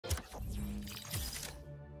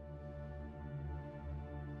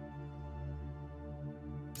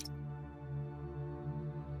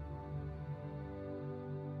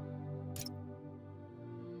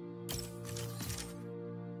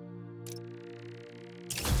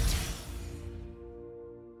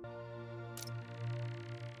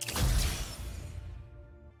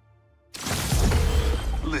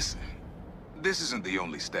This isn't the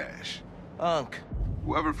only stash. Unc.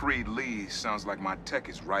 Whoever freed Lee sounds like my tech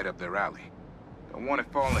is right up their alley. Don't want it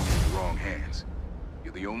falling into the wrong hands.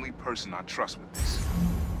 You're the only person I trust with this.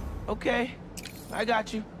 Okay, I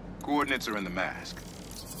got you. Coordinates are in the mask.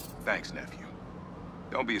 Thanks, nephew.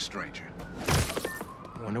 Don't be a stranger.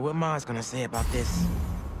 Wonder what Ma's gonna say about this.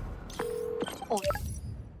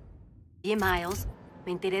 Oye, Miles,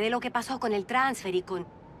 me enteré de lo que pasó con el transfer y con...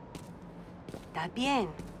 ¿Estás bien?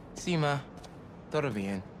 Sí, Ma. Todo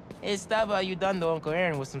bien. Estaba ayudando a Uncle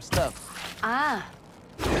Aaron with some stuff. Ah.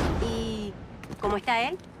 ¿Y cómo está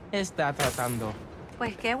él? Está tratando.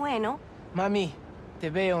 Pues qué bueno. Mami, te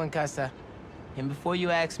veo en casa. And before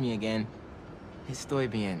you ask me again, estoy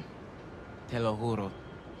bien. Te lo juro.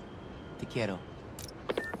 Te quiero.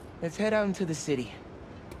 Let's head out into the city.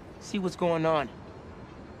 See what's going on.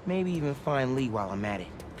 Maybe even find Lee while I'm at it.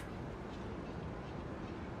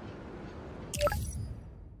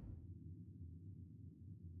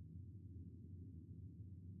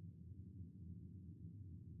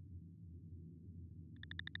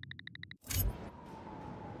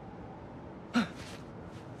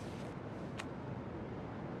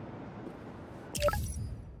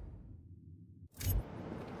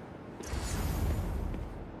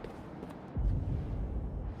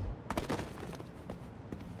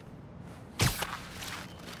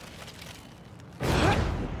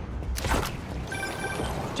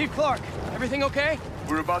 Chief Clark, everything okay?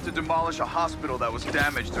 We're about to demolish a hospital that was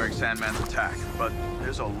damaged during Sandman's attack, but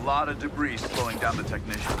there's a lot of debris slowing down the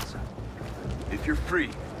technicians. If you're free,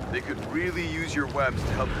 they could really use your webs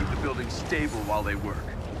to help keep the building stable while they work.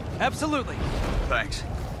 Absolutely. Thanks.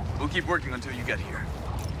 We'll keep working until you get here.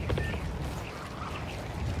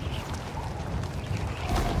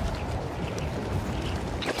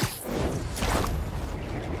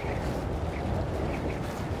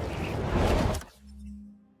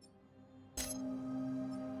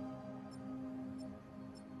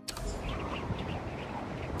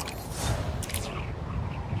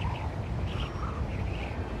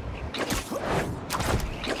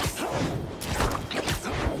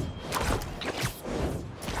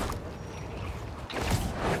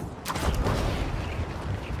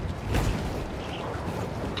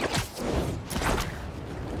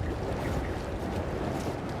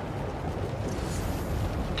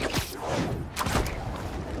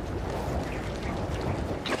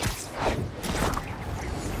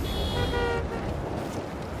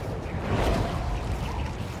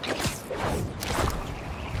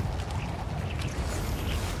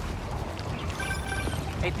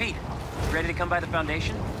 Hey, Pete. Ready to come by the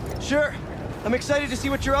Foundation? Sure. I'm excited to see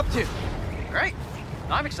what you're up to. Great.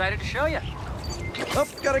 I'm excited to show you. Oh,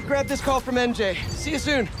 gotta grab this call from NJ. See you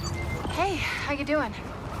soon. Hey, how you doing?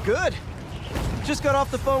 Good. Just got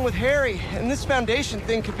off the phone with Harry, and this Foundation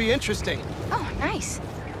thing could be interesting. Oh, nice.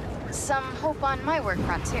 Some hope on my work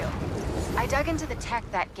front, too. I dug into the tech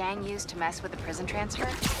that gang used to mess with the prison transfer.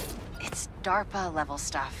 It's DARPA-level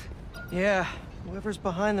stuff. Yeah, whoever's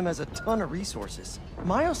behind them has a ton of resources.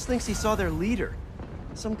 Miles thinks he saw their leader.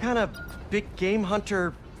 Some kind of big game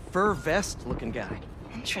hunter, fur vest-looking guy.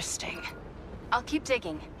 Interesting. I'll keep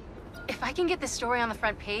digging. If I can get this story on the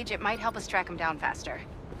front page, it might help us track him down faster.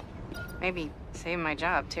 Maybe save my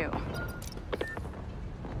job, too.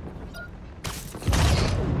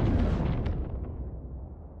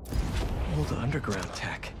 Old underground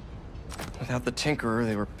tech. Without the Tinkerer,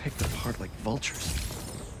 they were picked apart like vultures.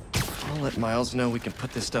 I'll let Miles know we can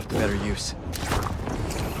put this stuff to better use.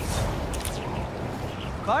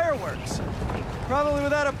 Fireworks! Probably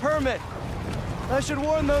without a permit. I should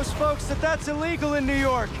warn those folks that that's illegal in New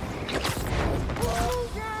York. Whoa,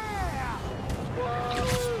 yeah!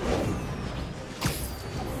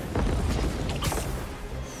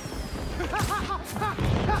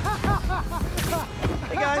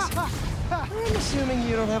 Hey guys, I'm assuming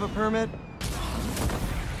you don't have a permit.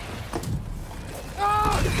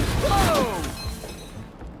 Whoa!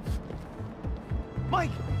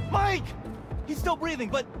 Mike! Mike! He's still breathing,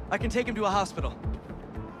 but I can take him to a hospital.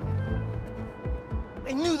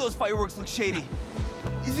 I knew those fireworks looked shady.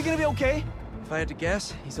 Is he gonna be okay? If I had to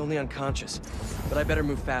guess, he's only unconscious. But I better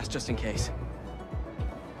move fast just in case.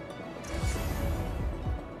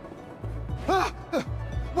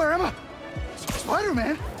 Where am I?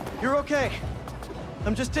 Spider-Man? You're okay.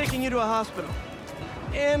 I'm just taking you to a hospital.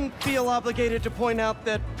 And feel obligated to point out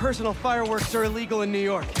that personal fireworks are illegal in New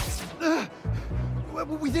York.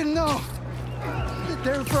 We didn't know.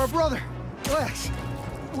 They're for our brother, Lex.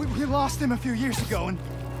 We lost him a few years ago, and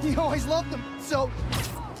he always loved them. So,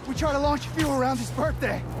 we try to launch a few around his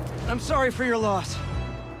birthday. I'm sorry for your loss.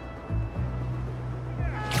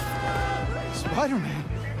 Spider-Man?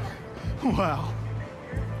 Wow.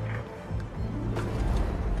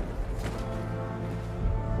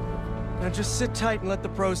 Now just sit tight and let the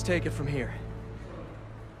pros take it from here.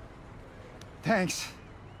 Thanks.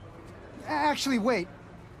 Actually, wait.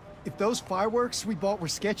 If those fireworks we bought were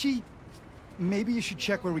sketchy, maybe you should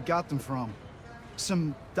check where we got them from.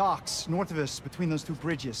 Some docks north of us between those two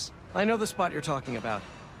bridges. I know the spot you're talking about.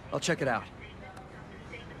 I'll check it out.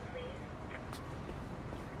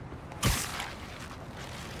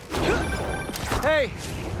 Hey,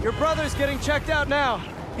 your brother's getting checked out now.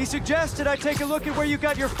 He suggested I take a look at where you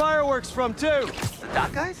got your fireworks from, too. The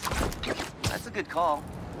dock guys? That's a good call.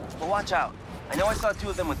 But watch out. I know I saw 2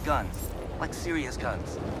 of them with guns. Like serious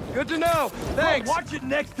guns. Good to know. Thanks. Bro, watch it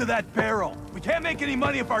next to that barrel. We can't make any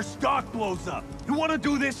money if our stock blows up. You want to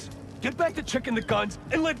do this? Get back to checking the guns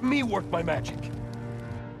and let me work my magic.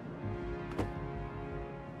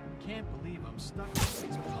 Can't believe I'm stuck with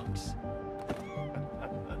these punks.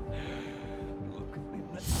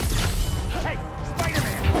 Hey,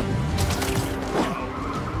 Spider-Man!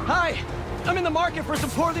 Hi! I'm in the market for some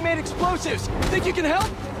poorly made explosives. Think you can help?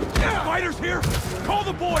 Spider's here! Call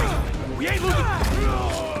the boys! We ain't losing...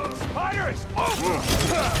 Spiders!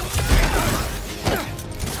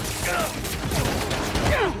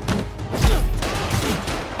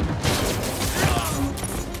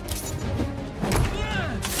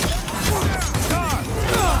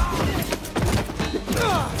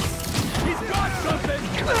 He's got something!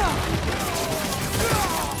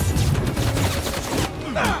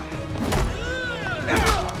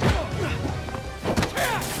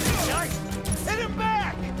 Hit him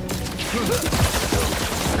back!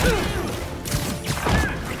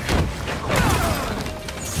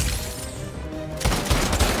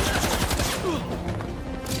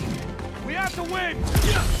 We have to win!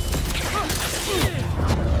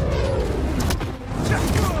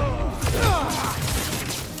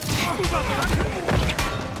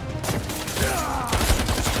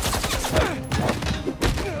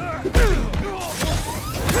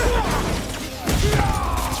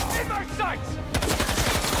 In my sights!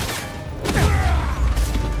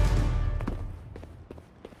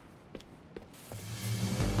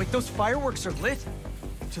 Wait, those fireworks are lit?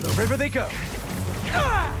 To the river they go.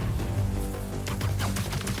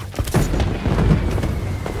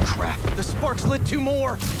 Crap, the sparks lit 2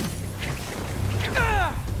 more.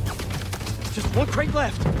 Just 1 crate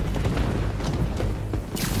left.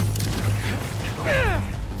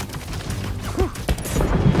 Whew.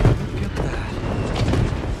 Look at that.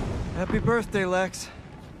 Happy birthday, Lex.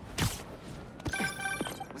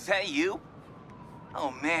 Was that you?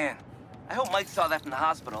 Oh man. I hope Mike saw that from the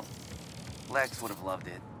hospital. Lex would have loved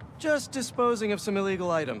it. Just disposing of some illegal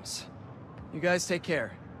items. You guys take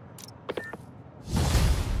care.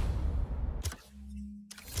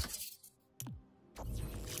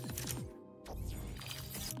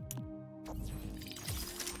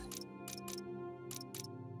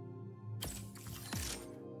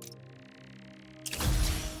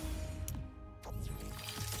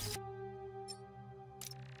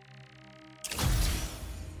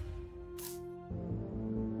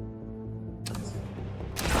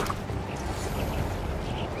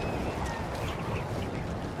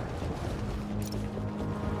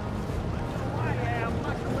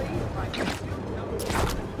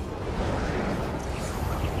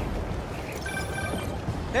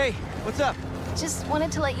 Hey, what's up? Just wanted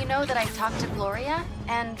to let you know that I talked to Gloria,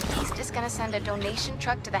 and he's just gonna send a donation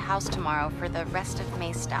truck to the house tomorrow for the rest of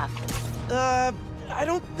May's stuff. I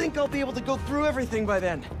don't think I'll be able to go through everything by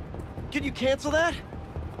then. Can you cancel that?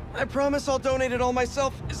 I promise I'll donate it all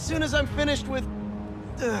myself as soon as I'm finished with...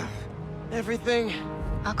 everything.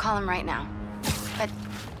 I'll call him right now. But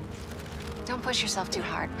don't push yourself too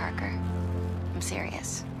hard, Parker. I'm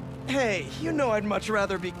serious. Hey, you know I'd much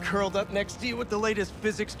rather be curled up next to you with the latest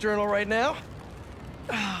physics journal right now.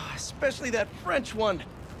 Especially that French one.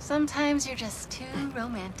 Sometimes you're just too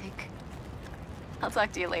romantic. I'll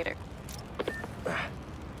talk to you later.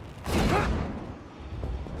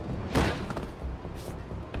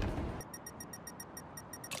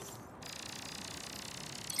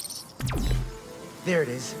 There it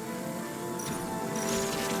is.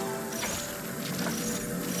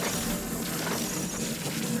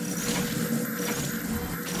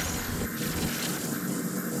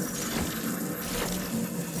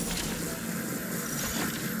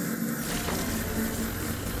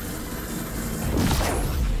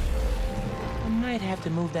 Might have to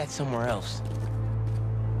move that somewhere else.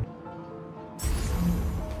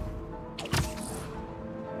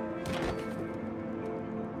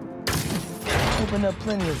 Opened up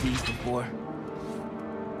plenty of these before.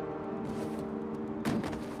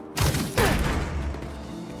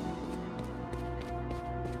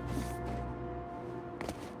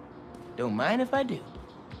 Don't mind if I do.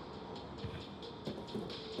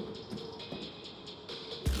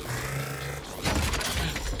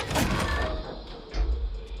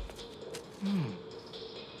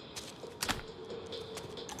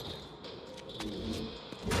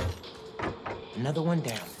 Another one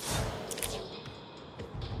down.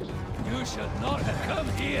 You should not have come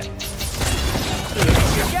here.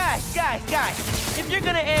 Guys! If you're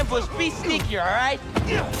gonna ambush, be sneakier, all right?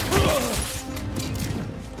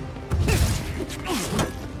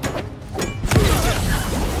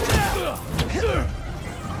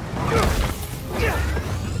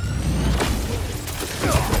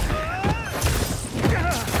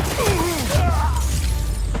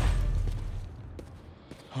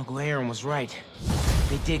 Uncle Aaron was right.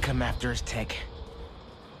 They did come after his tech.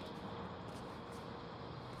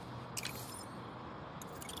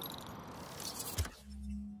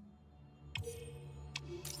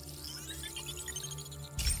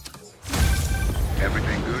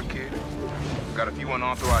 Everything good, kid? Got a few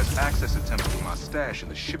unauthorized access attempts to my stash in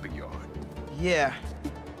the shipping yard. Yeah.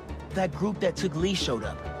 That group that took Lee showed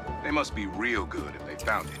up. They must be real good if they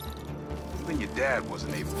found it. Even your dad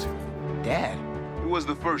wasn't able to. Dad? It was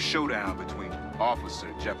the first showdown between Officer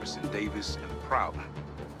Jefferson Davis and the Prowler.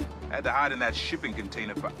 Had to hide in that shipping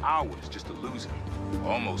container for hours just to lose him.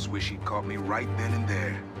 Almost wish he'd caught me right then and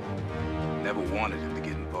there. Never wanted him to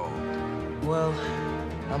get involved. Well,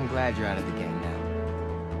 I'm glad you're out of the game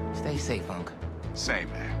now. Stay safe, Unc. Same,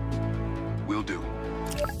 man. Will do.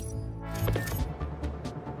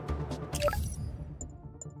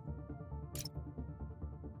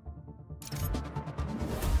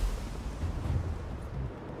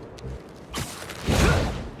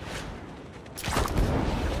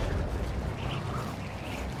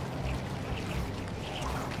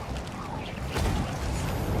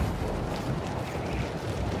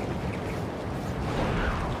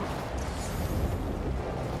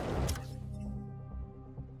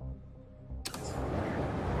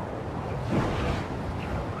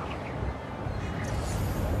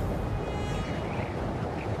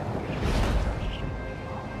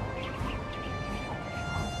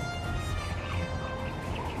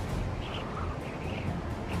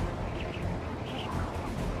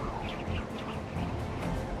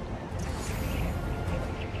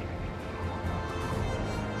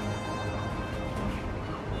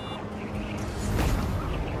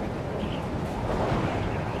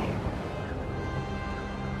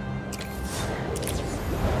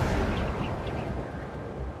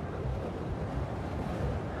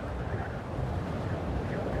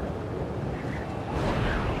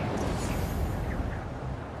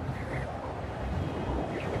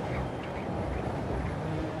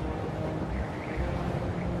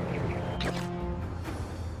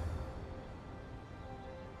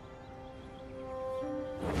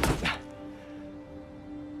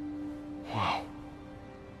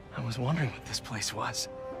 I was wondering what this place was.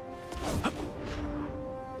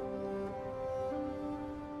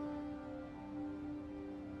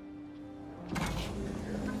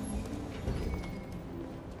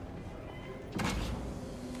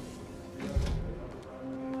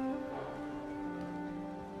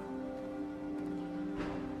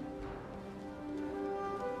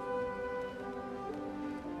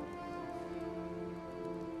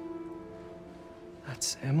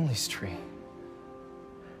 That's Emily's tree.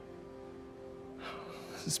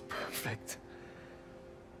 This is perfect.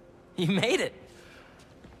 You made it.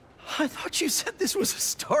 I thought you said this was a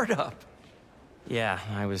startup. Yeah,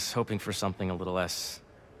 I was hoping for something a little less...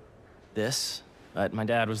 this. But my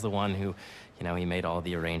dad was the one who, you know, he made all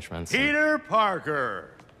the arrangements. Peter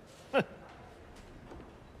Parker!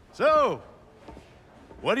 So,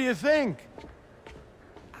 what do you think?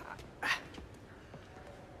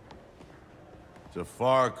 It's a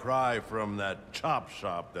far cry from that chop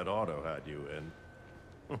shop that Otto had you in.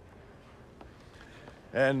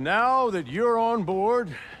 And now that you're on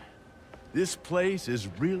board, this place is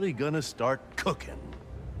really gonna start cooking.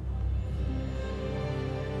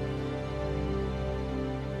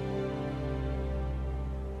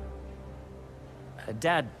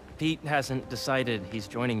 Dad, Pete hasn't decided he's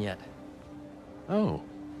joining yet. Oh.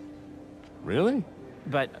 Really?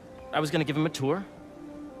 But I was gonna give him a tour.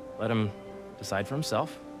 Let him decide for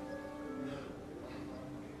himself.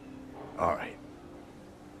 All right.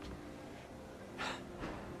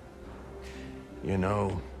 You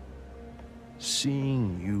know,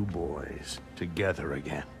 seeing you boys together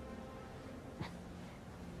again.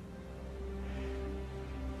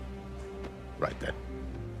 Right then.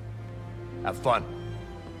 Have fun.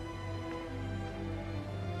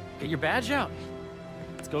 Get your badge out.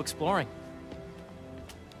 Let's go exploring.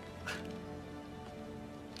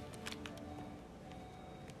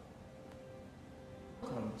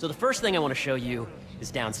 So the first thing I want to show you is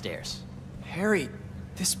downstairs. Harry,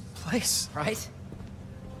 this place... Right?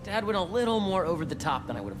 Dad went a little more over the top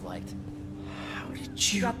than I would have liked. How did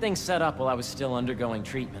He you... got things set up while I was still undergoing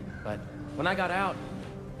treatment, but when I got out,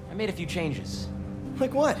 I made a few changes.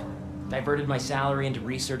 Like what? Diverted my salary into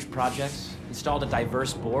research projects, installed a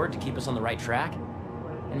diverse board to keep us on the right track,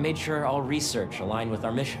 and made sure all research aligned with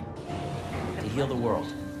our mission, to heal the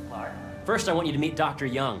world. First, I want you to meet Dr.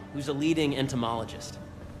 Young, who's a leading entomologist.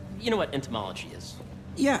 You know what entomology is?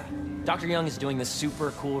 Yeah. Dr. Young is doing this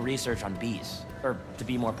super cool research on bees, or to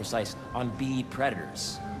be more precise, on bee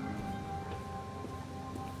predators.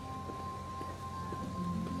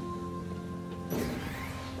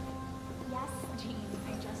 Yes, Jean.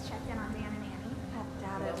 I just checked in on Dan and Annie. That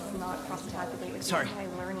data does not cross-tabulate with the AI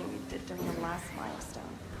learning we did during the last milestone.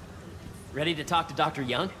 Ready to talk to Dr.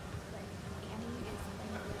 Young?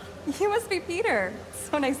 You must be Peter.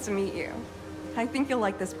 So nice to meet you. I think you'll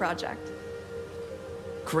like this project.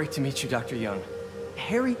 Great to meet you, Dr. Young.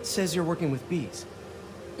 Harry says you're working with bees.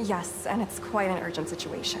 Yes, and it's quite an urgent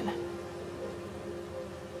situation.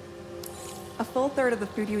 A full third of the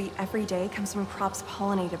food you eat every day comes from crops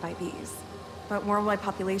pollinated by bees. But worldwide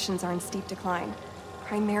populations are in steep decline,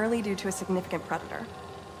 primarily due to a significant predator,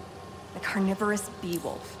 the carnivorous bee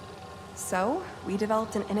wolf. So, we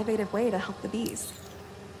developed an innovative way to help the bees.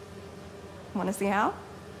 Want to see how?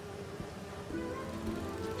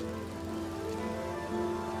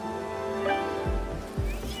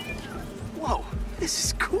 Whoa, this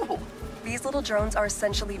is cool. These little drones are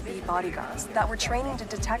essentially bee bodyguards that we're training to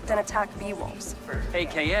detect and attack bee wolves.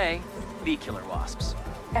 AKA bee killer wasps.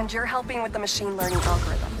 And you're helping with the machine learning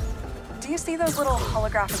algorithm. Do you see those little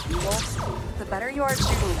holographic bee wolves? The better you are at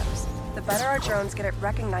shooting those, the better our drones get at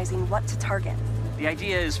recognizing what to target. The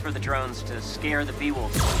idea is for the drones to scare the bee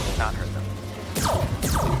wolves, not hurt them.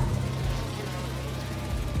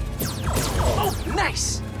 Oh,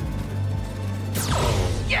 nice!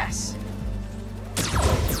 Yes!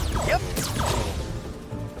 Yep!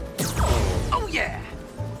 Oh, yeah!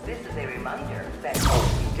 This is a reminder that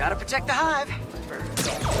Gotta protect the hive.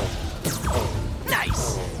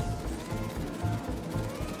 Nice!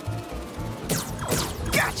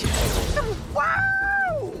 Gotcha!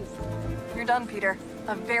 Wow! You're done, Peter.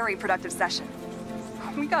 A very productive session.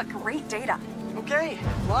 We got great data. Okay,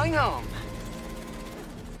 flying home.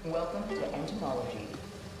 Welcome to entomology.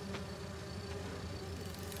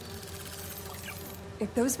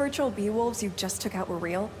 If those virtual bee wolves you just took out were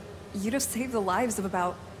real, you'd have saved the lives of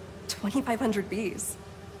about 2,500 bees.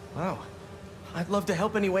 Wow. I'd love to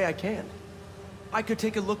help any way I can. I could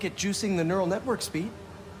take a look at juicing the neural network speed.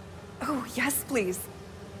 Oh, yes, please.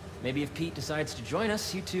 Maybe if Pete decides to join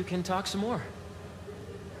us, you two can talk some more.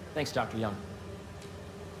 Thanks, Dr. Young.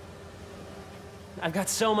 I've got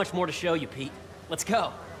so much more to show you, Pete. Let's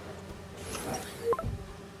go.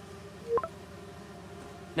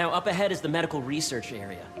 Now, up ahead is the medical research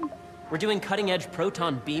area. We're doing cutting-edge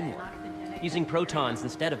proton beam work, using protons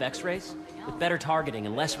instead of X-rays, with better targeting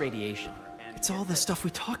and less radiation. It's all the stuff we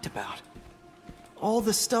talked about. All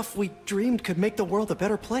the stuff we dreamed could make the world a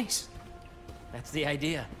better place. That's the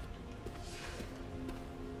idea.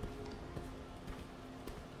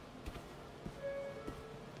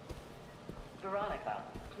 Veronica,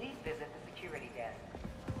 please visit the security desk.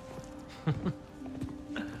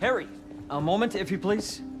 Harry, a moment, if you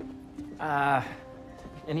please.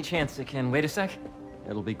 Any chance it can wait a sec?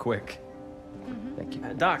 It'll be quick. Thank you.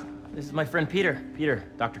 Doc, this is my friend Peter. Peter,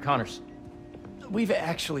 Dr. Connors. We've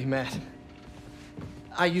actually met.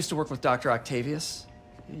 I used to work with Dr. Octavius.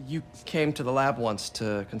 You came to the lab once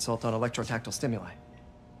to consult on electrotactile stimuli.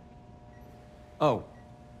 Oh.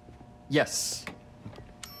 Yes.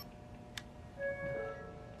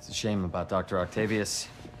 It's a shame about Dr. Octavius.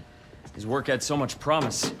 His work had so much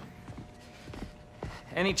promise.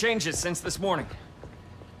 Any changes since this morning?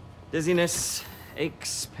 Dizziness,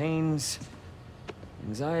 aches, pains,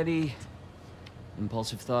 anxiety,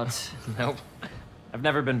 impulsive thoughts? Nope. I've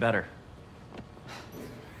never been better.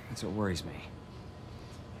 That's what worries me.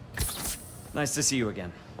 Nice to see you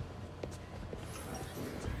again.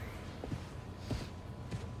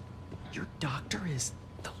 Your doctor is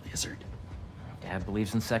the lizard. Dad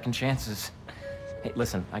believes in second chances. Hey,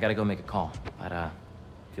 listen, I gotta go make a call, but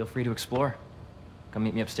feel free to explore. Come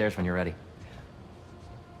meet me upstairs when you're ready.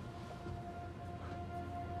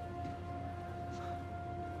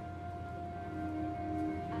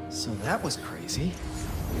 So that was crazy.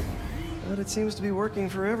 But it seems to be working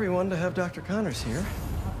for everyone to have Dr. Connors here.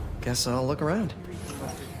 Guess I'll look around.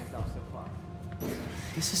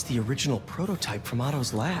 This is the original prototype from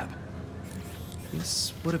Otto's lab.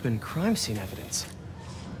 This would have been crime scene evidence.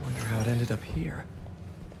 Wonder how it ended up here.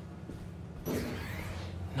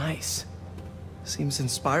 Nice. Seems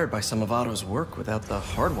inspired by some of Otto's work without the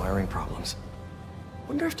hardwiring problems.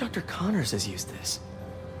 Wonder if Dr. Connors has used this.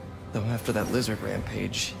 Though after that lizard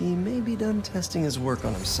rampage, he may be done testing his work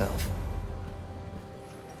on himself.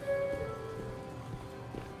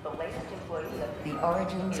 The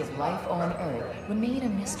origins of life on Earth remain a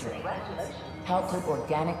mystery. How could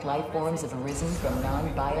organic life forms have arisen from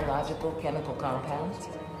non-biological chemical compounds?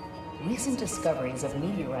 Recent discoveries of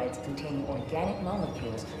meteorites containing organic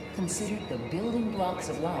molecules considered the building blocks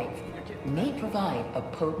of life may provide a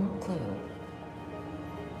potent clue.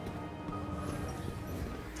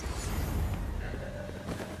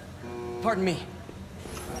 Pardon me.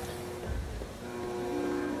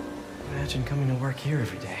 Imagine coming to work here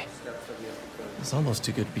every day. It's almost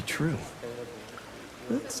too good to be true.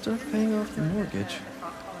 Let's start paying off the mortgage.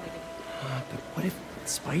 But what if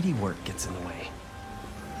Spidey work gets in the way?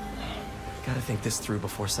 Gotta think this through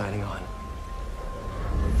before signing on.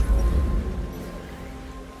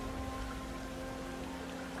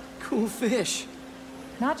 Cool fish.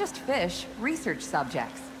 Not just fish, research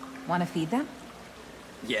subjects. Want to feed them?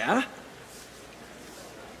 Yeah?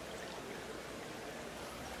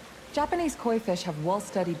 Japanese koi fish have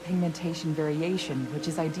well-studied pigmentation variation, which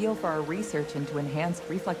is ideal for our research into enhanced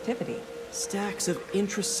reflectivity. Stacks of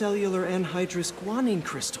intracellular anhydrous guanine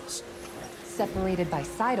crystals. Separated by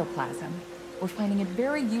cytoplasm, we're finding it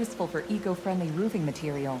very useful for eco-friendly roofing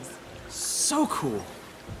materials. So cool!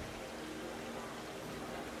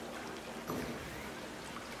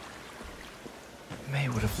 May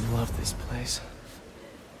would have loved this place.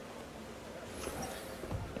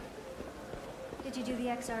 Did you do the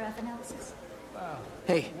XRF analysis?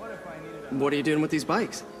 Hey, what are you doing with these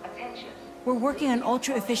bikes? We're working on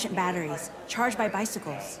ultra-efficient batteries, charged by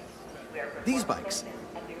bicycles. These bikes?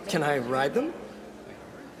 Can I ride them?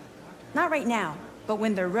 Not right now, but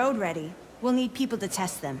when they're road ready, we'll need people to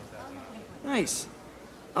test them. Nice.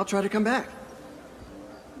 I'll try to come back.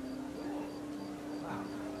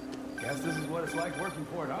 Guess this is what it's like working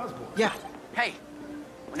for an Osborn. Yeah. Hey,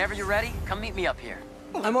 whenever you're ready, come meet me up here.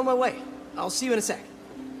 I'm on my way. I'll see you in a sec.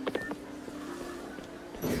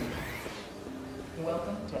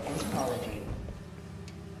 Welcome to entomology.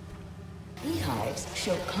 Beehives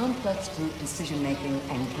show complex group decision-making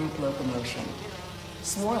and group locomotion.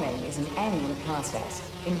 Swarming is an annual process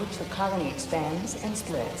in which the colony expands and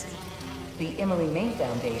splits. The Emily May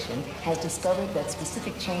Foundation has discovered that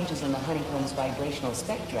specific changes in the honeycomb's vibrational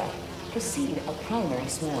spectra precede a primary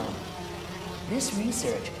swarm. This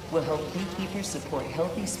research will help beekeepers support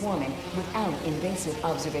healthy swarming without invasive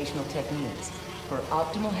observational techniques for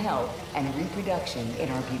optimal health and reproduction in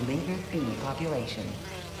our beleaguered bee population.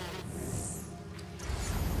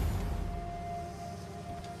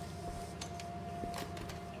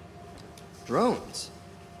 Drones?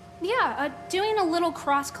 Yeah, doing a little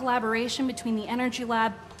cross-collaboration between the Energy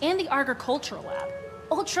Lab and the Agricultural Lab.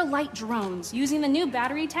 Ultralight drones using the new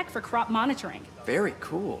battery tech for crop monitoring. Very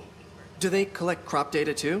cool. Do they collect crop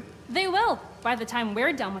data too? They will, by the time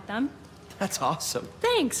we're done with them. That's awesome.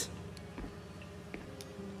 Thanks!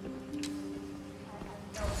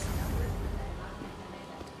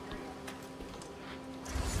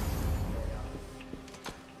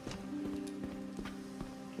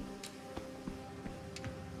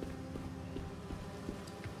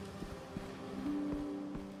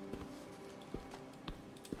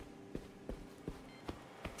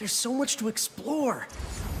 There's so much to explore.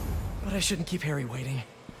 But I shouldn't keep Harry waiting.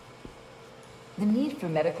 The need for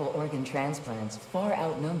medical organ transplants far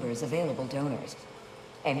outnumbers available donors.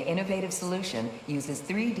 An innovative solution uses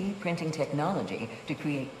 3D printing technology to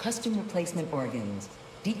create custom replacement organs,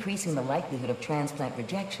 decreasing the likelihood of transplant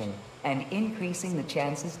rejection and increasing the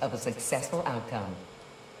chances of a successful outcome.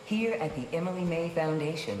 Here at the Emily May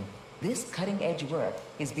Foundation, this cutting-edge work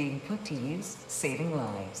is being put to use, saving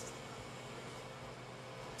lives.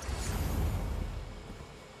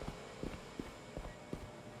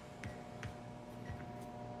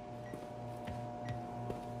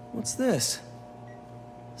 What's this?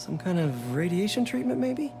 Some kind of radiation treatment,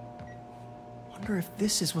 maybe? Wonder if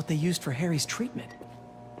this is what they used for Harry's treatment.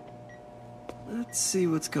 Let's see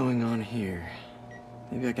what's going on here.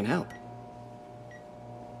 Maybe I can help.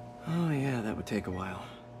 Oh yeah, that would take a while.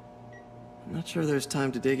 I'm not sure there's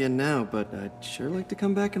time to dig in now, but I'd sure like to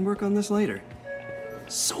come back and work on this later.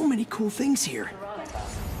 So many cool things here.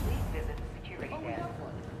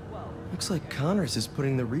 Looks like Connors is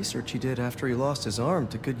putting the research he did after he lost his arm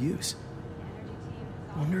to good use.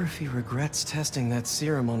 Wonder if he regrets testing that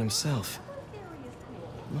serum on himself.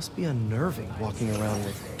 Must be unnerving walking around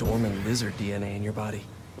with dormant lizard DNA in your body.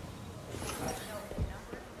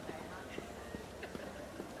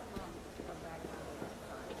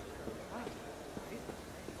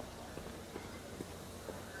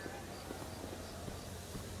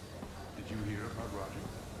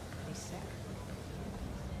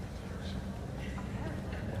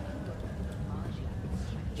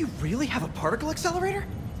 You really have a particle accelerator?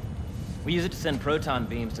 We use it to send proton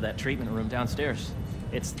beams to that treatment room downstairs.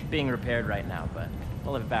 It's being repaired right now, but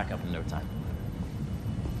we'll have it back up in no time.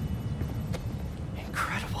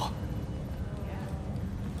 Incredible.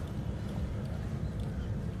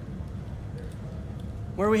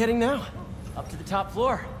 Where are we heading now? Up to the top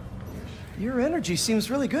floor. Your energy seems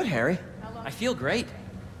really good, Harry. I feel great.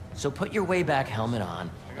 So put your way back helmet on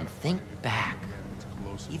and think back.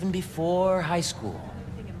 Even before high school.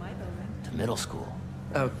 To middle school.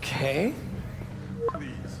 Okay.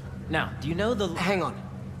 Now, do you know the... Hang on.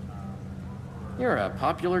 You're a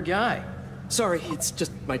popular guy. Sorry, it's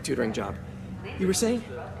just my tutoring job. You were saying?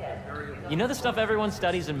 You know the stuff everyone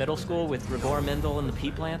studies in middle school with Gregor Mendel and the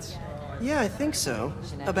pea plants? Yeah, I think so.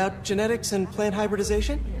 About genetics and plant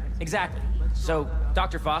hybridization? Exactly. So,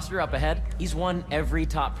 Dr. Foster up ahead, he's won every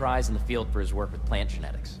top prize in the field for his work with plant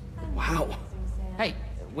genetics. Wow. Hey,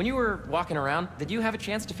 when you were walking around, did you have a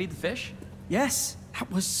chance to feed the fish? Yes,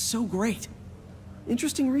 that was so great.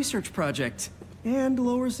 Interesting research project. And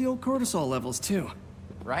lowers the old cortisol levels, too.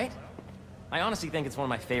 Right? I honestly think it's one of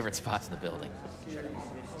my favorite spots in the building. And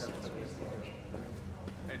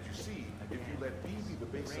you see, if you let B be the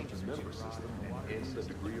base of the member system and end the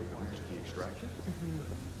degree of which the extraction,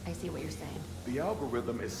 I see what you're saying. the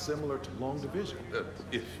algorithm is similar to long division,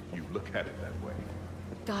 if you look at it that way.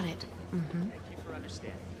 Got it. Thank you for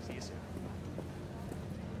understanding. See you soon.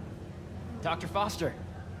 Dr. Foster.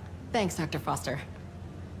 Thanks, Dr. Foster.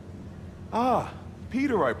 Ah,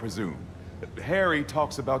 Peter, I presume. Harry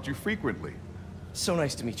talks about you frequently. So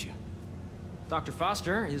nice to meet you. Dr.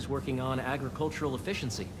 Foster is working on agricultural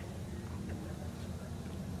efficiency.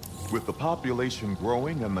 With the population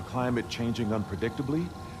growing and the climate changing unpredictably,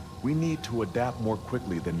 we need to adapt more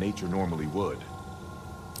quickly than nature normally would.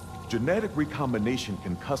 Genetic recombination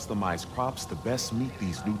can customize crops to best meet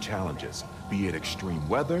these new challenges, be it extreme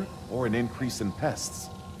weather or an increase in pests.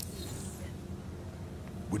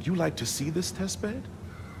 Would you like to see this testbed?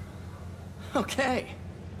 Okay.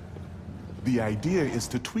 The idea is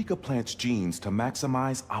to tweak a plant's genes to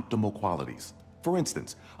maximize optimal qualities. For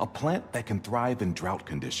instance, a plant that can thrive in drought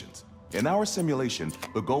conditions. In our simulation,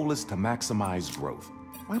 the goal is to maximize growth.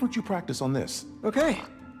 Why don't you practice on this? Okay.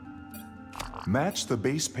 Match the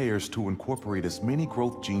base pairs to incorporate as many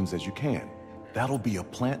growth genes as you can. That'll be a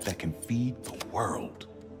plant that can feed the world.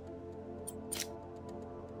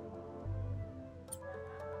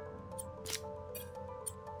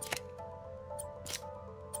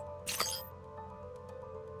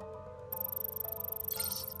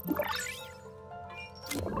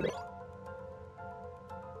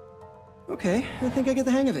 Okay, I think I get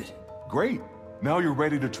the hang of it. Great. Now you're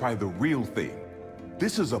ready to try the real thing.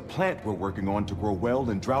 This is a plant we're working on to grow well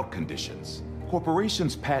in drought conditions.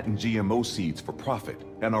 Corporations patent GMO seeds for profit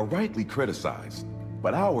and are rightly criticized.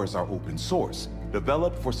 But ours are open source,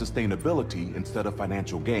 developed for sustainability instead of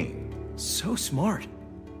financial gain. So smart.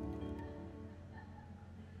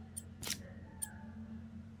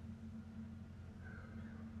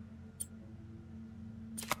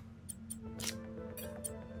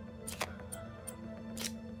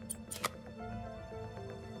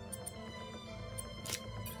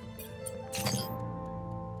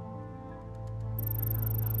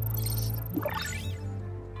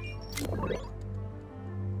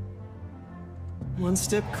 One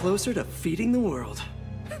step closer to feeding the world.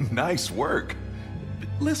 Nice work.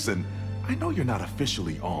 Listen, I know you're not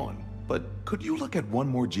officially on, but could you look at one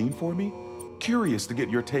more gene for me? Curious to get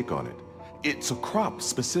your take on it. It's a crop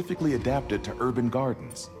specifically adapted to urban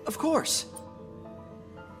gardens. Of course.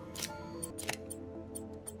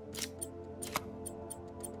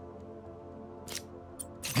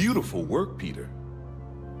 Beautiful work, Peter.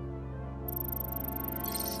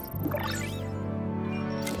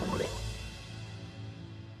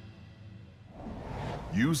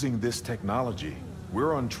 Using this technology,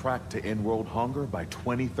 we're on track to end world hunger by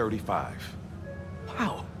 2035.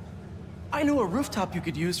 Wow. I know a rooftop you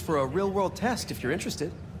could use for a real-world test if you're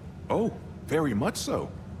interested. Oh, very much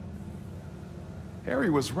so. Harry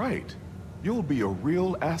was right. You'll be a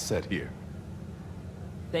real asset here.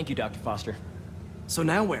 Thank you, Dr. Foster. So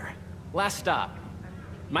now where? Last stop.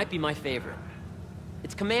 Might be my favorite.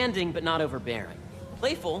 It's commanding, but not overbearing.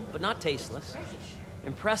 Playful, but not tasteless.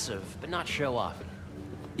 Impressive, but not show-offy.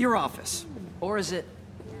 Your office. Or is it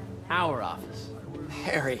our office?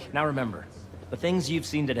 Harry. Now remember, the things you've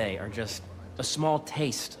seen today are just a small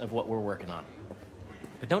taste of what we're working on.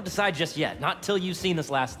 But don't decide just yet, not till you've seen this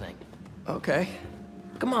last thing. Okay.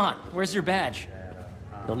 Come on, where's your badge?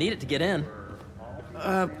 You'll need it to get in.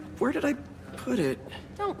 Where did I put it?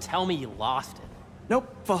 Don't tell me you lost it. Nope,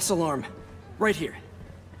 false alarm. Right here.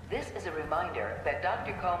 This is a reminder that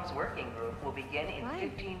Dr. Combs' working group will begin in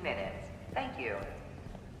 15 minutes. Thank you.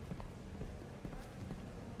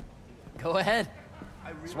 Go ahead.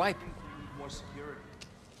 Swipe. More security.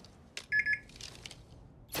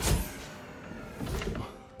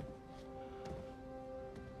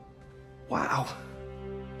 Wow.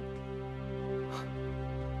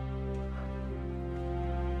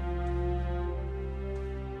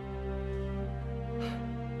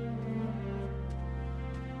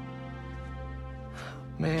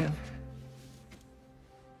 Man.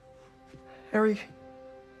 Harry.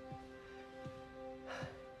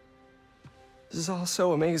 This is all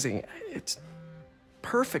so amazing. It's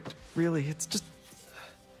perfect, really. It's just...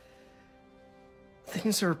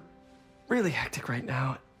 Things are really hectic right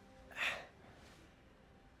now.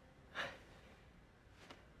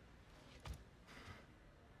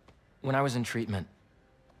 When I was in treatment,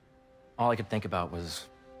 all I could think about was,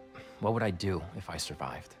 what would I do if I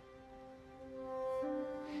survived?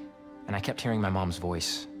 And I kept hearing my mom's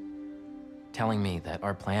voice, telling me that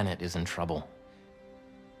our planet is in trouble,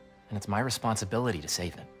 and it's my responsibility to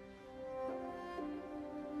save it.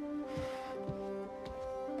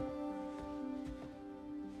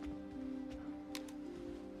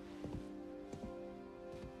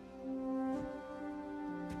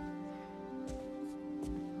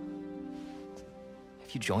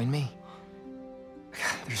 If you join me,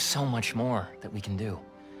 there's so much more that we can do.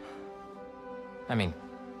 I mean,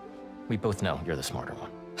 we both know you're the smarter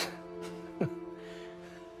one.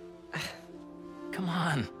 Come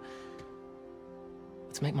on.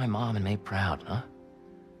 Let's make my mom and May proud, huh?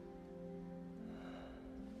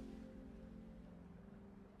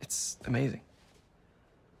 It's amazing.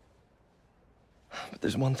 But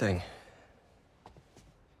there's one thing.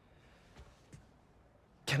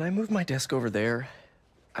 Can I move my desk over there?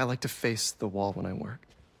 I like to face the wall when I work.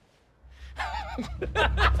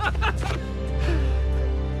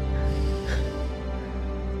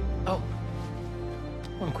 Oh,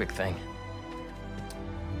 one quick thing.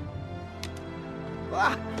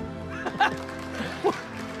 Ah.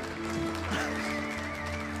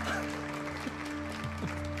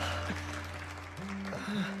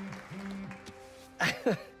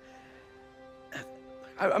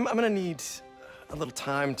 I'm gonna need a little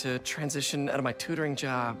time to transition out of my tutoring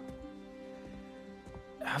job.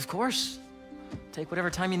 Of course. Take whatever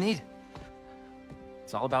time you need.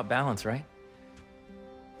 It's all about balance, right?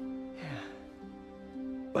 Yeah.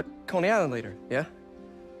 But Coney Island later, yeah?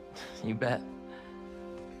 You bet.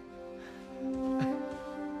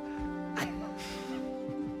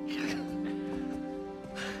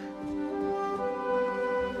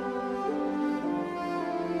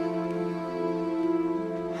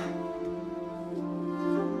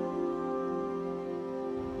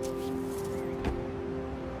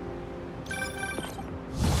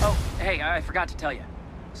 Hey, I forgot to tell you.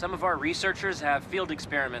 Some of our researchers have field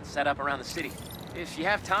experiments set up around the city. If you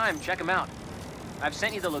have time, check them out. I've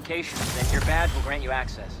sent you the locations, and your badge will grant you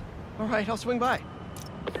access. All right, I'll swing by.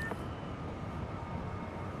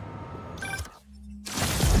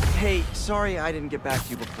 Hey, sorry I didn't get back to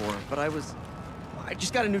you before, but I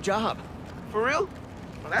just got a new job. For real?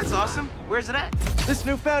 Well, that's awesome. Where's it at? This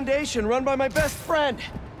new foundation run by my best friend.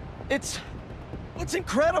 It's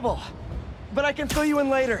incredible. But I can fill you in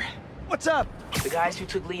later. What's up? The guys who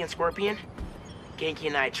took Lee and Scorpion? Genki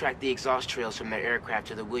and I tracked the exhaust trails from their aircraft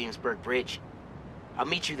to the Williamsburg Bridge. I'll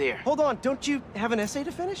meet you there. Hold on, don't you have an essay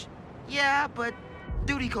to finish? Yeah, but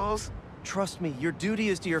duty calls. Trust me, your duty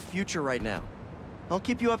is to your future right now. I'll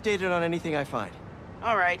keep you updated on anything I find.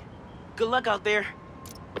 All right. Good luck out there.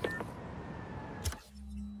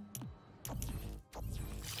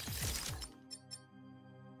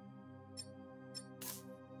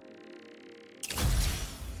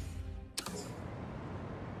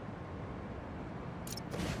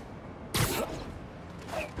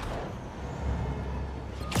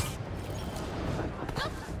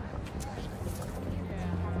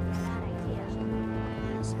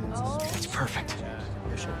 It's perfect.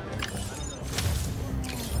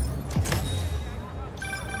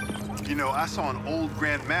 You know, I saw an old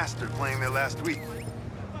Grand Master playing there last week.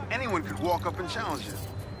 Anyone could walk up and challenge him.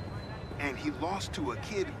 And he lost to a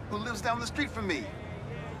kid who lives down the street from me.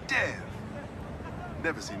 Dev.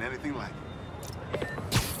 Never seen anything like it.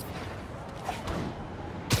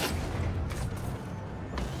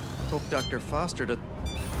 Hope Dr. Foster to...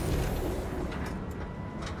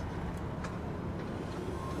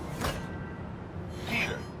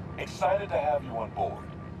 Peter, excited to have you on board.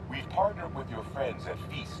 We've partnered with your friends at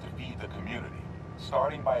Feast to feed the community,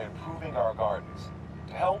 starting by improving our gardens.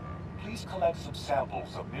 To help, please collect some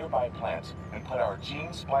samples of nearby plants and put our gene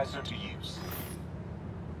splicer to use.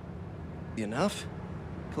 be enough.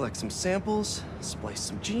 Collect some samples, splice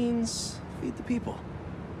some genes, feed the people.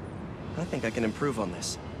 I think I can improve on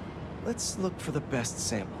this. Let's look for the best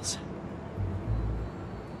samples.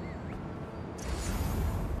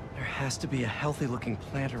 There has to be a healthy-looking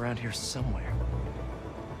plant around here somewhere.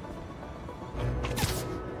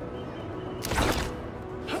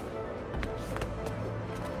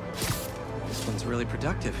 This one's really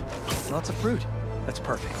productive. Lots of fruit. That's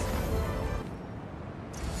perfect.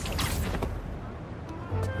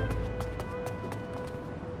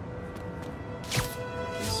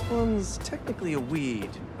 This one's technically a weed,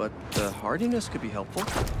 but the hardiness could be helpful.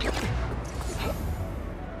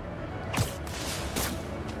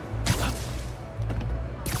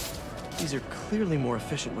 These are clearly more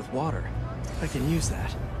efficient with water. I can use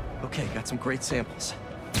that. Okay, got some great samples.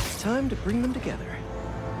 It's time to bring them together.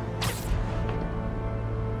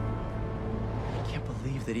 I can't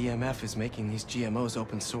believe that EMF is making these GMOs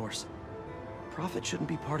open source. Profit shouldn't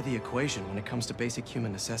be part of the equation when it comes to basic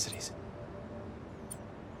human necessities.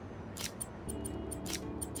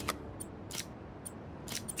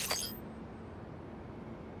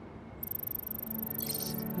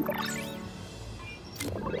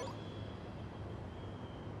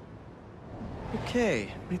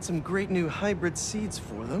 Okay, made some great new hybrid seeds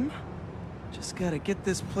for them. Just gotta get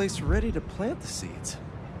this place ready to plant the seeds.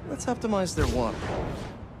 Let's optimize their water.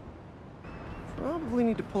 Probably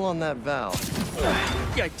need to pull on that valve.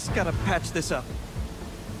 Yikes, gotta patch this up.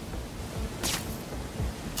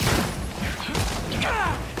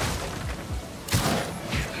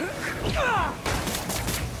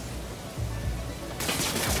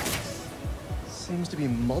 Seems to be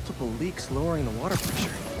multiple leaks lowering the water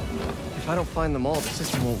pressure. If I don't find them all, the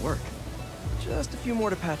system won't work. Just a few more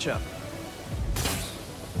to patch up.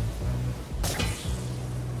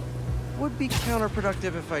 Would be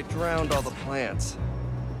counterproductive if I drowned all the plants.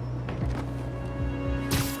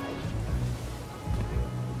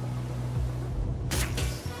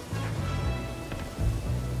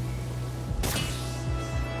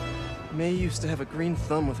 May used to have a green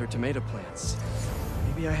thumb with her tomato plants.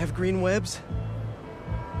 Maybe I have green webs?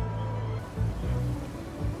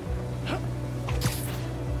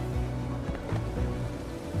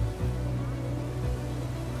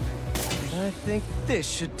 I think this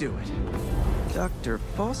should do it. Dr.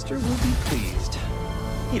 Foster will be pleased.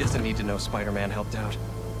 He doesn't need to know Spider-Man helped out.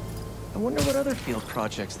 I wonder what other field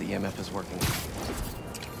projects the EMF is working on.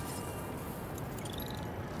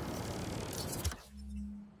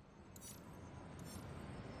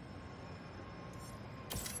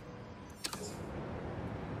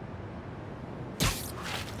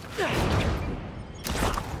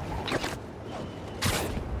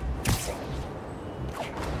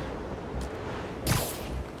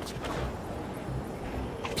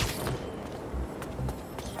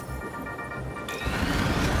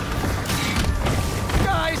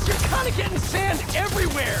 Getting sand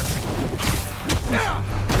everywhere!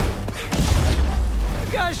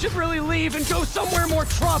 You guys should really leave and go somewhere more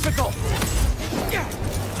tropical!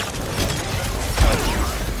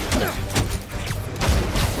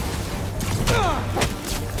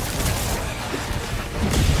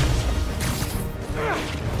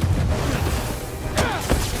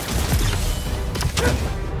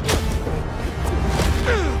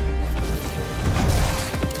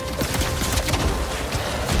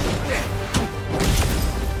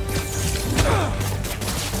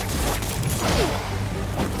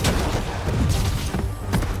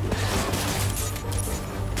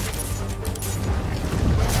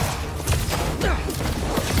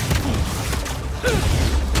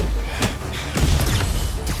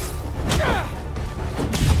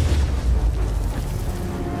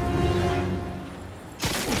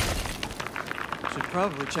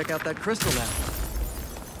 Probably check out that crystal now.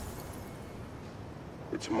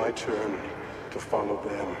 It's my turn to follow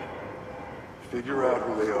them. Figure out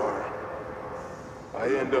who they are. I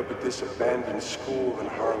end up at this abandoned school in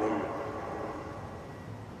Harlem.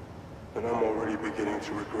 And I'm already beginning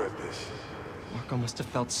to regret this. Marco must have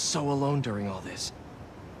felt so alone during all this.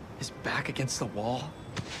 His back against the wall.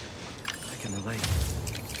 I can relate.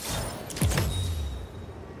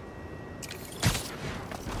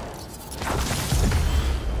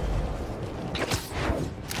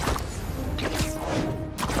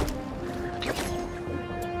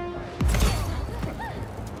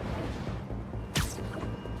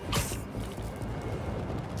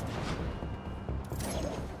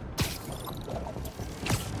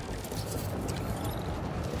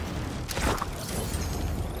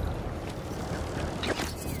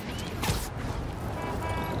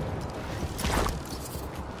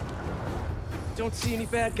 Don't see any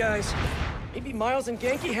bad guys. Maybe Miles and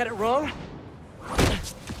Genki had it wrong?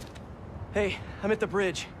 Hey, I'm at the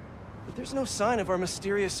bridge. But there's no sign of our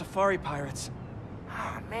mysterious safari pirates.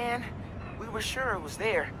 Oh, man. We were sure it was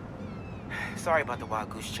there. Sorry about the wild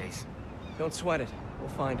goose chase. Don't sweat it. We'll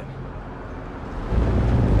find him.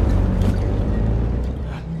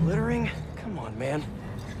 Littering? Come on, man.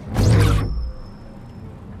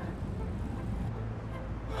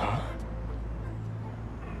 Huh?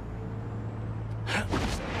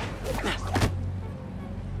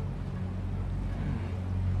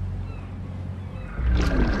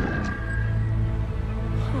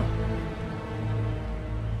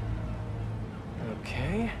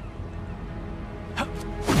 Okay.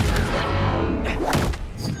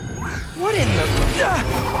 What in the...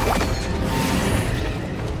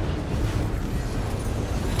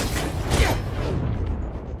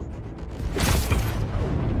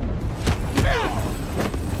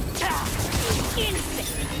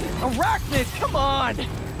 Arachnid, come on!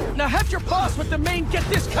 Now have your boss with the main get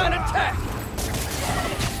this kind of tech!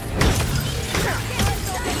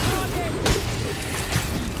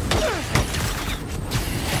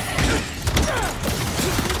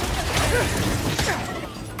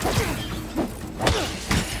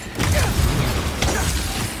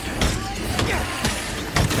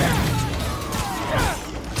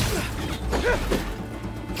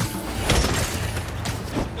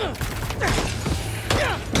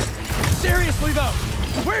 Seriously though,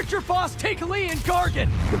 where'd your boss take Lee and Gargan?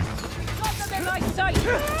 Got them in my sight!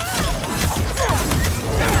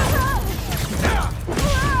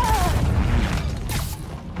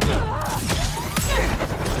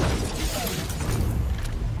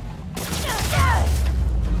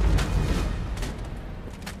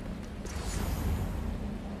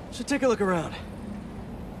 Should take a look around.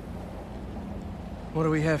 What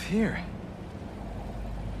do we have here?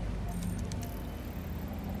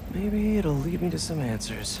 Maybe it'll lead me to some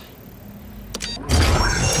answers.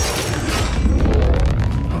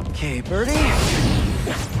 Okay, Birdie.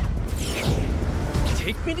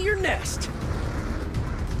 Take me to your nest.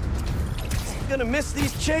 Gonna miss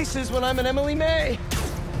these chases when I'm an Emily May.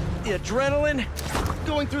 The adrenaline,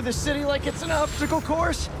 going through the city like it's an obstacle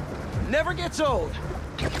course, never gets old.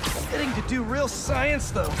 Getting to do real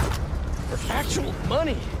science, though, for actual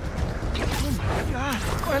money. Oh my God, I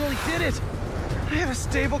finally did it. I have a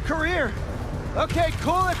stable career. Okay,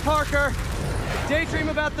 cool it, Parker. Daydream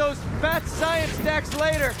about those fat science stacks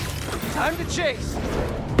later. Time to chase.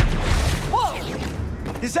 Whoa!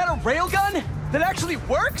 Is that a railgun that actually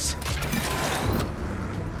works?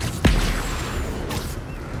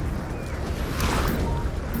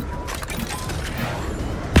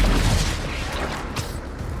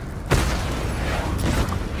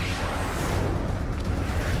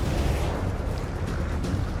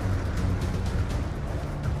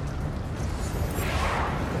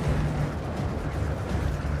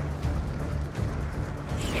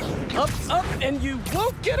 Up, up, and you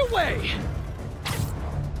won't get away!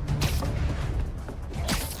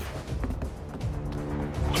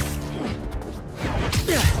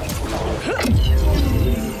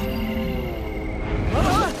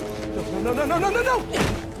 No!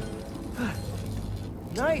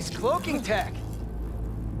 Nice cloaking tech.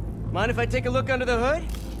 Mind if I take a look under the hood?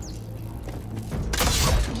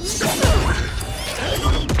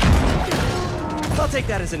 I'll take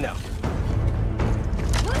that as a no.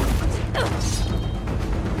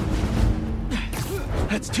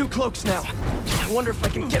 That's 2 cloaks now. I wonder if I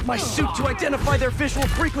can get my suit to identify their visual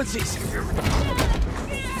frequencies.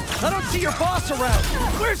 I don't see your boss around.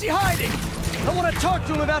 Where's he hiding? I want to talk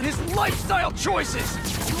to him about his lifestyle choices.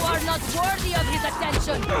 You are not worthy of his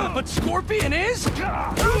attention. But Scorpion is?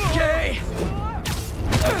 Okay.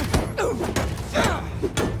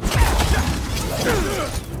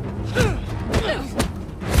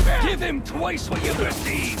 Give him twice what you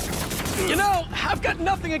received! You know, I've got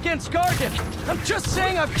nothing against Gargan. I'm just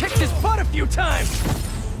saying I've kicked his butt a few times.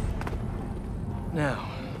 Now,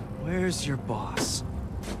 where's your boss?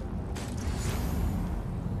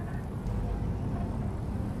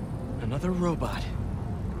 Another robot.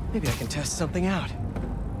 Maybe I can test something out.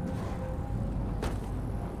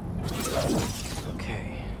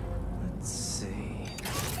 Okay, let's see.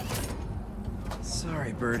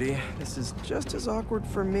 Sorry, Birdie. This is just as awkward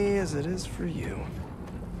for me as it is for you.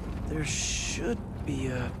 There should be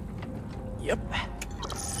a... Yep.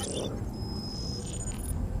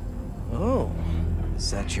 Oh,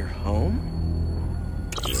 is that your home?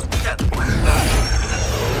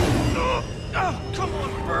 Oh, come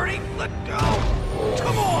on, Birdie! Let go!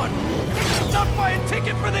 Come on! Not buy a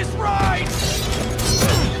ticket for this ride!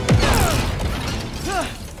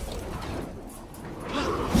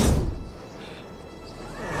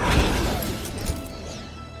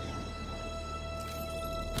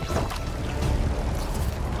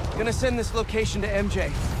 Gonna send this location to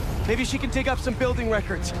MJ. Maybe she can dig up some building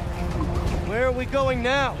records. Where are we going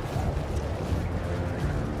now?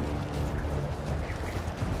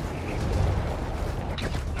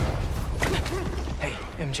 Hey,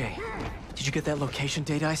 MJ. Did you get that location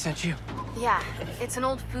data I sent you? Yeah, it's an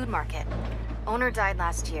old food market. Owner died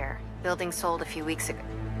last year. Building sold a few weeks ago.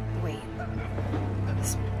 Wait.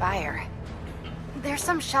 Spire. There's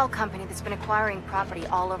some shell company that's been acquiring property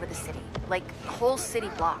all over the city. Like, whole city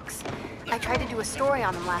blocks. I tried to do a story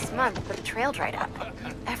on them last month, but the trail dried up.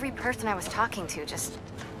 Every person I was talking to just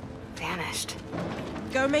vanished.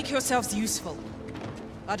 Go make yourselves useful.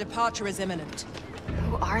 Our departure is imminent.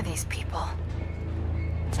 Who are these people?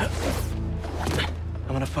 I'm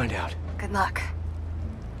gonna find out. Good luck.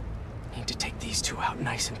 Need to take these two out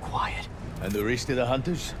nice and quiet. And the rest of the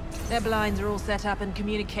hunters? Their blinds are all set up and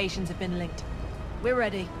communications have been linked. We're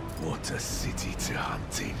ready. What a city to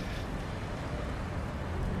hunt in.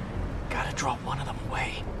 Gotta draw one of them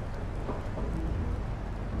away.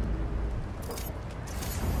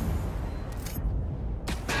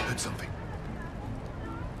 Heard something.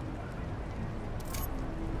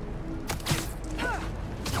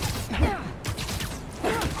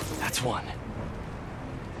 That's one.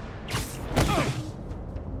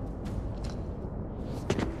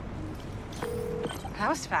 That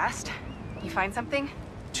was fast. You find something?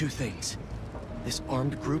 Two things. This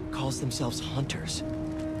armed group calls themselves Hunters.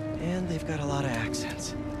 And they've got a lot of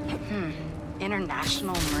accents.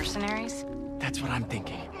 International mercenaries? That's what I'm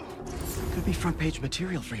thinking. Could be front-page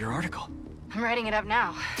material for your article. I'm writing it up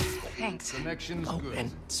now. Thanks. Oh,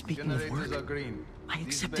 and speaking of work, I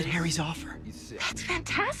accepted Harry's offer. That's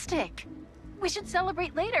fantastic. We should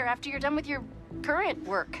celebrate later after you're done with your current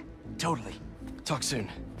work. Totally. Talk soon.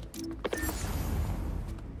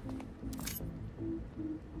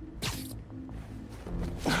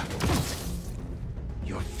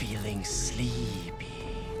 You're feeling sleepy.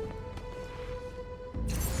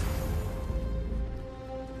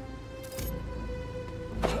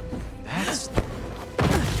 That's a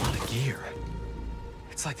lot of gear.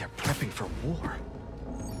 It's like they're prepping for war.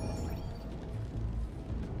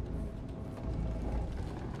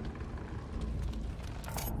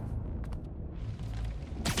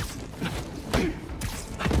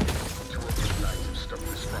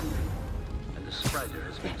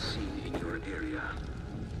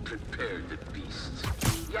 Prepare the beasts.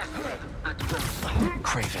 Yes, at once.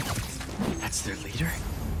 Kraven. That's their leader?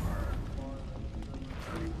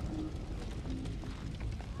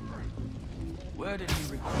 Where did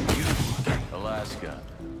he recruit you? Alaska.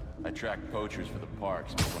 I tracked poachers for the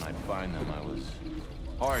parks, but when I'd find them, I was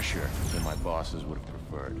harsher than my bosses would have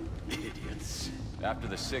preferred. Idiots. After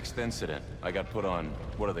the 6th incident, I got put on,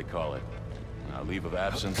 what do they call it? Leave of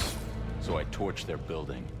absence. So I torched their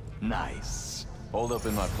building. Nice. Holed up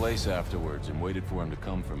in my place afterwards and waited for him to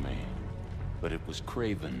come for me. But it was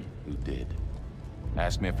Kraven who did.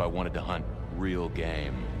 Asked me if I wanted to hunt real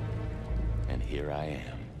game. And here I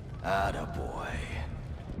am. Attaboy.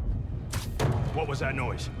 What was that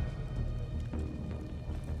noise?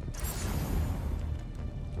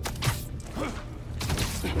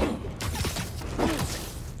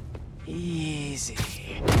 Easy.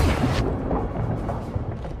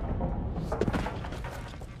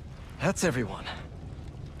 That's everyone.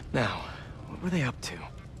 Now, what were they up to?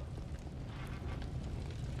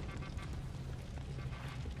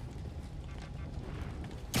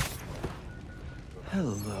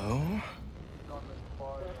 Hello?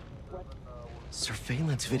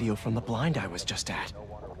 Surveillance video from the blind I was just at.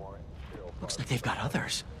 Looks like they've got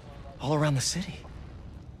others. All around the city.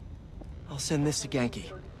 I'll send this to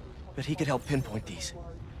Genki. But he could help pinpoint these.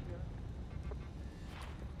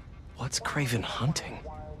 What's Kraven hunting?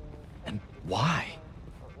 And why?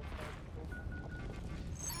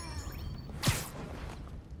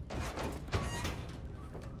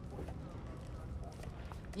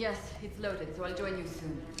 Yes, it's loaded, so I'll join you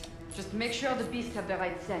soon. Just make sure the beasts have the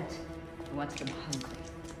right scent. He wants them hungry.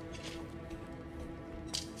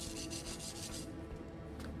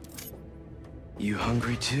 You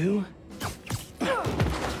hungry too?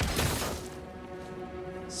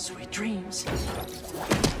 Sweet dreams.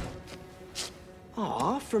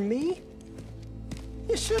 Aw, for me?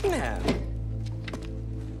 You shouldn't have.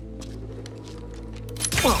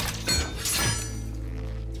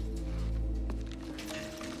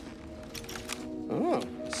 Oh,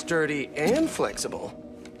 sturdy and flexible.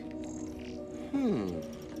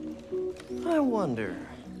 I wonder.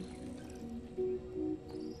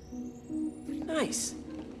 Nice.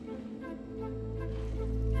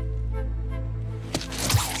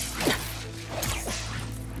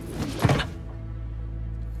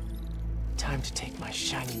 Time time to take my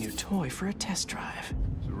shiny new toy for a test drive.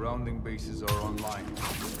 Surrounding bases are online.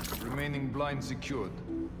 Remaining blind secured.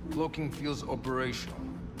 Cloaking fields operational.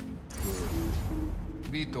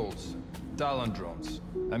 Good. Beetles, Talon drones,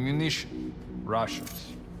 ammunition,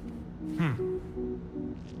 rations.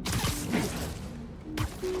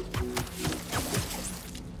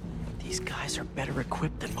 These guys are better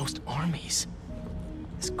equipped than most armies.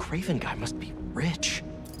 This Kraven guy must be rich,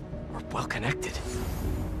 or well-connected,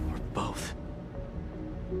 or both.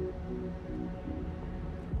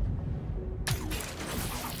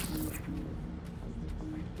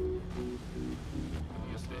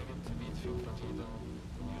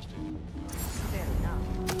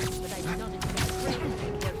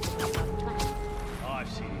 I've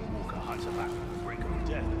seen him walk a hunter back from the brink of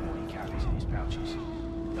death with what he carries in his pouches.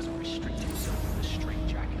 Doesn't restrict himself with a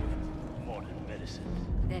straitjacket of modern medicine.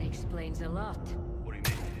 That explains a lot. What do you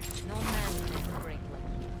mean? No man can break like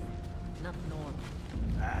this. Not normal.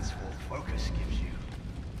 That's what focus gives you.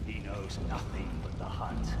 He knows nothing but the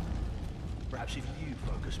hunt. Perhaps if you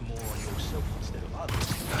focus more on yourself instead of others,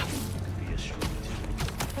 you could be as strong too.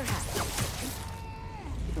 Perhaps.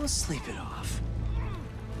 We'll sleep it off.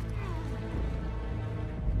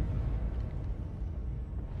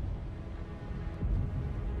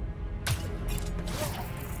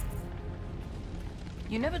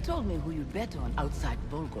 You never told me who you bet on outside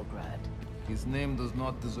Volgograd. His name does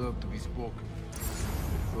not deserve to be spoken. I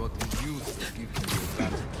thought his youth would give him the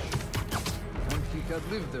advantage. And he had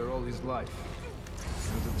lived there all his life.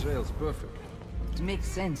 And the trail's perfect. It makes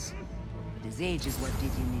sense. But his age is what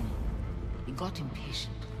did him in. He got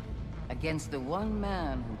impatient. Against the one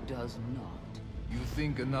man who does not. You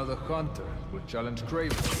think another hunter will challenge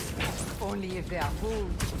Kraven? Only if they are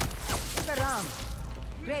fools. Look around.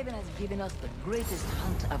 Kraven has given us the greatest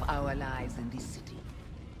hunt of our lives in this city.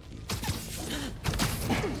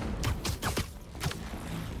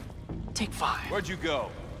 Take 5. Where'd you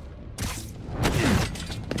go? I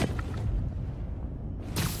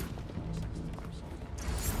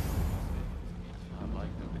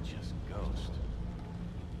like them, but just ghost.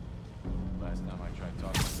 Last time I tried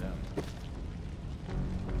talking to them.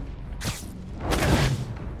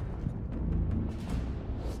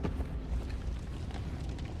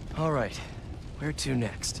 All right, where to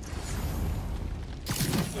next?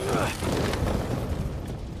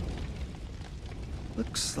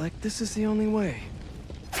 Looks like this is the only way.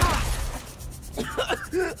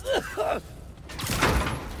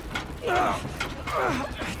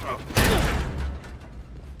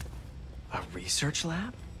 A research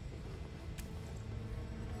lab?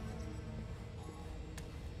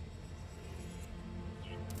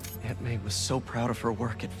 Aunt May was so proud of her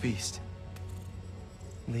work at Feast.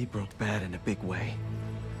 Lee broke bad in a big way.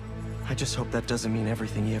 I just hope that doesn't mean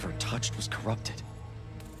everything he ever touched was corrupted.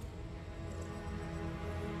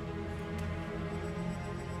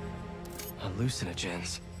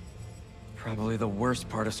 Hallucinogens. Probably the worst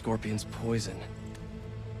part of Scorpion's poison.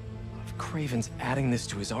 If Kraven's adding this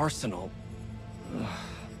to his arsenal... Ugh.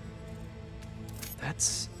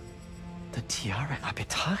 That's... the Tiara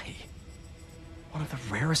Apetai. One of the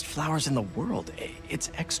rarest flowers in the world.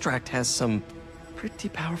 Its extract has some pretty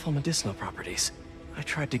powerful medicinal properties. I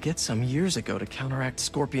tried to get some years ago to counteract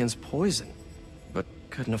Scorpion's poison, but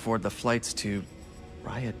couldn't afford the flights to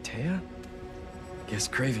Raiatea? Guess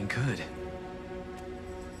Kraven could.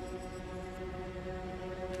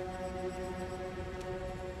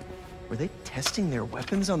 Were they testing their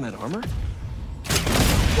weapons on that armor?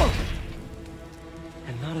 Whoa!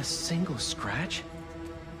 And not a single scratch?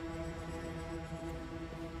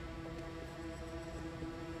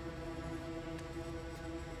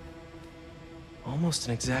 Almost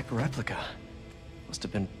an exact replica. Must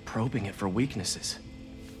have been probing it for weaknesses.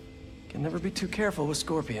 Can never be too careful with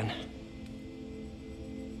Scorpion.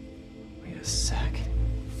 Wait a sec.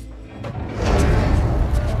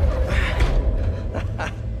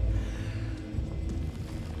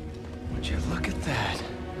 Would you look at that?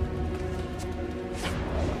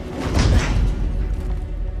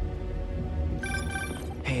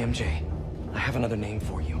 Hey, MJ. I have another name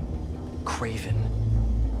for you. Kraven.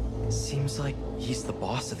 Seems like he's the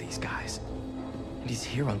boss of these guys. And he's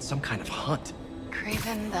here on some kind of hunt.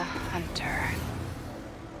 Kraven the Hunter.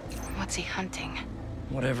 What's he hunting?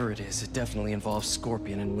 Whatever it is, it definitely involves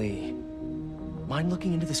Scorpion and Lee. Mind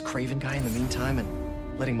looking into this Kraven guy in the meantime and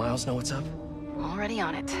letting Miles know what's up? Already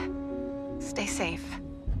on it. Stay safe.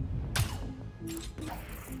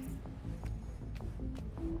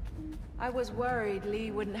 I was worried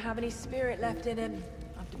Lee wouldn't have any spirit left in him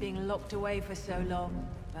after being locked away for so long.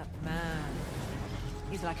 But man,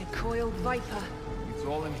 he's like a coiled viper. It's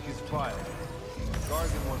all in his file.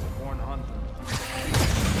 Gargan was a born hunter.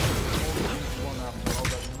 One after all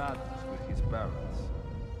that madness with his parents.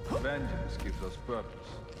 Vengeance gives us purpose,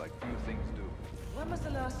 like few things do. When was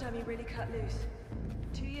the last time you really cut loose?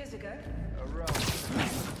 2 years ago? Around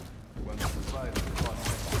when the society fought.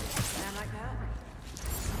 Man like that?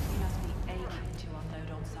 He must be aching to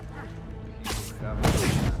unload on someone. He will have a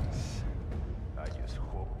chance. I just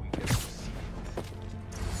hope we get to see it.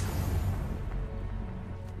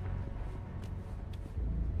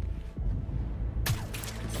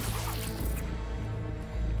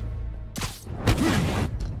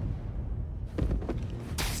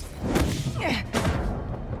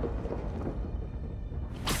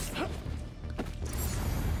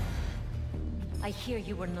 I hear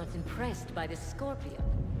you were not impressed by the Scorpion.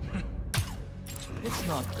 It's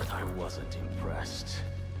not that I wasn't impressed.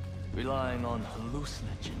 Relying on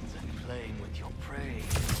hallucinogens and playing with your prey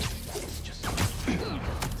is just not difficult.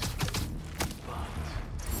 But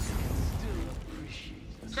they can still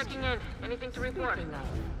appreciate the Checking in. Anything to report?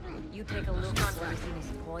 You take a look at what's in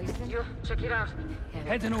his poison. You check it out.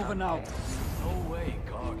 Heading over now. No way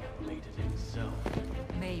Gargan made it himself.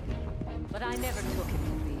 Maybe, but I never took him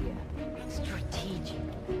to be strategic.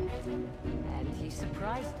 And he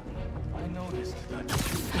surprised me. I noticed that.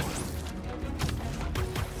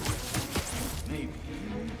 Maybe.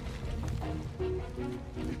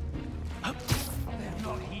 They're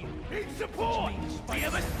not here. Need support! We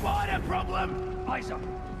have a spider problem! Eyes up.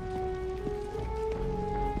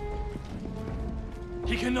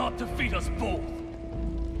 He cannot defeat us both.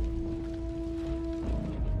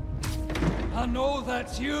 I know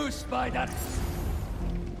that's you, Spider.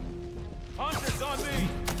 Hunter's on me!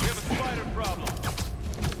 We have a spider problem.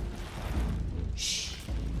 Shh.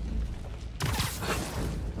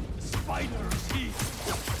 The spider is here.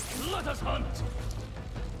 Let us hunt.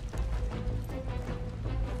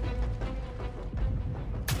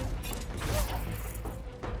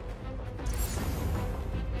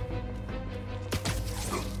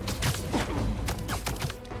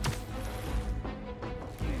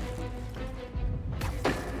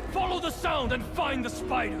 Follow the sound and find the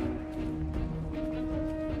spider.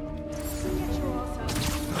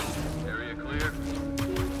 Area clear.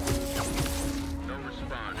 No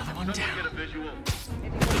response. Another one down. Get a visual.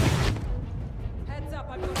 Heads up,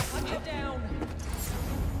 I've got a hunter down.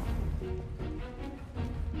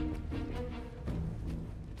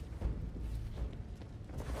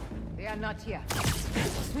 They are not here.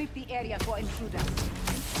 Sweep the area for intruders.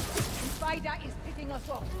 Spider is picking us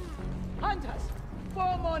off. Hunters,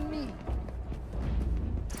 form on me.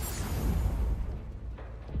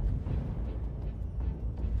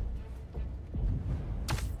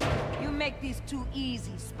 You make this too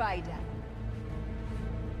easy, Spider.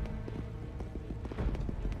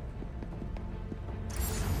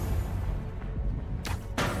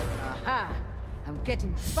 Aha! I'm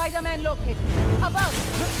getting Spider-Man located. Above!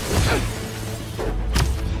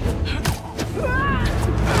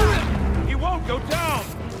 He won't go down!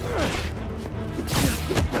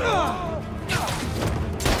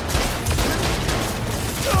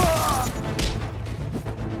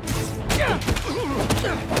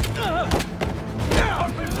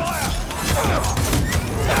 Open fire!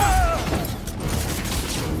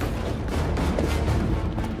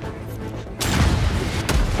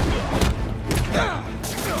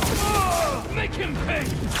 Make him pay!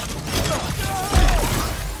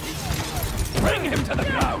 Bring him to the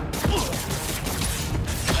ground!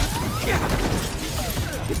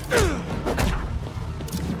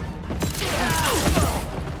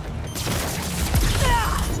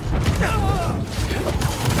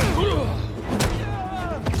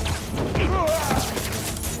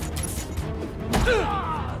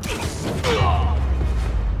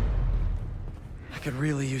 I could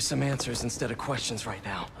really use some answers instead of questions right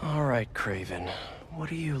now. All right, Kraven.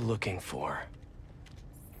 What are you looking for?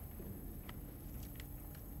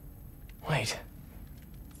 Wait.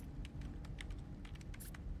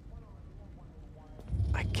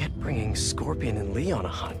 I get bringing Scorpion and Lee on a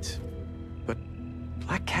hunt, but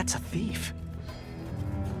Black Cat's a thief.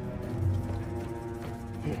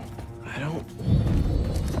 I don't...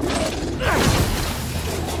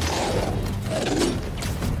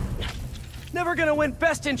 Never gonna win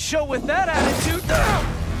Best in Show with that attitude!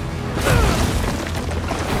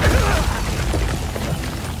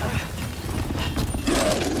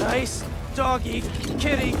 Nice doggy,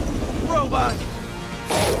 kitty, robot!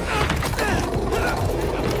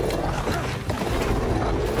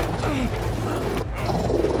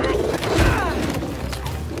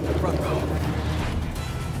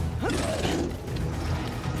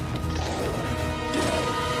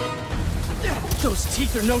 Those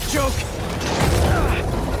teeth are no joke!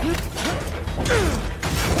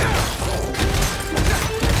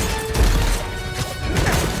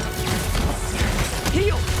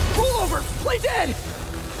 Heal! Roll over! Play dead!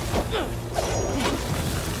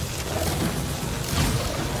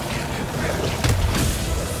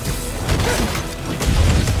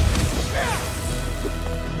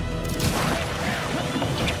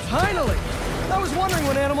 Finally! I was wondering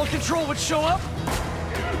when animal control would show up.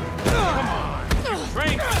 Come on!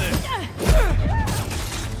 Train for this!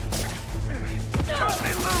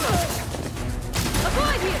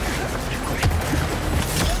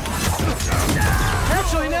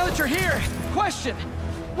 Actually, now that you're here, question.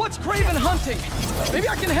 What's Kraven hunting? Maybe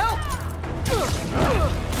I can help!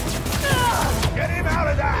 Get him out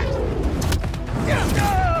of that!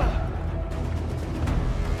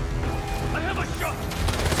 I have a shot!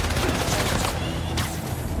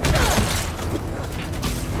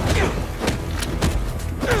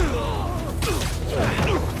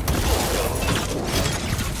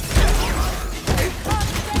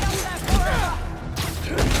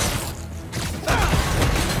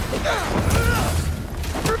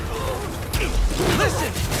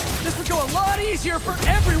 Listen! This would go a lot easier for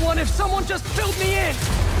everyone if someone just filled me in!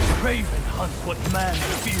 Kraven hunts what man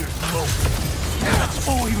fears most. That's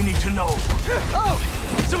all you need to know. Oh!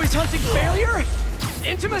 So he's hunting failure?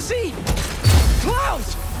 Intimacy?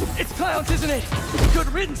 Clowns! It's clowns, isn't it?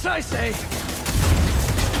 Good riddance, I say.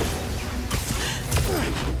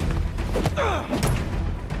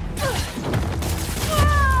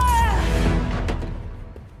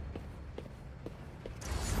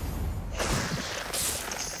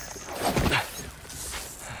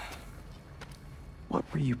 What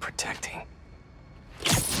were you protecting?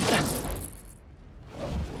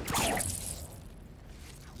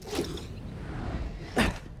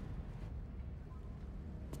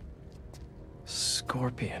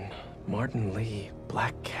 Scorpion, Martin Lee,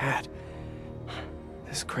 Black Cat.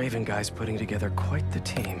 This Kraven guy's putting together quite the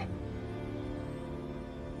team.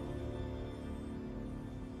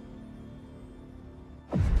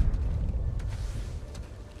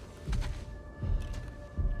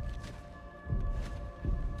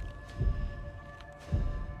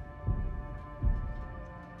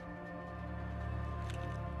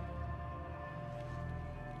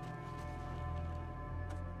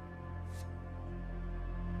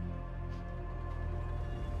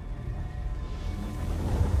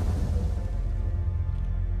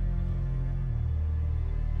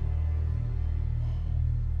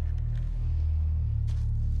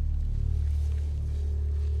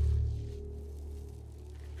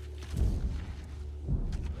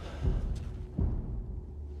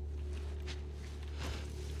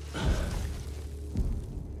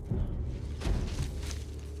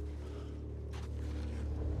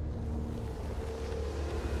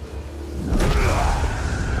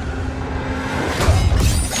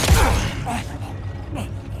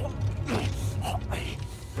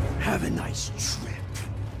 Have a nice trip.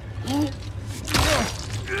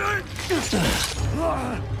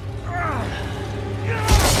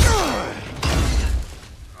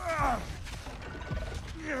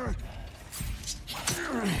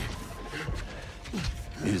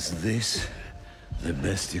 Is this the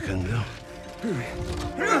best you can do?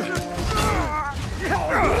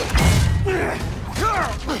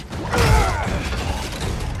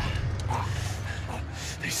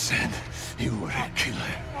 They said you were a killer.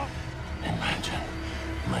 Imagine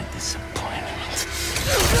my disappointment.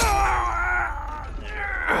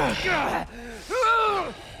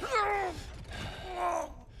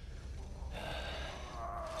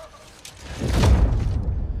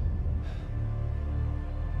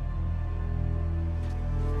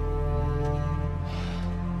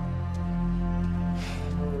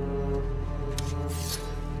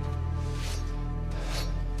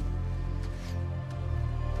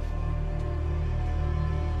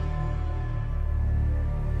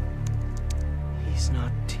 He's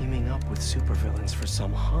not teaming up with supervillains for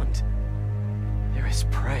some hunt. They're his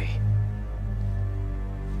prey.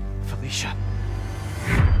 Felicia.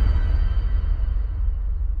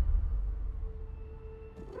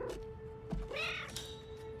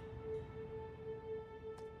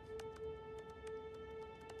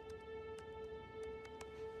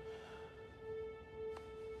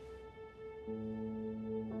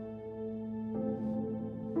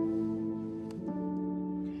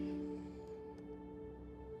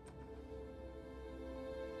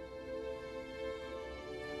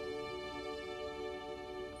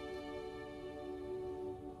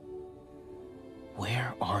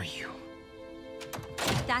 Where are you?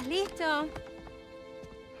 ¿Estás listo?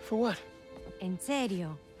 For what? En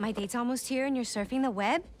serio. My date's almost here and you're surfing the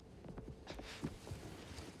web?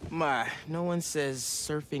 My, no one says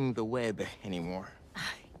surfing the web anymore.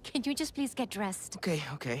 Can you just please get dressed? Okay,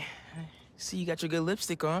 okay. See, you got your good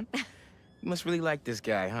lipstick on. You must really like this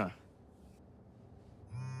guy, huh?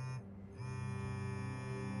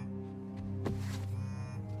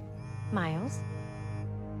 Miles?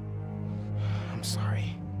 I'm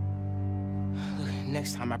sorry. Look,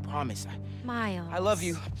 next time, I promise. Miles. I love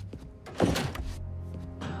you.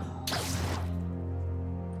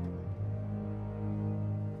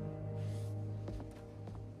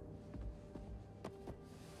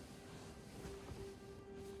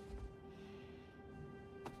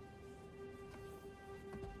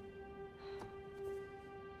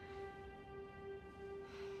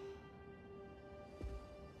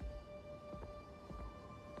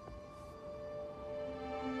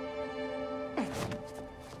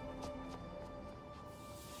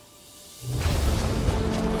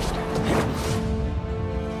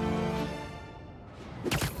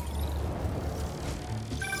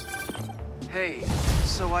 Hey,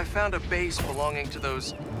 so I found a base belonging to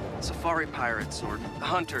those safari pirates, or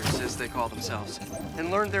hunters as they call themselves,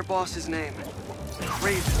 and learned their boss's name,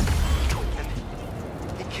 Kraven.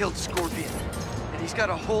 And he killed Scorpion. And he's got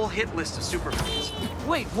a whole hit list of supervillains.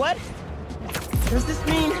 Wait, what? Does this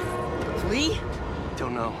mean Lee?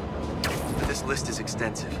 Don't know, but this list is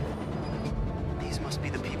extensive. These must be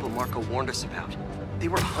the people Marco warned us about. They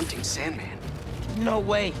were hunting Sandman. No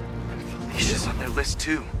way. Felicia's on their list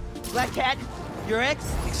too. Black Cat? Your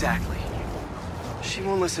ex? Exactly. She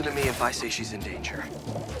won't listen to me if I say she's in danger.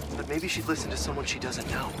 But maybe she'd listen to someone she doesn't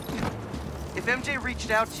know. If MJ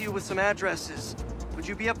reached out to you with some addresses, would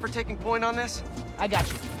you be up for taking point on this? I got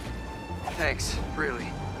you. Thanks, really.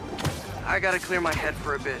 I gotta clear my head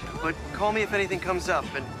for a bit, but call me if anything comes up,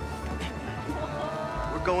 and...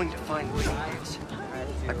 we're going to find Lee.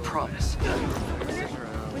 I promise.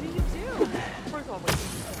 What did you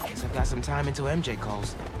do? Guess I've got some time until MJ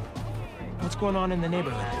calls. What's going on in the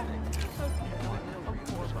neighborhood?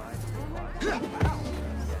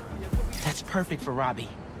 That's perfect for Robbie.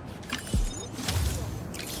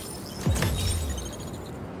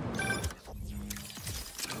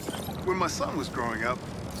 When my son was growing up,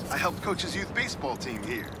 I helped coach his youth baseball team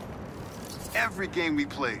here. Every game we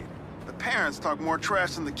played, the parents talked more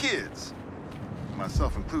trash than the kids,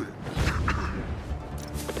 myself included.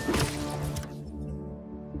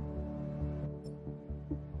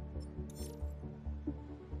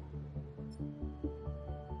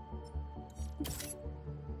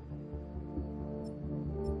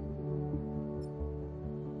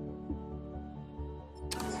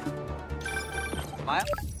 Miles?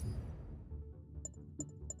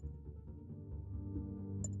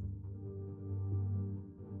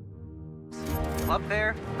 Up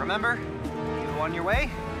there, remember? You on your way?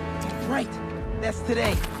 Right, that's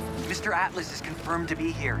today. Mr. Atlas is confirmed to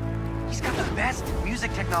be here. He's got the best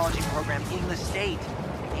music technology program in the state.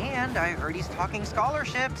 And I heard he's talking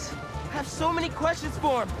scholarships. I have so many questions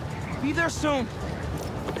for him. Be there soon.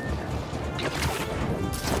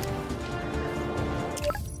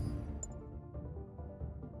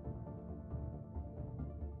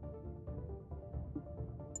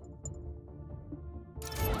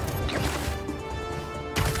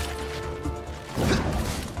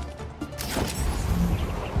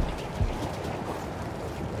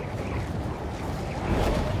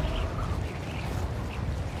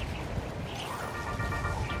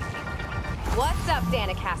 What's up,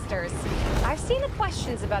 Danicasters? I've seen the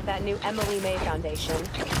questions about that new Emily May Foundation.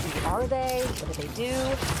 Who are they? What do they do?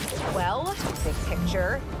 Well, big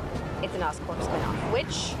picture, it's an Oscorp spinoff,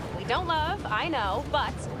 which we don't love, I know,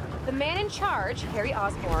 but the man in charge, Harry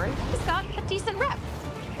Osborn, has got a decent rep.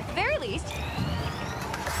 At the very least,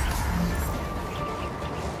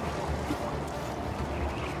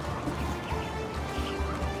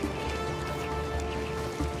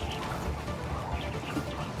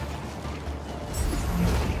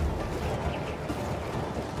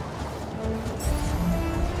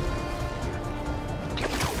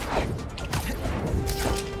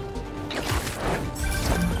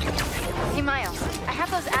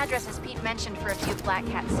 addresses Pete mentioned for a few Black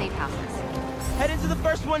Cat safe houses. Head into the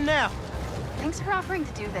first one now. Thanks for offering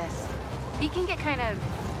to do this. Pete can get kind of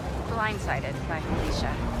blindsided by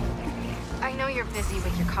Militia. I know you're busy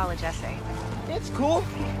with your college essay. It's cool.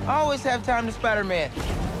 I always have time to Spider-Man.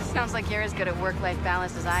 Sounds like you're as good at work-life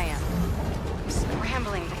balance as I am. I'm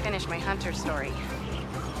scrambling to finish my Hunter story.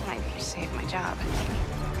 Might save my job.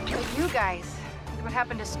 But you guys, look what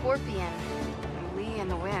happened to Scorpion and Lee in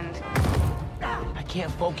the Wind. I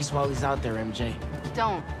can't focus while he's out there, MJ.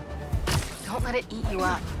 Don't let it eat you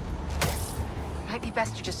up. Might be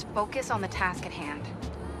best to just focus on the task at hand.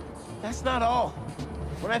 That's not all.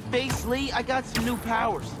 When I face Lee, I got some new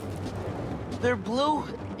powers. They're blue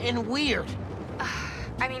and weird.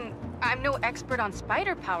 I mean, I'm no expert on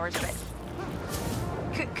spider powers, but...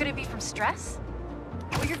 Could it be from stress?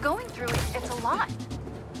 What you're going through, it's a lot.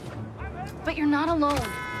 But you're not alone.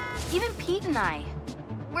 Even Pete and I,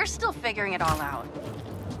 we're still figuring it all out.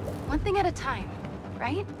 One thing at a time,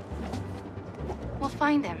 right? We'll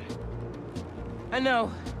find him. I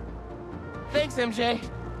know. Thanks, MJ.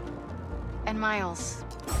 And Miles,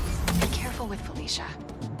 be careful with Felicia.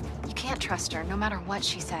 You can't trust her, no matter what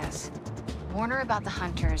she says. Warn her about the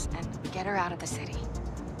hunters and get her out of the city.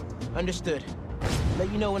 Understood.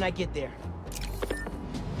 Let you know when I get there.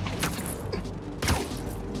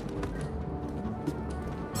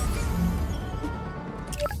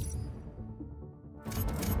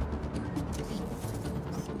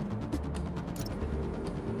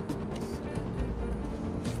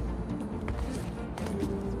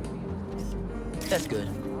 That's good.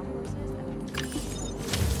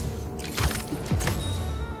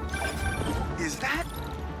 Is that?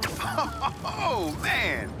 Oh,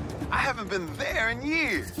 man! I haven't been there in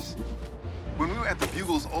years. When we were at the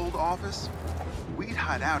Bugle's old office, we'd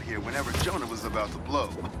hide out here whenever Jonah was about to blow.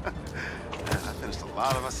 I finished a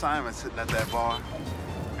lot of assignments sitting at that bar,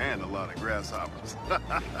 and a lot of grasshoppers.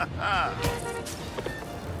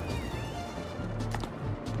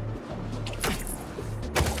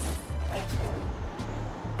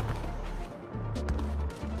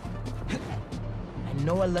 I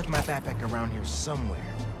know I left my backpack around here somewhere.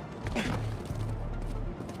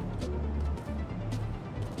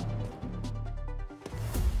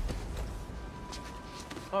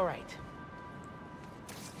 All right.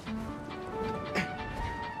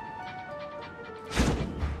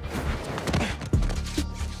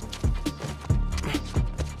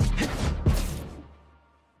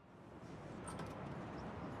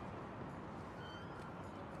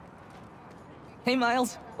 Hey,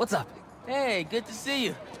 Miles. What's up? Hey, good to see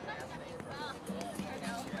you.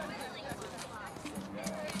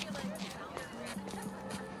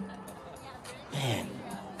 Man,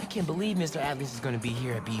 I can't believe Mr. Atlas is gonna be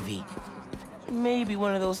here at BV. Maybe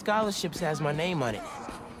one of those scholarships has my name on it,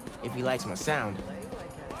 if he likes my sound.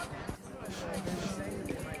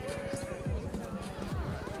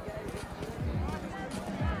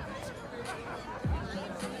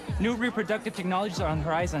 New reproductive technologies are on the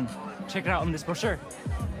horizon. Check it out in this brochure.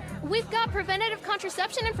 We've got preventative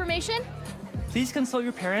contraception information. Please consult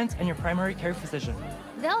your parents and your primary care physician.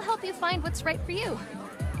 They'll help you find what's right for you.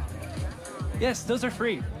 Yes, those are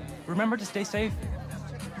free. Remember to stay safe.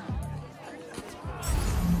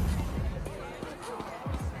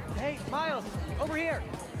 Hey, Miles, over here.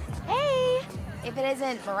 Hey! If it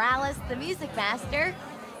isn't Morales, the music master.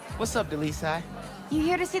 What's up, Delisai? You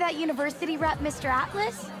here to see that university rep, Mr.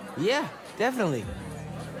 Atlas? Yeah, definitely.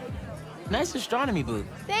 Nice astronomy booth.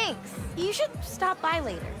 Thanks. You should stop by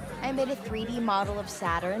later. I made a 3D model of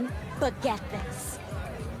Saturn, but get this.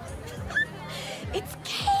 It's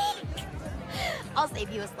cake! I'll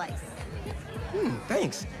save you a slice.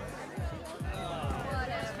 Thanks.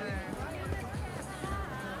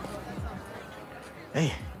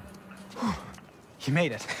 Hey. You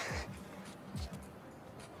made it.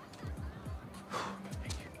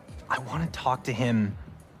 I want to talk to him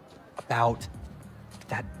about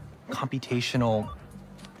that computational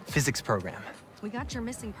physics program. We got your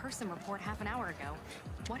missing person report half an hour ago.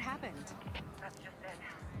 What happened? That's just it.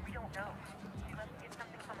 We don't know. She must get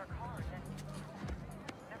something from her car and then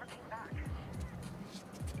never came back.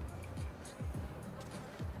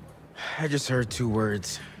 I just heard 2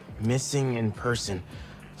 words. Missing in person.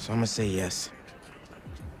 So I'm gonna say yes.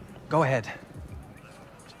 Go ahead.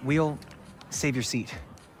 We'll save your seat.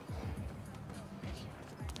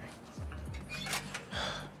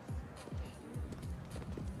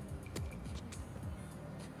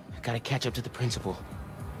 I gotta catch up to the principal.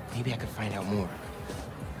 Maybe I could find out more.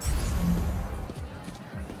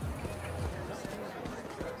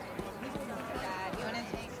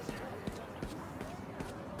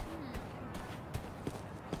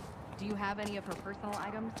 Do you have any of her personal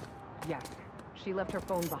items? Yes. She left her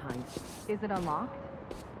phone behind. Is it unlocked?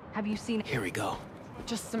 Have you seen... Here we go.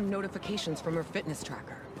 Just some notifications from her fitness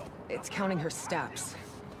tracker. It's counting her steps,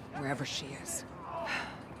 wherever she is.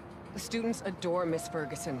 The students adore Miss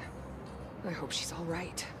Ferguson. I hope she's all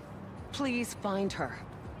right. Please find her.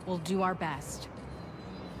 We'll do our best.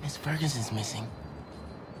 Miss Ferguson's missing.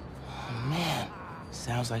 Oh, man.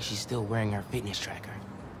 Sounds like she's still wearing her fitness tracker.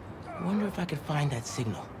 Wonder if I could find that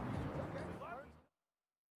signal.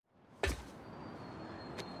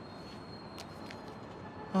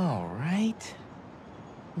 All right.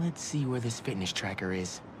 Let's see where this fitness tracker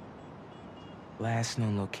is. Last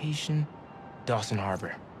known location, Dawson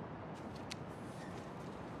Harbor.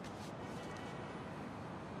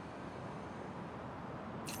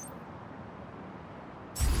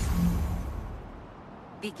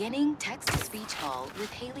 Beginning text-to-speech call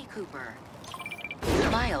with Haley Cooper.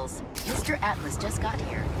 Miles, Mr. Atlas just got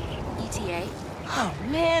here. ETA? Oh,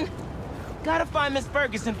 man! Gotta find Miss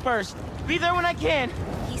Ferguson first. Be there when I can.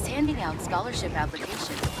 He's handing out scholarship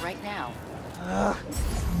applications right now.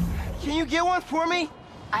 Can you get one for me?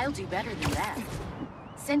 I'll do better than that.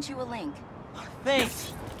 Sent you a link.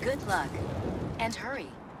 Thanks. Good luck. And hurry.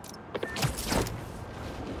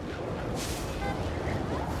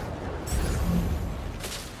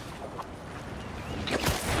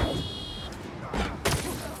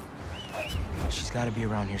 She's gotta be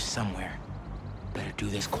around here somewhere. Better do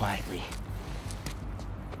this quietly.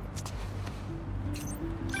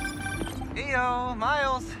 Heyo,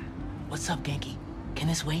 Miles. What's up, Genki? Can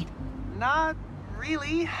this wait? Not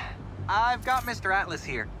really. I've got Mr. Atlas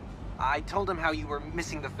here. I told him how you were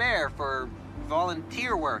missing the fair for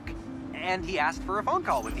volunteer work, and he asked for a phone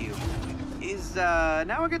call with you. Is,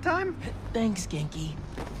 now a good time? Thanks, Genki.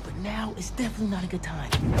 But now is definitely not a good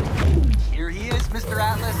time. Here he is, Mr.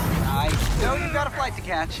 Atlas. I know you've got a flight to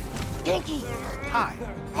catch. Genki! Hi,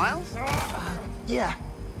 Miles? Yeah.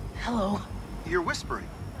 Hello. You're whispering.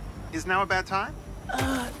 Is now a bad time?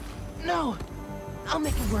 No. I'll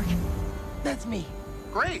make it work. That's me.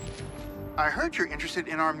 Great. I heard you're interested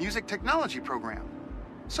in our music technology program.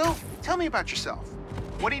 So, tell me about yourself.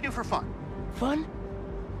 What do you do for fun? Fun?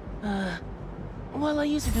 Well, I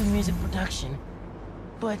used to do music production,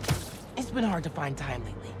 but it's been hard to find time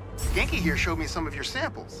lately. Genki here showed me some of your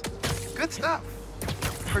samples. Good stuff.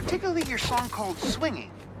 Particularly your song called Swinging.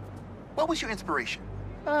 What was your inspiration?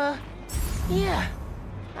 Yeah.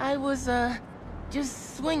 I was,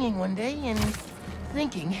 just swinging one day and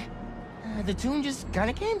thinking. The tune just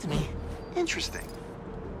kinda came to me. Interesting.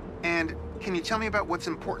 And can you tell me about what's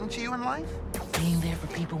important to you in life? Being there for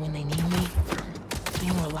people when they need me.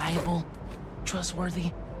 Being reliable,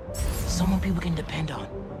 trustworthy. Someone people can depend on.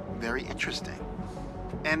 Very interesting.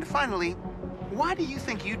 And finally, why do you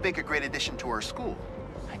think you'd make a great addition to our school?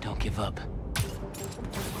 I don't give up.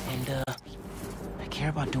 And, I care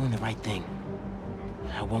about doing the right thing.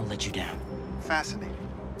 I won't let you down. Fascinating.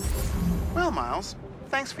 Well, Miles,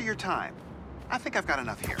 thanks for your time. I think I've got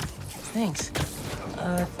enough here. Thanks.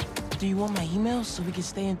 Do you want my email so we can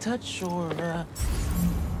stay in touch, or,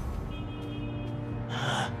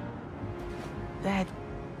 that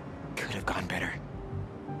could have gone better.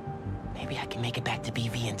 Maybe I can make it back to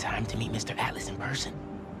BV in time to meet Mr. Atlas in person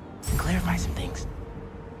and clarify some things.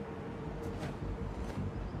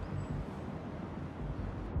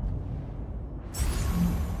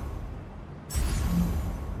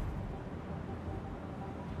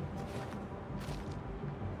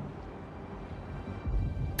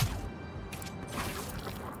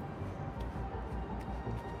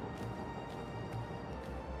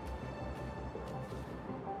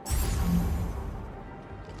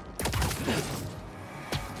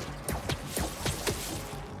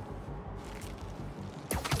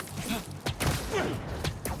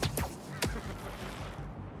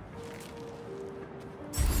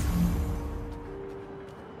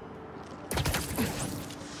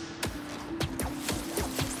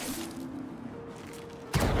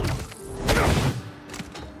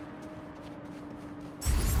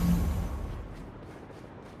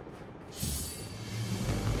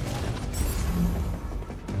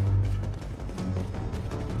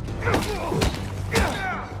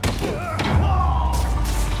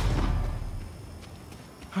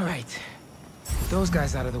 All right. Those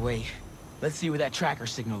guys out of the way. Let's see where that tracker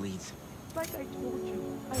signal leads. Like I told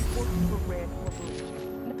you, I'm working for Red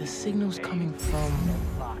Corporation. The signal's coming from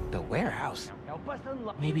the warehouse. Help us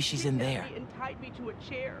unlock. Maybe she's in there. And tied me to a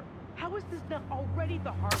chair. How is this not already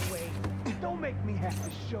the hard way? Don't make me have to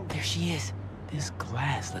show you. There she is. This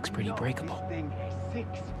glass looks pretty breakable.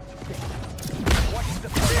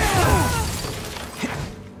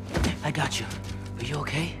 I got you. Are you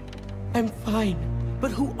okay? I'm fine. But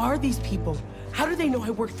who are these people? How do they know I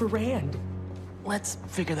work for Rand? Let's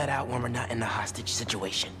figure that out when we're not in the hostage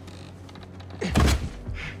situation.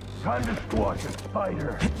 Time to squash a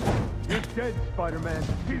spider. You're dead, Spider-Man.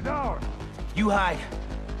 He's ours. You hide.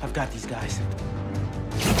 I've got these guys.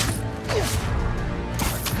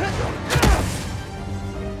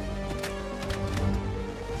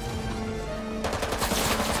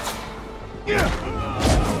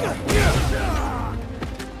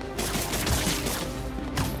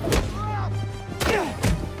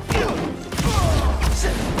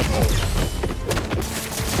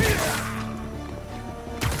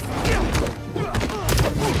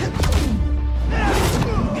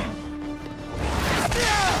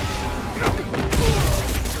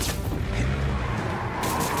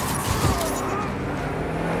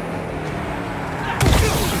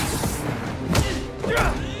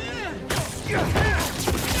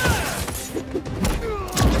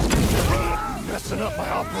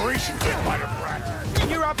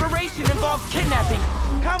 investigation involves kidnapping.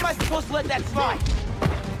 How am I supposed to let that slide?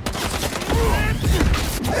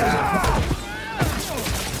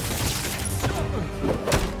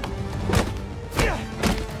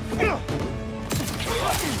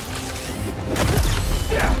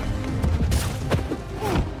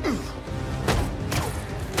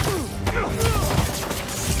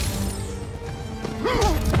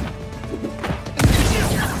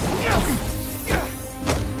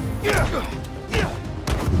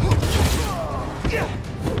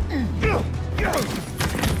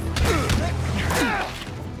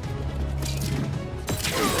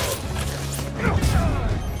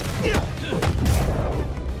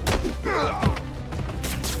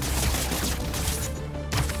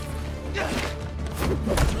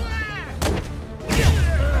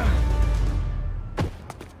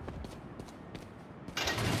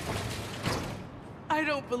 I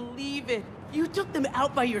don't believe it. You took them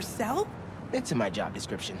out by yourself? It's in my job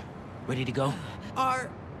description. Ready to go? Are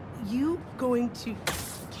you going to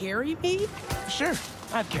carry me? Sure.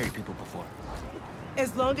 I've carried people before.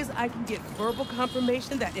 As long as I can get verbal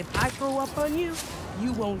confirmation that if I throw up on you,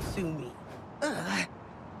 you won't sue me.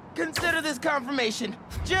 Consider this confirmation.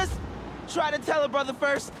 Just try to tell a brother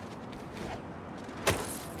first.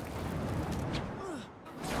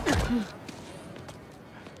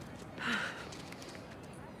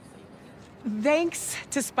 Thanks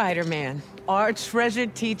to Spider-Man, our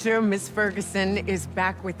treasured teacher, Miss Ferguson, is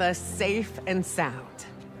back with us safe and sound.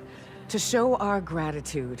 To show our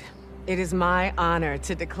gratitude, it is my honor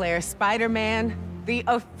to declare Spider-Man the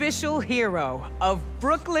official hero of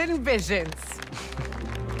Brooklyn Visions.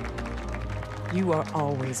 You are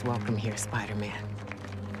always welcome here, Spider-Man.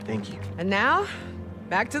 Thank you. And now,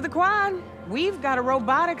 back to the quad. We've got a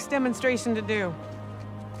robotics demonstration to do.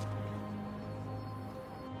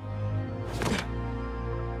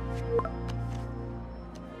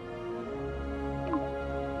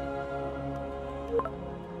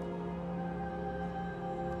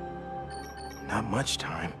 Not much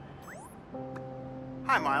time.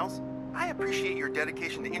 Hi, Miles. I appreciate your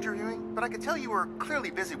dedication to interviewing, but I could tell you were clearly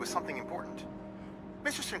busy with something important.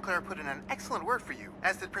 Mr. Sinclair put in an excellent word for you,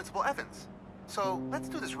 as did Principal Evans. So let's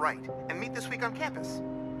do this right and meet this week on campus,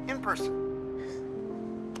 in person.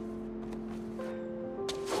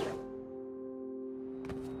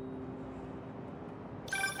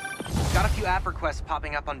 Got a few app requests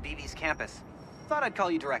popping up on BB's campus. Thought I'd call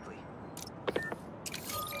you directly.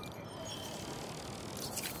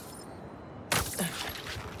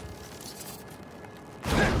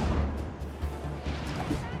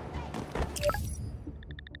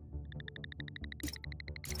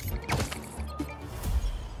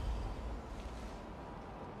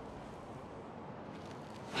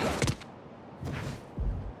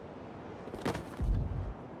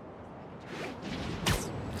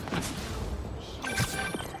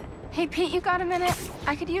 Hey, Pete, you got a minute?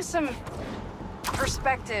 I could use some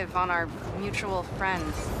perspective on our mutual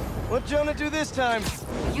friends. What'd Jonah do this time?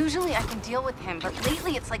 Usually I can deal with him, but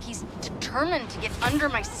lately it's like he's determined to get under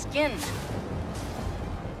my skin.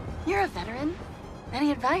 You're a veteran.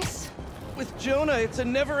 Any advice? With Jonah, it's a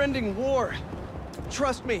never-ending war.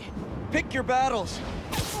 Trust me, pick your battles.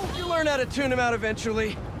 You'll learn how to tune him out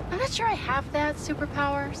eventually. I'm not sure I have that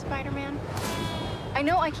superpower, Spider-Man. I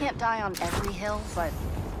know I can't die on every hill, but...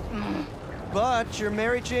 But you're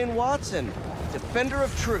Mary Jane Watson, defender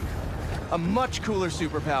of truth. A much cooler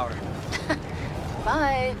superpower.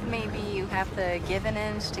 But maybe you have to give an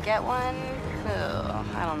inch to get one? Ugh,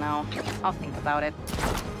 I don't know. I'll think about it.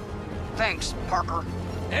 Thanks, Parker.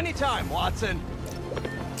 Anytime, Watson.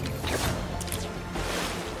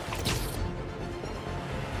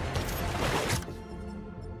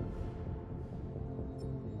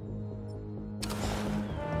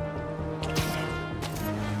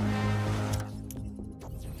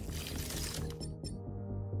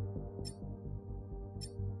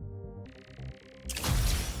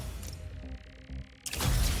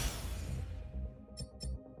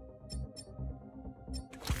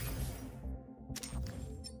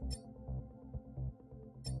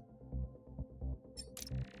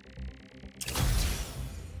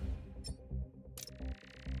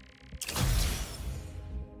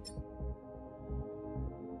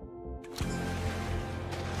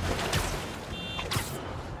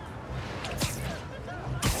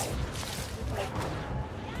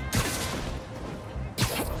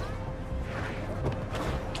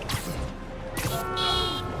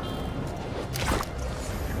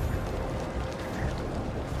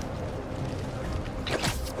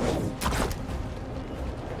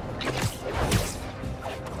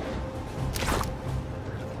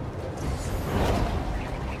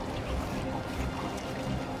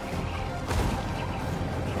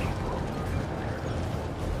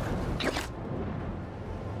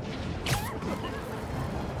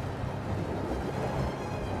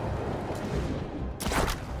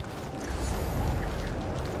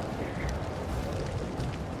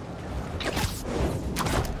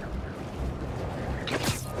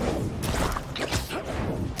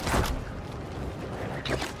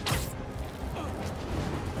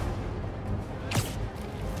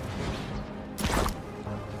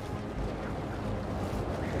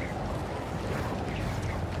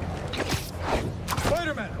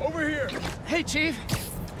 Hey, Chief.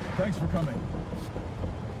 Thanks for coming.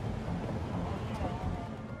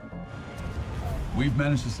 We've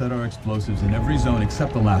managed to set our explosives in every zone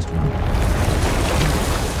except the last one.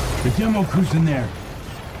 The demo crew's in there.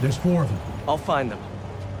 There's 4 of them. I'll find them.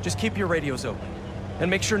 Just keep your radios open.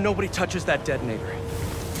 And make sure nobody touches that detonator.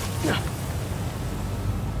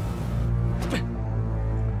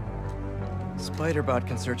 Spider-Bot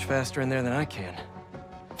can search faster in there than I can.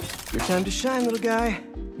 Your time to shine, little guy.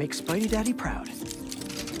 Make Spidey Daddy proud.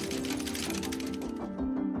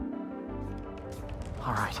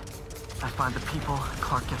 All right. I find the people,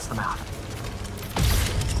 Clark gets them out.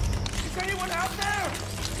 Is anyone out there?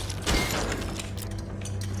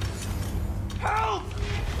 Help!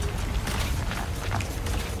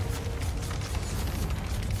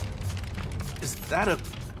 Is that a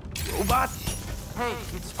robot? Hey,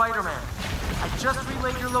 it's Spider-Man. I just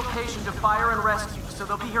relayed your location to fire and rescue, so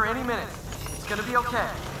they'll be here any minute. It's gonna be okay.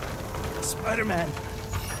 Spider-Man.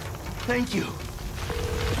 Thank you.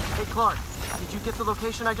 Hey, Clark, did you get the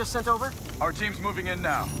location I just sent over? Our team's moving in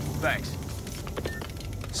now. Thanks.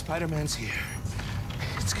 Spider-Man's here.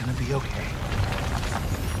 It's gonna be okay.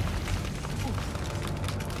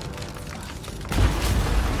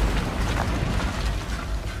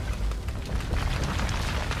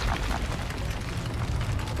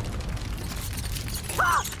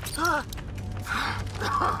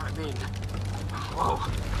 I mean, whoa.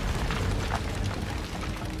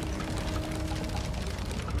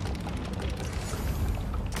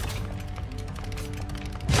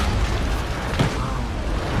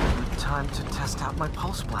 Time to test out my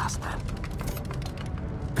pulse blast then.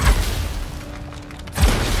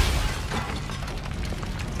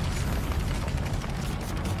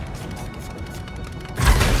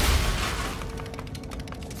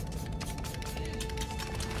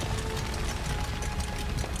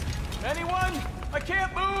 Anyone? I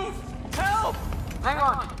can't move! Help! Hang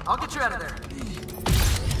on, I'll get you out of there.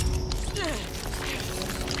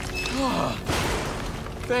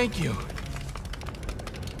 Thank you.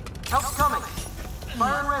 Help's coming.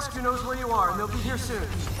 Fire and Rescue knows where you are, and they'll be here soon.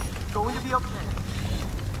 Going to be okay.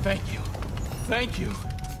 Thank you. Thank you.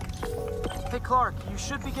 Hey, Clark, you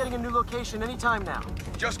should be getting a new location any time now.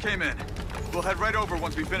 Just came in. We'll head right over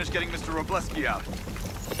once we finish getting Mr. Robleski out.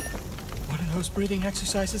 What are those breathing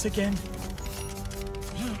exercises again?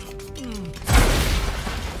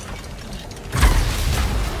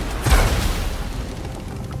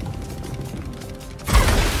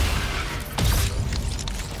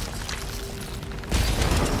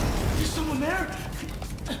 There's someone there?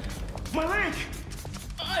 My leg!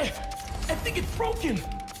 I think it's broken!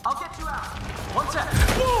 I'll get you out. One sec.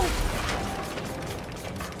 Whoa!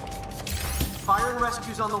 Fire and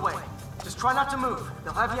Rescue's on the way. Just try not to move.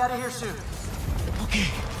 They'll have you out of here soon. Okay.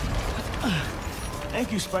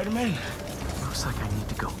 Thank you, Spider-Man. Looks like I need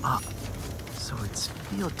to go up. So it's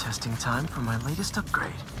field testing time for my latest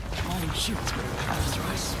upgrade. Oh, shoot.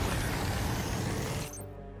 I swear.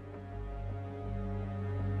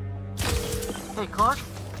 Hey, Clark,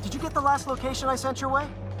 did you get the last location I sent your way?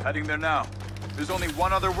 Heading there now. There's only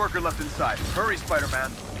one other worker left inside. Hurry,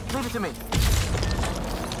 Spider-Man. Leave it to me.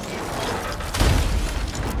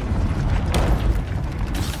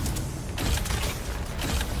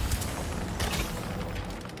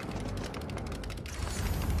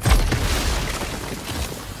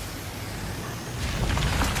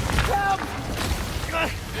 Help!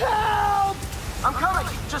 Help! I'm coming!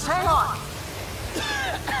 Just hang on!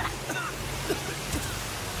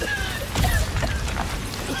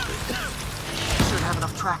 Should have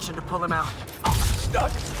enough traction to pull him out. I'm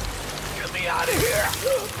stuck! Get me out of here!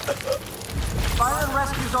 Fire and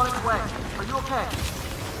Rescue's on its way. Are you okay?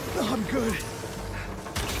 I'm good.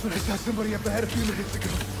 But I saw somebody up ahead a few minutes ago.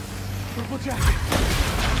 Purple jacket.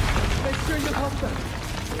 Make sure you help them.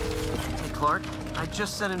 Hey, Clark, I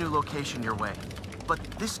just sent a new location your way. But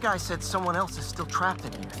this guy said someone else is still trapped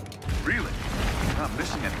in here. Really? I'm not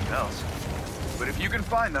missing anything else. But if you can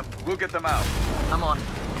find them, we'll get them out. I'm on it.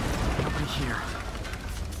 Nobody here.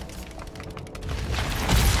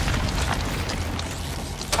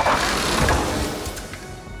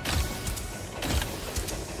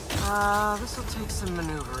 This'll take some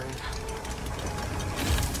maneuvering.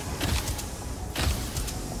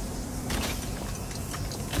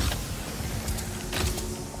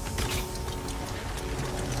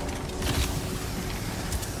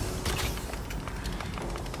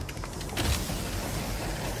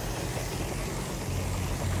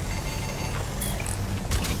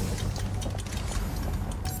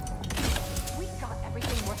 We got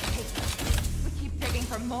everything worth taking. We keep digging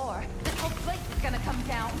for more. This whole place is gonna come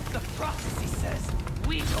down. The prophecy says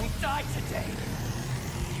we don't die today.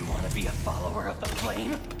 You Want to be a follower of the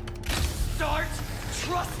flame? Start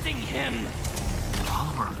trusting him!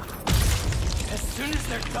 Follower of the As soon as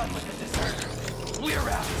they're done with the deserter, we're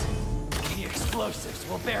out. The explosives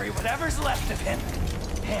will bury whatever's left of him,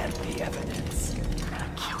 and the evidence.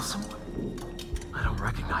 Kill someone? I don't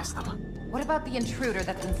recognize them. What about the intruder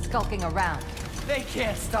that's been skulking around? They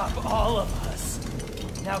can't stop all of us.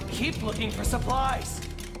 Now keep looking for supplies.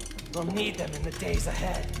 We'll need them in the days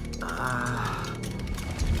ahead.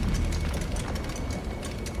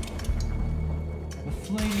 The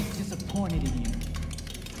flame is disappointed in you.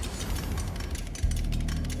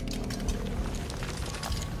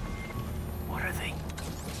 What are they?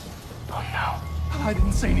 Oh no. I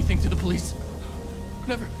didn't say anything to the police.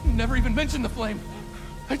 Never even mentioned the flame.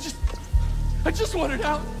 I just wanted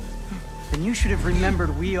out. Then you should have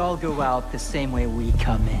remembered we all go out the same way we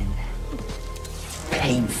come in.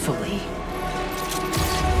 Painfully.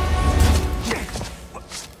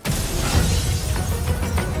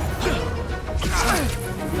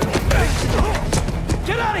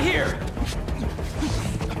 Get out of here!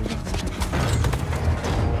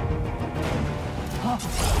 Huh?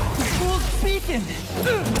 The fool's beacon!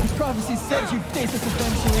 His prophecy said you'd face us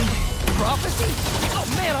eventually. Prophecy? Oh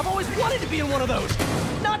man, I've always wanted to be in one of those!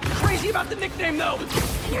 Not crazy about the nickname though!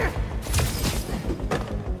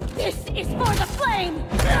 This is for the flame!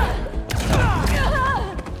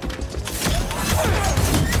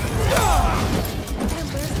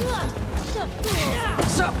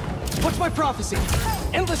 So, what's my prophecy?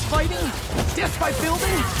 Endless fighting? Death by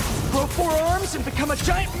building? Grow 4 arms and become a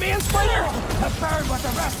giant man-spider? To burn with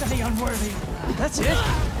the rest of the unworthy. That's it?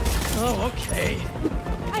 Oh, okay.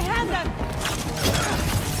 I have them!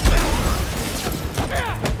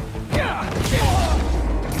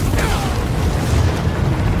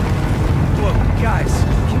 Whoa, guys,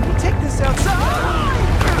 can we take this outside?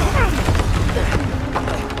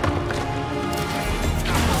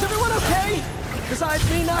 Is everyone okay? Besides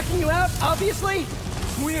me knocking you out, obviously?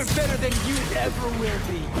 We're better than you ever will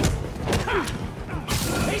be.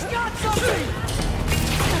 He's got something!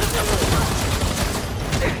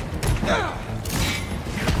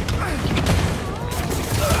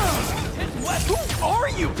 Who are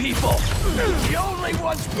you people? The only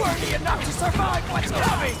ones worthy enough to survive what's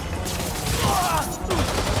coming!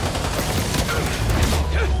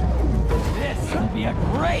 This will be a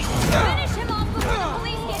great... Finish him off before the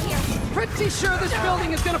police get here! Pretty sure this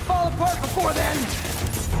building is gonna fall apart before then!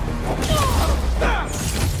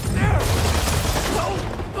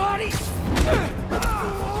 Nobody!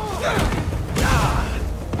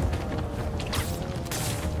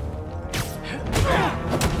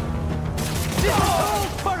 This is all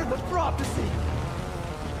part of the prophecy!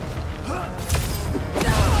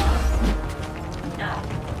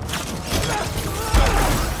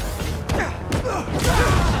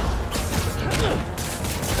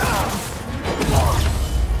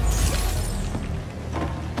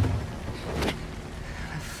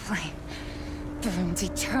 The flame burns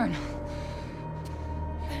eternal.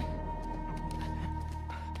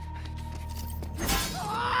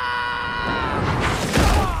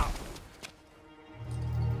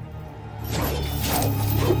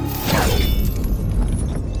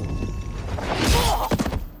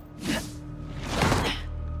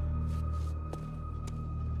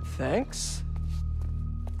 Thanks.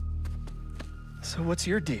 So what's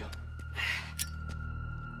your deal?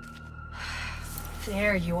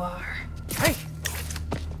 There you are. Hey!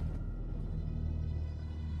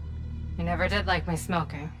 You never did like my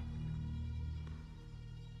smoking.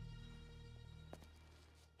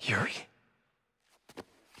 Yuri?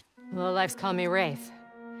 Lowlifes call me Wraith.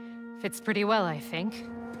 Fits pretty well, I think.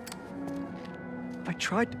 I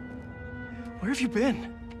tried... Where have you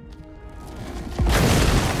been?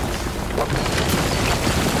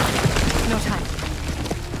 No time.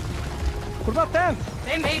 What about them?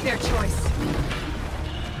 They made their choice.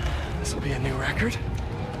 This'll be a new record.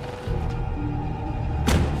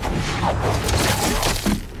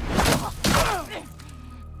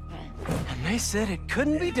 And they said it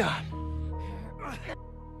couldn't be done.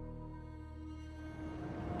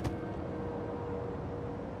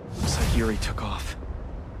 Looks like Yuri took off.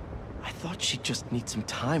 I thought she'd just need some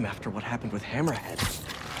time after what happened with Hammerhead.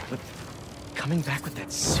 But coming back with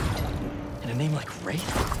that suit and a name like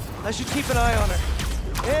Wraith? I should keep an eye on her.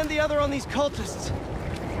 And the other on these cultists.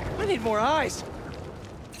 I need more eyes.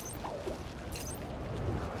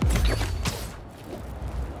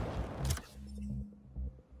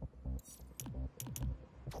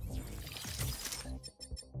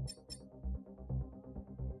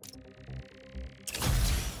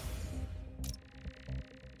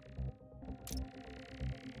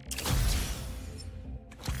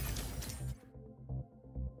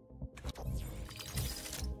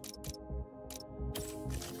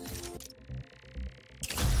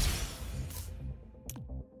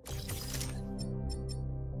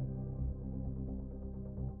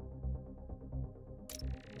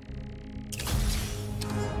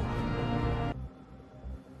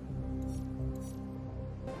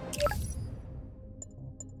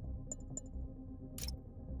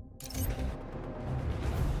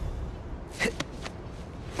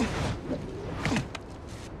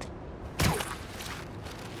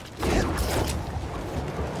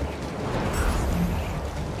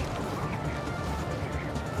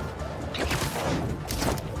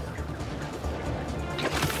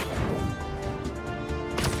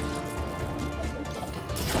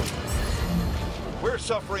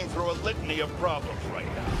 suffering through a litany of problems right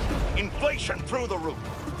now. Inflation through the roof,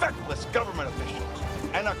 feckless government officials,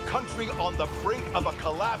 and a country on the brink of a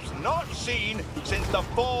collapse not seen since the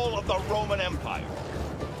fall of the Roman Empire.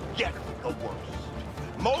 Yet the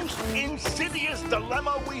worst, most insidious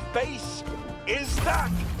dilemma we face is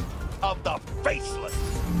that of the faceless.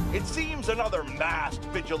 It seems another masked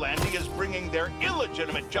vigilante is bringing their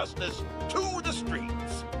illegitimate justice to the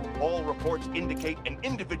streets. All reports indicate an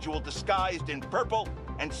individual disguised in purple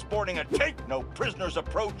and sporting a take-no-prisoners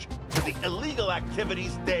approach to the illegal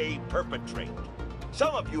activities they perpetrate.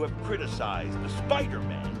 Some of you have criticized the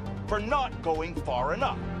Spider-Man for not going far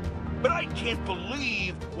enough. But I can't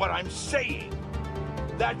believe what I'm saying.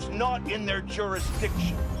 That's not in their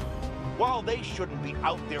jurisdiction. While they shouldn't be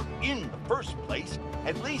out there in the first place,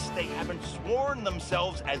 at least they haven't sworn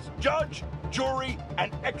themselves as judge, jury,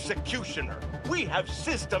 and executioner. We have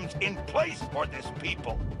systems in place for this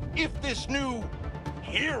people. If this new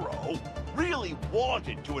hero really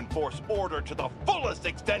wanted to enforce order to the fullest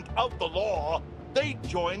extent of the law, they'd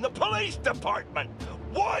join the police department.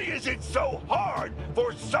 Why is it so hard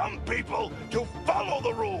for some people to follow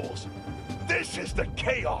the rules? This is the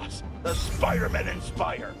chaos the Spider-Men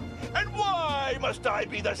inspire. And why must I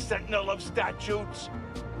be the sentinel of statutes?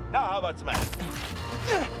 Now, how about some action?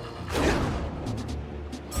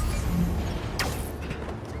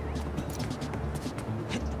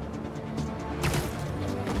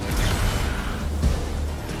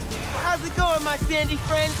 How's it going, my sandy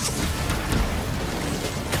friends?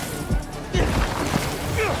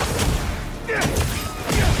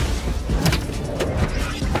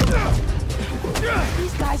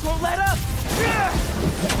 These guys won't let up!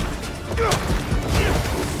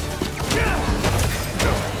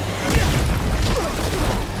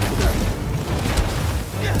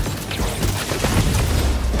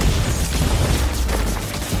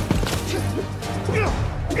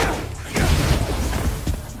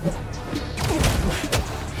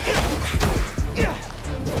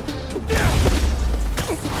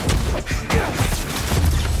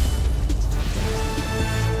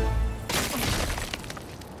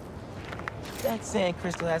 That sand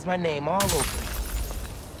crystal has my name all over it.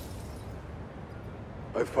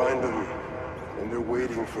 I find them, and they're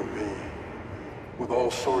waiting for me, with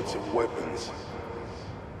all sorts of weapons.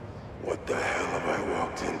 What the hell have I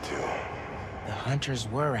walked into? The hunters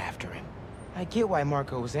were after him. I get why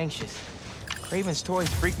Marco was anxious. Kraven's toys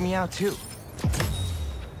freaked me out too.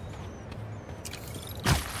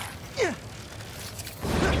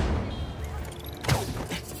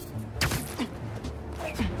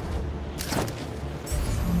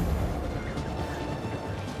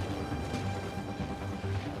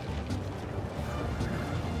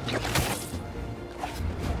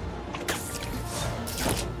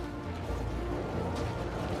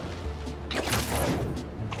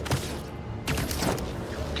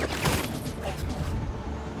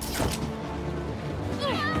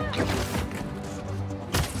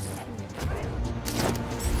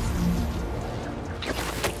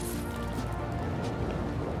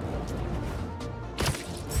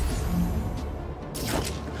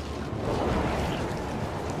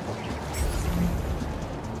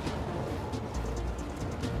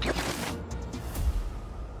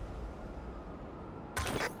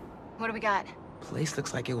 What do we got? Place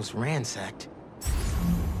looks like it was ransacked.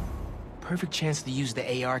 Perfect chance to use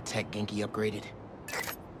the AR tech Genki upgraded.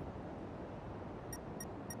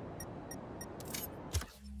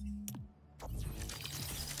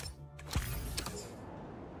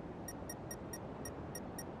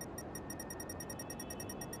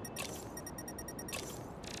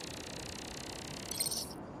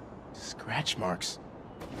 Scratch marks.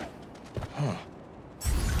 Huh.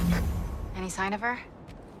 Any sign of her?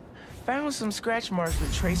 Found some scratch marks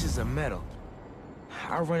with traces of metal.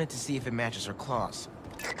 I'll run it to see if it matches her claws.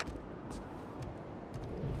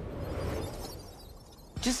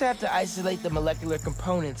 Just have to isolate the molecular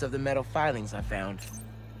components of the metal filings I found.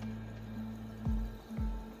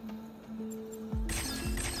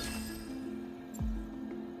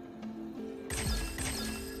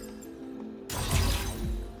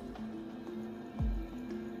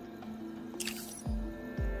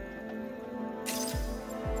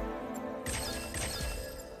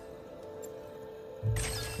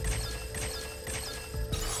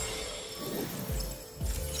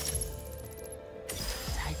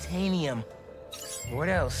 Titanium. What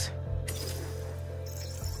else?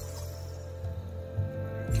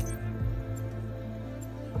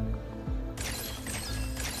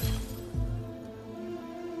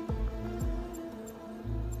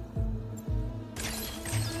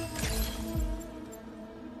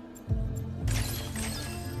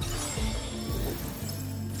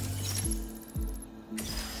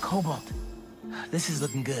 Cobalt. This is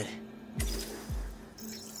looking good.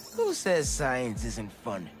 Who says science isn't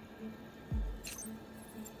fun?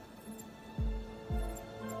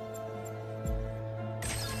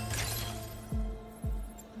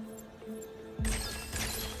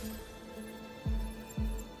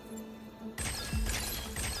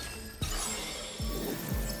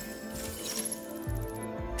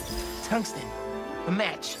 Tungsten. A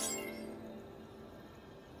match.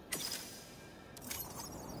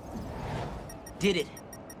 Did it.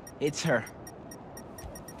 It's her.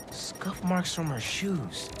 Scuff marks from her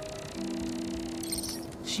shoes.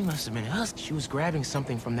 She must have been husked. She was grabbing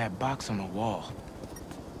something from that box on the wall.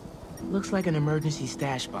 Looks like an emergency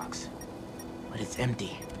stash box, but it's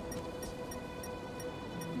empty.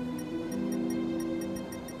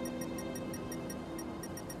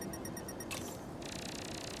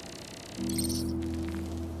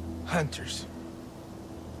 Hunters.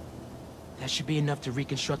 That should be enough to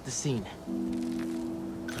reconstruct the scene.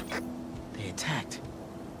 They attacked,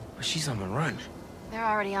 but she's on the run. They're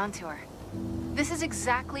already onto her. This is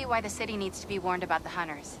exactly why the city needs to be warned about the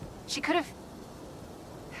hunters. She could have...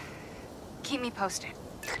 Keep me posted.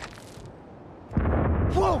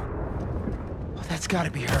 Whoa! Oh, that's gotta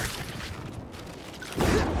be her.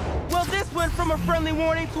 Well, this went from a friendly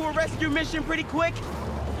warning to a rescue mission pretty quick.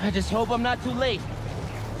 I just hope I'm not too late.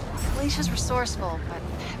 Alicia's resourceful, but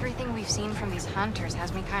everything we've seen from these hunters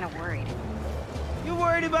has me kind of worried. You're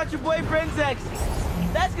worried about your boyfriend's ex.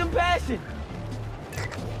 That's compassion.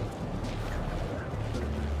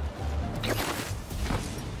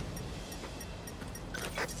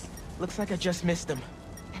 Looks like I just missed them.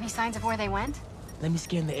 Any signs of where they went? Let me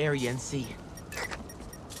scan the area and see.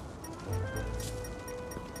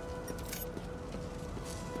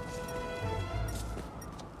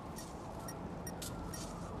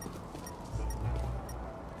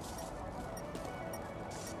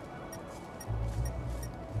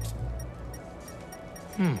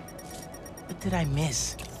 What did I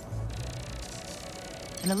miss?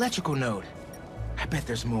 An electrical node. I bet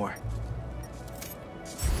there's more.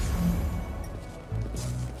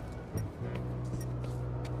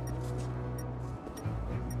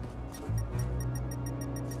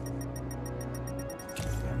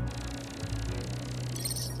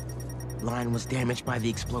 Line was damaged by the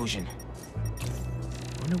explosion.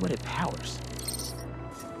 Wonder what it powers.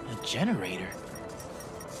 A generator?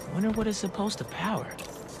 Wonder what it's supposed to power.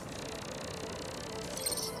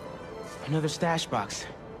 Another stash box.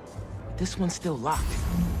 This one's still locked.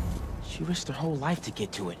 She risked her whole life to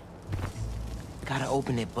get to it. Gotta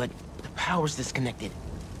open it, but the power's disconnected.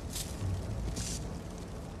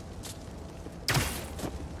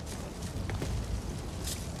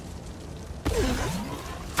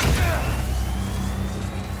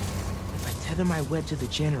 If I tether my web to the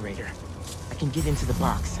generator, I can get into the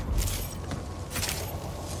box.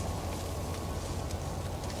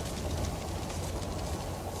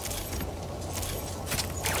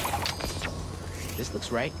 This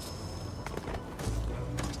looks right.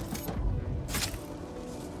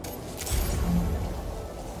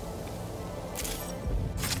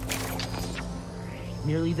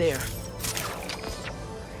 Nearly there.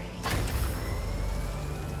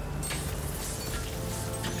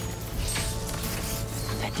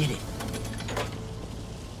 That did it.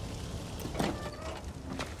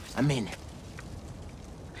 I'm in.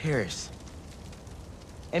 Paris.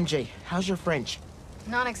 MJ, how's your French?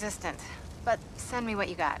 Non-existent. But send me what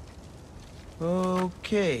you got.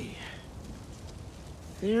 Okay.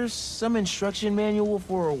 There's some instruction manual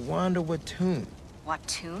for a Wanda Watoon.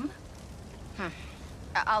 Watoon?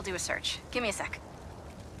 I'll do a search. Give me a sec.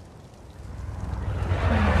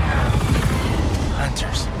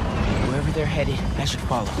 Hunters. Wherever they're headed, I should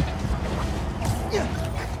follow.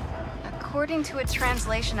 According to a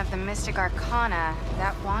translation of the Mystic Arcana,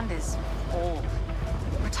 that wand is old.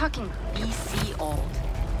 We're talking BC old.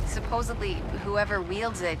 Supposedly, whoever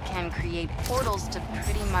wields it can create portals to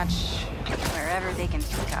pretty much wherever they can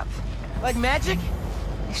think of. Like magic?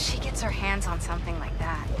 If she gets her hands on something like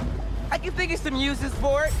that... I can think of some uses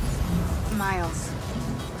for it. Miles,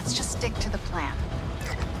 let's just stick to the plan.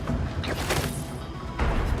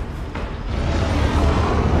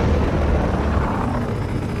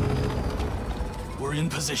 We're in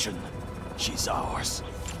position. She's ours.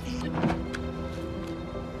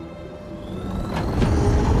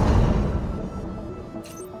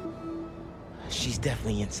 She's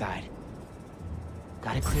definitely inside.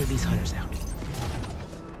 Gotta clear these hunters out.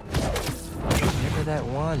 Whatever that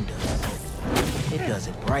wand does, it does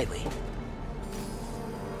it brightly.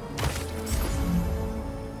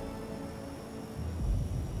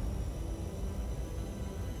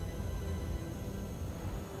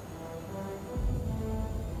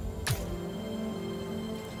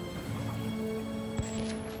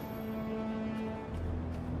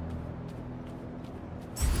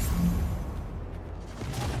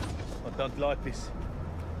 don't like this.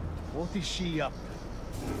 What is she up to?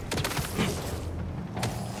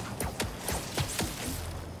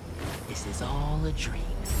 This is all a dream.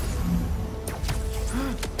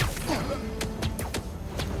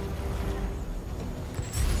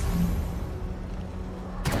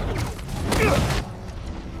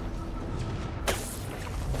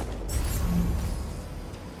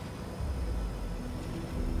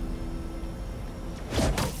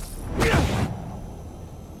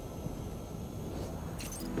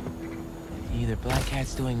 Either Black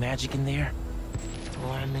Cat's doing magic in there,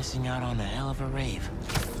 or I'm missing out on a hell of a rave.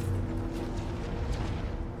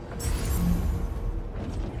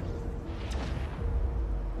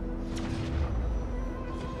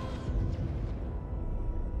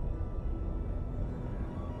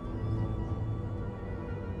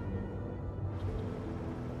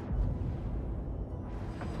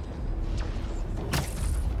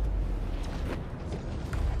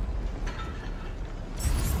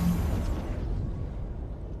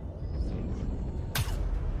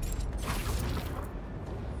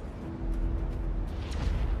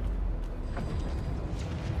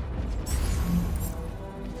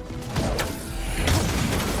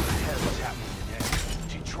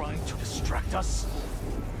 Us?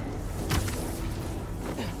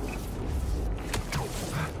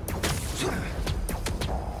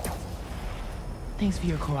 Thanks for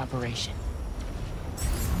your cooperation.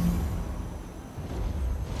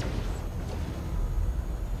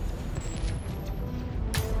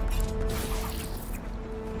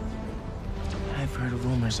 I've heard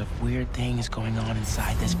rumors of weird things going on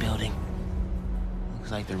inside this building.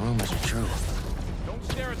 Looks like the rumors are true. Don't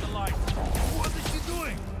stare at the light. What is she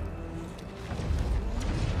doing?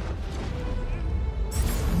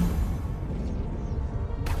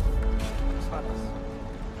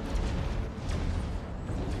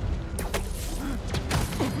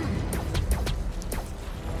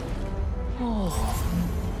 Oh,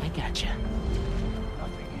 I gotcha.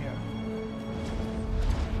 Nothing here.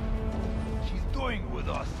 She's toying with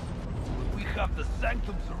us. But we have the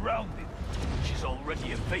sanctum surrounded. She's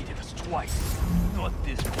already evaded us twice. Not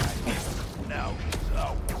this time. Now she's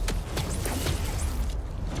ours.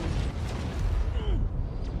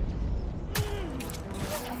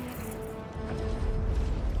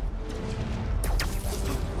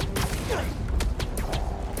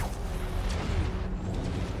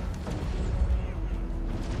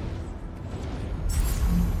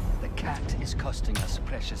 Costing us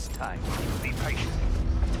precious time. Be patient.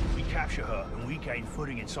 We capture her, and we gain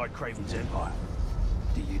footing inside Kraven's empire.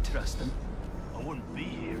 Do you trust them? I wouldn't be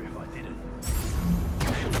here if I didn't.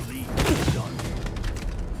 You should leave this done.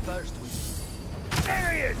 First we...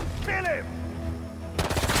 There he is! Kill him!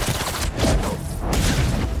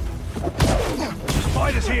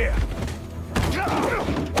 Spider's here!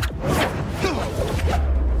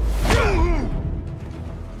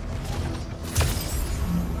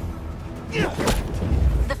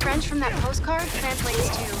 The French from that postcard translates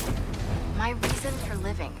to, my reason for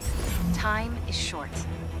living. Time is short.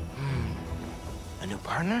 A new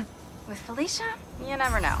partner? With Felicia, you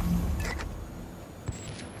never know.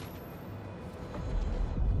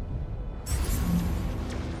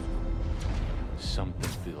 Something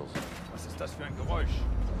feels. Was ist das für ein Geräusch?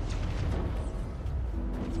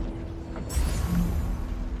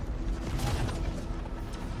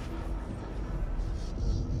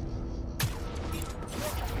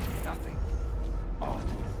 Nothing. Odd.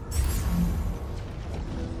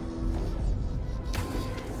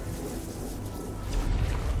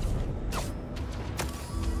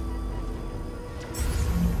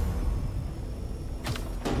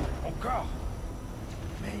 Encore.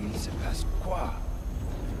 Mais il se passe quoi?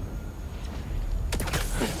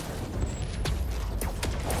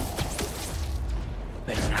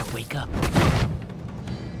 Better not wake up.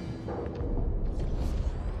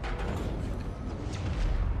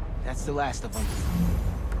 That's the last of them.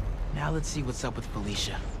 Now let's see what's up with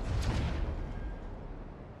Felicia.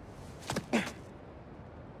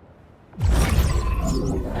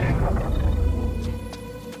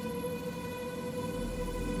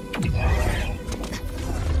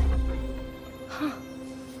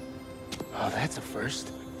 Oh, that's a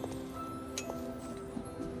first.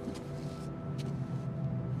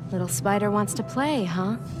 Little spider wants to play,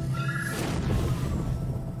 huh?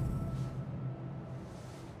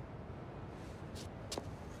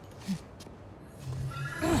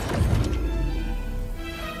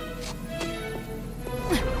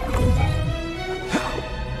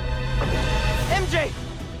 MJ!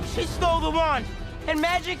 She stole the wand! And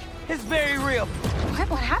magic is very real.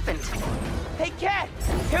 What happened? Hey, Cat!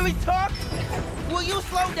 Can we talk? Will you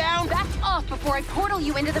slow down? Back off before I portal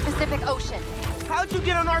you into the Pacific Ocean. How'd you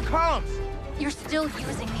get on our comms? You're still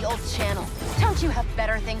using the old channel. Don't you have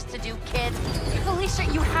better things to do, kid? Felicia,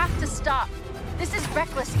 you have to stop. This is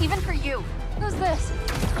reckless, even for you. Who's this?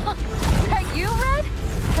 Is that you, Red?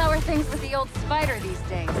 How are things with the old spider these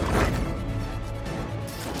days?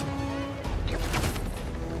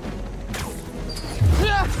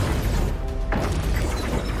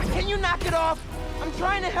 Can you knock it off? I'm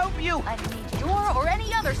trying to help you. I need your or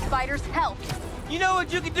any other spider's help. You know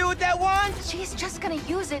what you can do with that wand? She's just gonna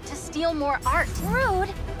use it to steal more art. Rude.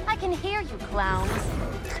 I can hear you, clowns.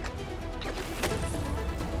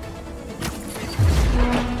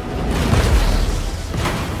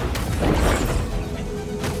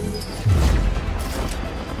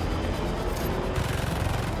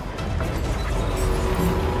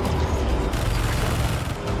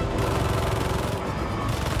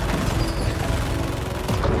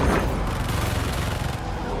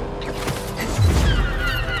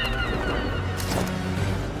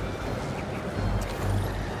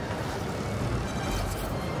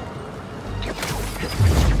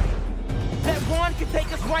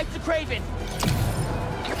 To Kraven.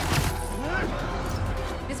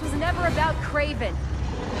 This was never about Kraven.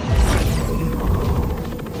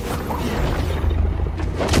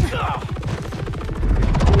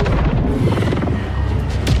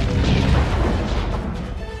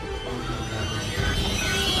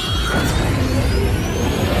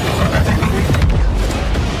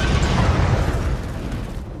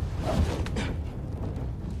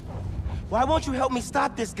 Why won't you help me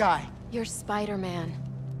stop this guy? You're Spider-Man.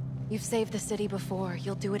 You've saved the city before.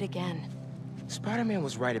 You'll do it again. Spider-Man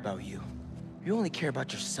was right about you. You only care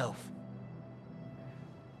about yourself.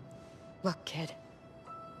 Look, kid.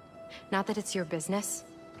 Not that it's your business.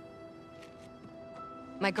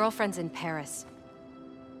 My girlfriend's in Paris.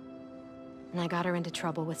 And I got her into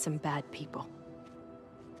trouble with some bad people.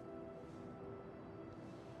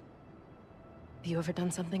 Have you ever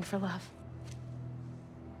done something for love?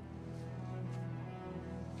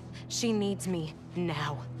 She needs me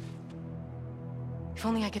now. If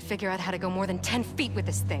only I could figure out how to go more than 10 feet with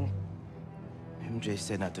this thing. MJ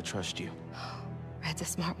said not to trust you. Red's a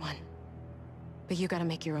smart one. But you gotta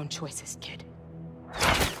make your own choices, kid.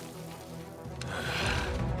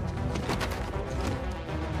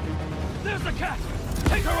 There's the cat!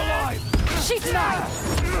 Take her alive! She's mine!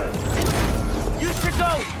 You should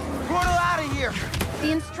go! Portal out of here!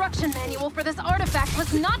 The instruction manual for this artifact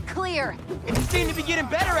was not clear. And you seem to be getting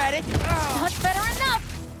better at it. Not better enough!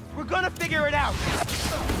 We're gonna figure it out.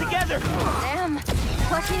 Together. Damn.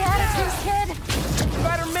 Lucky attitudes, kid.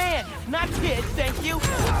 Spider-Man, not kid, thank you.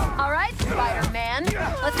 All right, Spider-Man.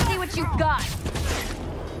 Let's see what you've got.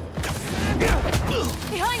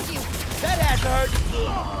 Behind you. That had to hurt.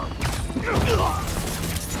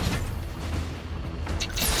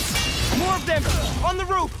 More of them! On the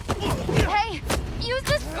roof! Hey, use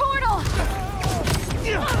this portal!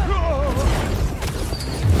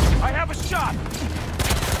 I have a shot!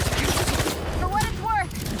 For what it's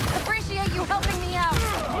worth, appreciate you helping me out.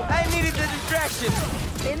 I needed the distraction.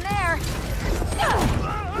 In there.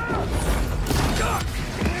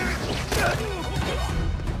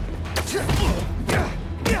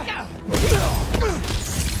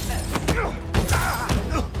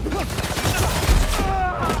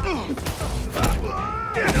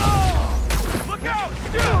 Look out!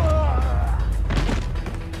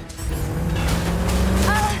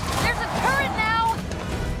 There's a turret now!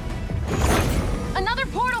 Another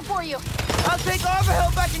portal for you! I'll take all the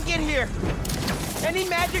help I can get here. Any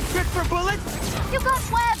magic tricks for bullets? You got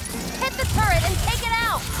webs! Hit the turret and take it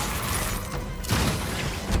out!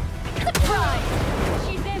 Surprise!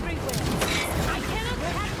 She's everywhere. I cannot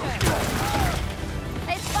catch her.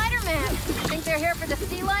 Hey, Spider-Man! Think they're here for the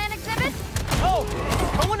sea lion exhibit? Oh,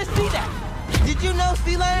 I want to see that. Did you know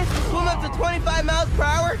sea lions swim up to 25 miles per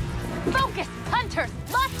hour? Focus! Hunters!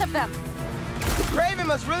 Lots of them! Kraven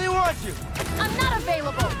must really want you. I'm not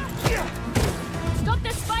available! Stop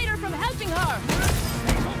the spider from helping her.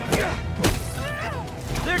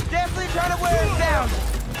 They're definitely trying to wear us down.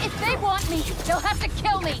 If they want me, they'll have to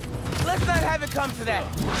kill me! Let's not have it come to that,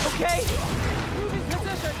 okay? Moving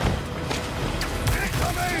position.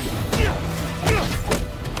 Incoming!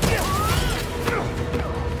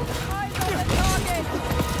 Eyes on the target.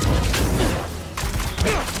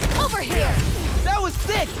 Over here! That was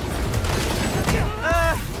sick!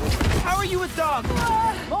 How are you with dogs?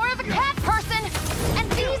 More of a cat person!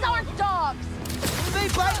 And these aren't dogs! They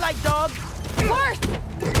bite like dogs. Worse!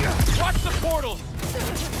 Watch the portals!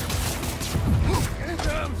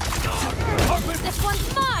 This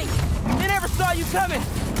one's mine! They never saw you coming!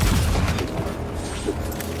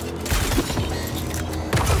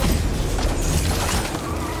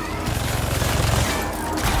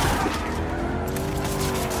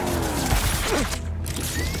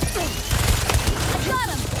 I got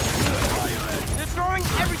him! They're throwing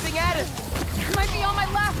everything at us! Might be on my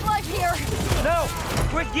last life here! No!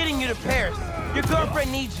 We're getting you to Paris! Your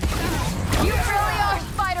girlfriend needs you! You really are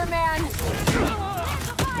Spider-Man!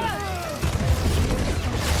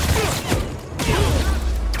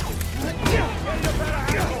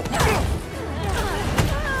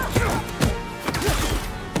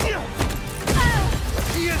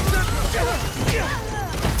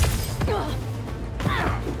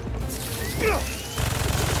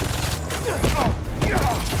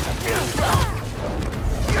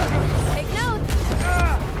 Take notes!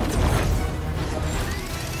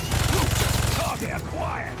 Target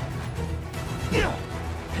acquired!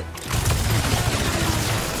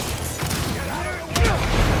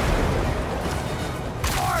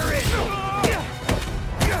 Fire it!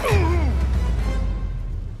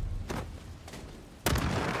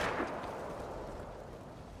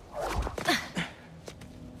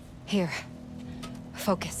 Here.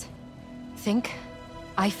 Focus. Think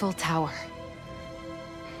Eiffel Tower.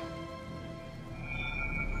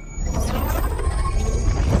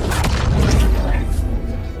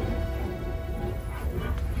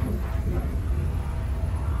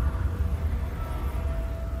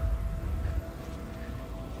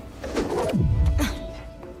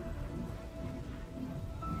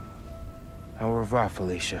 Au revoir,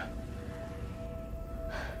 Felicia.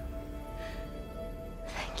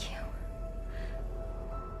 Thank you.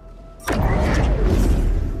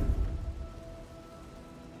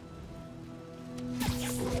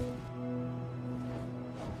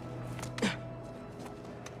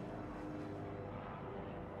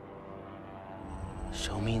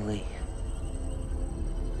 Show me Lee.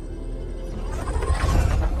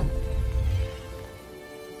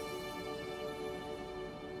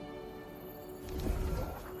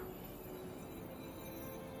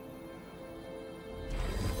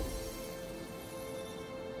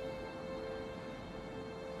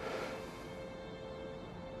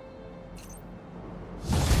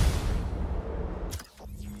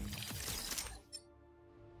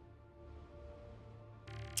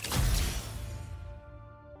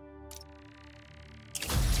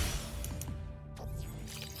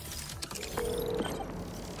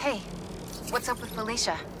 Hey, what's up with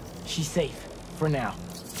Felicia? She's safe, for now.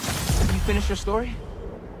 You finished your story?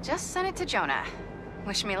 Just sent it to Jonah.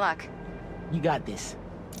 Wish me luck. You got this.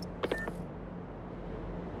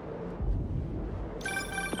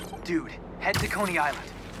 Dude, head to Coney Island.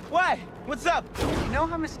 What? What's up? You know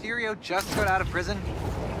how Mysterio just got out of prison?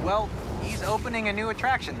 Well, he's opening a new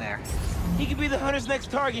attraction there. He could be the Hunter's next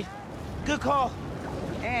target. Good call.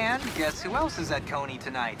 And guess who else is at Coney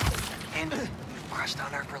tonight? And crushed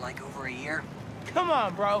on her for like over a year. Come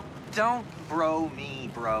on, bro. Don't bro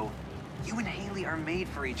me, bro. You and Haley are made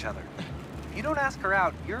for each other. If you don't ask her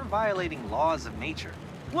out, you're violating laws of nature.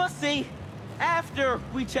 We'll see. After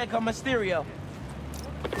we check on Mysterio.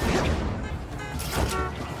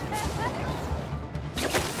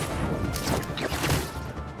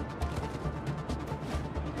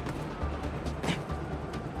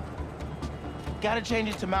 Gotta change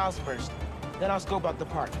it to Miles first. Then I'll scope out the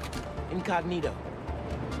park. Incognito.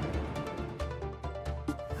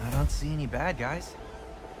 I don't see any bad guys.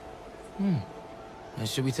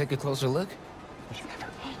 Should we take a closer look?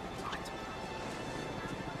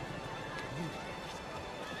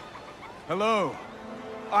 Hello.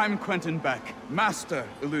 I'm Quentin Beck, Master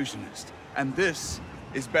Illusionist. And this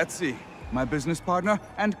is Betsy, my business partner,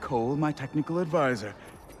 and Cole, my technical advisor.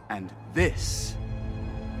 And this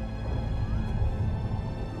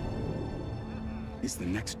is the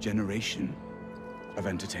next generation of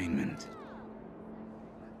entertainment.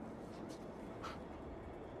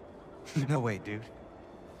 No way, dude.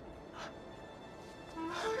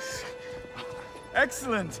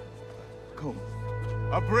 Excellent! Cole,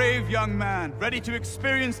 a brave young man, ready to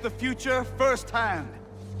experience the future firsthand.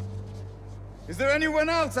 Is there anyone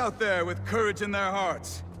else out there with courage in their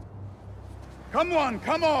hearts? Come one,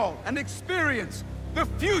 come all, and experience the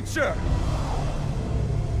future!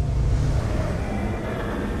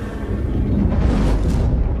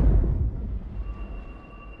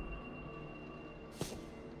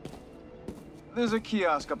 There's a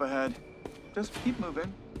kiosk up ahead. Just keep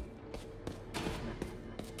moving.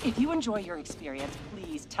 If you enjoy your experience,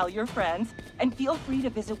 please tell your friends, and feel free to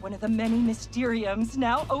visit one of the many Mysteriums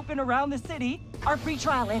now open around the city. Our free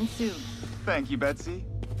trial ends soon. Thank you, Betsy.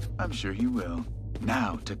 I'm sure he will.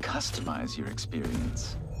 Now to customize your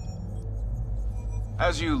experience.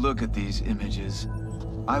 As you look at these images,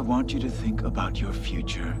 I want you to think about your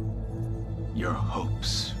future, your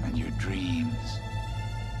hopes and your dreams.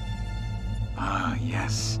 Ah,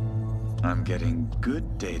 yes. I'm getting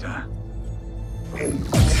good data. And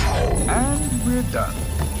we're done.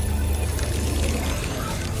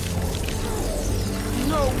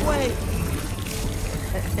 No way!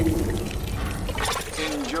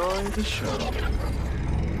 Enjoy the show.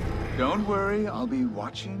 Don't worry, I'll be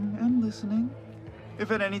watching and listening. If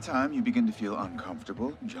at any time you begin to feel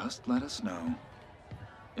uncomfortable, just let us know.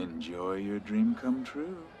 Enjoy your dream come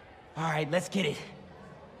true. All right, let's get it.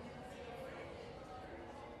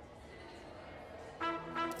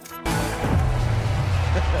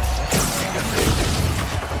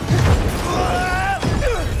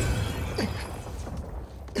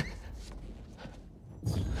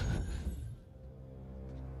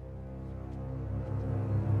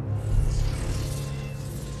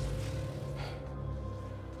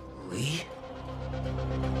 Lee?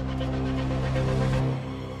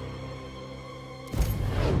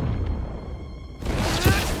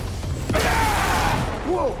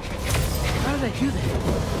 Whoa! How did I do that?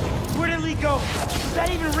 Where did Lee go? Is that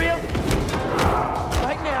even real?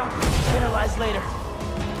 Right now, analyze later.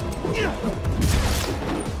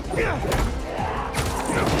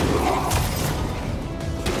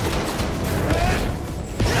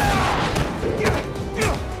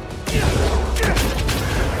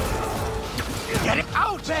 Get it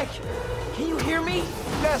out! Beck, can you hear me?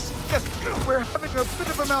 Yes, we're having a bit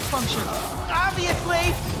of a malfunction.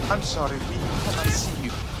 Obviously! I'm sorry, we cannot see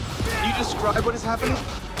you. Can you describe what is happening?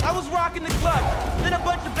 I was rocking the club, then a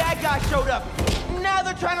bunch of bad guys showed up. Now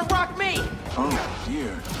they're trying to rock me! Oh,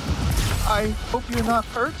 dear. I hope you're not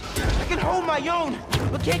hurt. I can hold my own,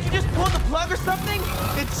 but can't you just pull the plug or something?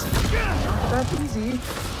 It's not that easy.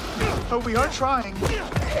 But we are trying.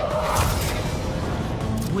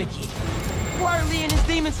 Wicked. Why are Lee and his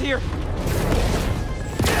demons here?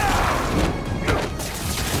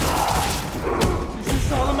 Is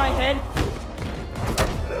this all in my head?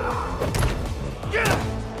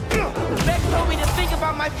 Beck told me to think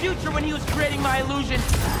about my future when he was creating my illusion.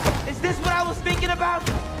 Is this what I was thinking about?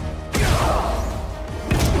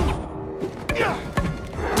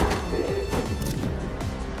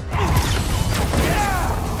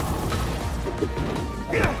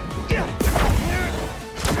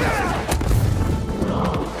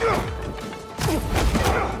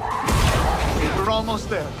 We're almost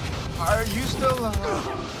there. Are you still,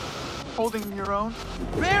 holding your own?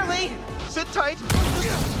 Barely! Sit tight.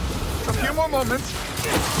 Just a few more moments.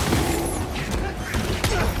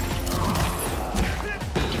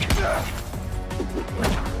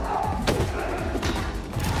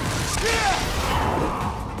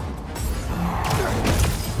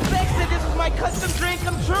 Beck said this was my custom dream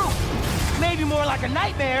come true. Maybe more like a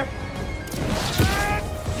nightmare.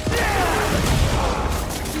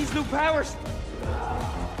 These new powers.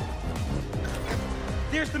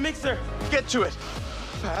 There's the mixer. Get to it.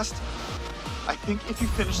 Fast. I think if you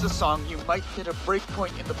finish the song, you might hit a break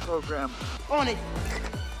point in the program. On it.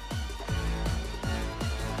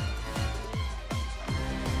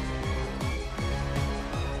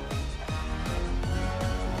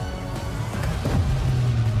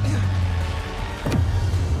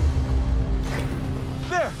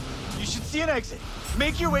 There! You should see an exit.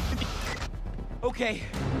 Make your way to the... Okay,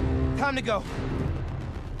 time to go.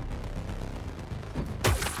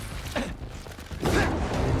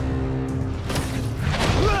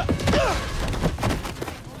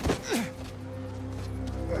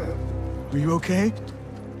 Are you okay?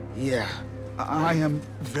 Yeah. I am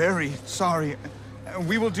very sorry.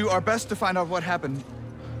 We will do our best to find out what happened.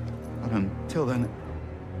 But until then...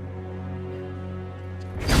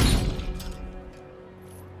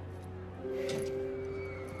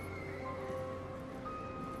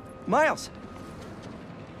 Miles!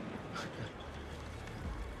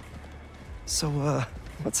 So,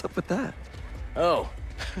 what's up with that? Oh.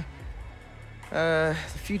 The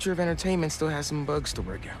future of entertainment still has some bugs to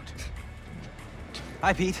work out.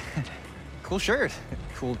 Hi, Pete. Cool shirt.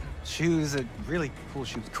 Cool shoes, really cool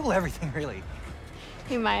shoes. Cool everything, really.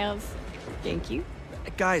 Hey, Miles. Thank you.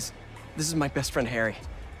 Guys, this is my best friend, Harry.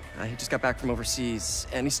 He just got back from overseas,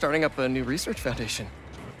 and he's starting up a new research foundation.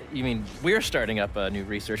 You mean we're starting up a new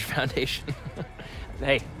research foundation?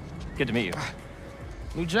 Hey, good to meet you.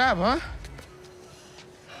 New job, huh?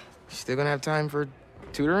 Still gonna have time for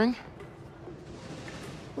tutoring?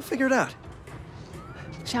 We'll figure it out.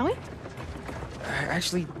 Shall we?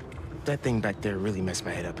 Actually, that thing back there really messed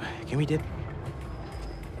my head up. Can we dip?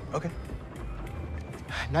 Okay.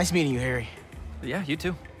 Nice meeting you, Harry. Yeah, you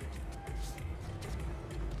too.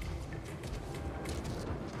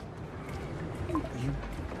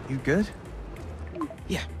 You good?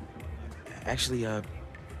 Yeah. Actually, I'll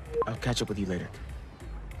catch up with you later.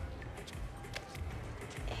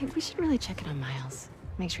 Hey, we should really check in on Miles.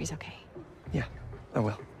 Make sure he's okay. Yeah, I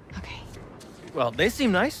will. Okay. Well, they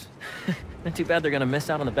seem nice. Not too bad they're gonna miss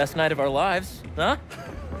out on the best night of our lives, huh?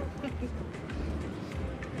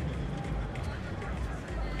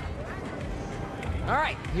 All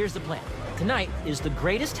right, here's the plan. Tonight is the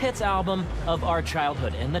greatest hits album of our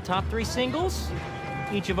childhood, and the top 3 singles,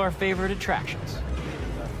 each of our favorite attractions.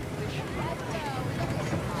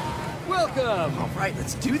 Welcome! All right,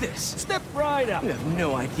 let's do this. Step right up. You have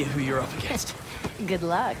no idea who you're up against. Good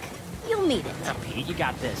luck. You'll need it. Now, Pete, you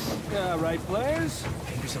got this. All right, players.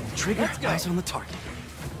 Fingers on the trigger, eyes on the target.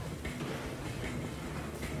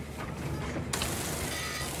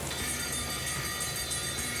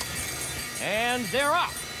 And they're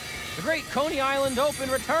off. The Great Coney Island Open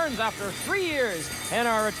returns after 3 years, and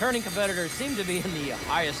our returning competitors seem to be in the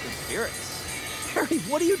highest of spirits. Harry,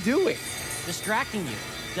 what are you doing? Distracting you.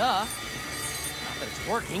 Duh. Not that it's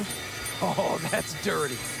working. Oh, that's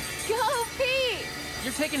dirty. Go, Pete!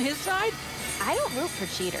 You're taking his side? I don't root for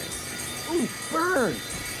cheaters. Ooh, burn!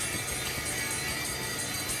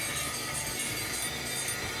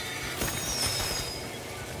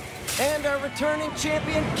 And our returning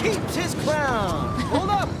champion keeps his crown. Hold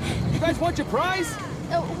up! You guys want your prize?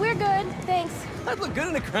 Oh, we're good, thanks. I'd look good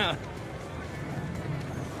in a crown.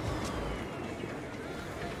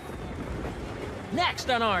 Next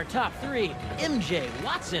on our top 3, MJ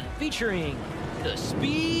Watson featuring the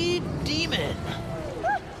Speed Demon.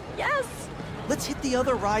 Yes! Let's hit the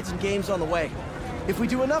other rides and games on the way. If we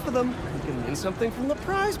do enough of them, we can win something from the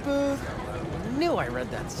prize booth. Knew I read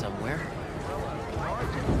that somewhere.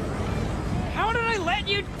 How did I let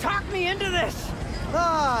you talk me into this?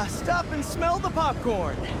 Ah, stop and smell the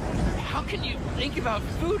popcorn. How can you think about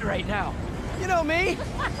food right now? You know me.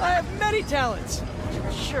 I have many talents.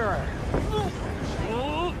 Sure.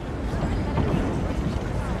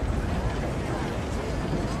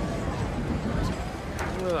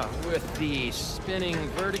 With the spinning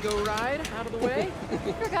vertigo ride out of the way.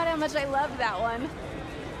 Forgot how much I loved that one.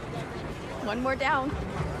 One more down.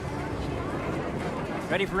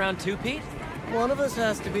 Ready for round 2, Pete? One of us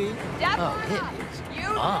has to be. Definitely. You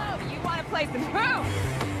know you want to play some who?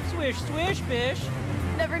 Swish, swish, fish.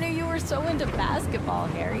 Never knew you were so into basketball,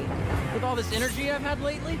 Harry. With all this energy I've had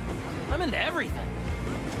lately, I'm into everything.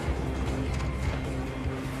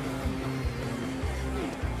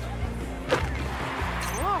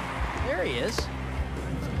 Oh, there he is.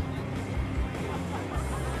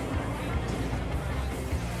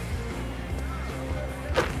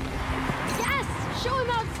 Yes! Show him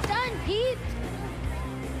how it's done, Pete!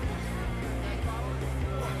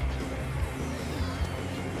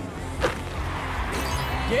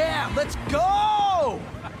 Yeah, let's go!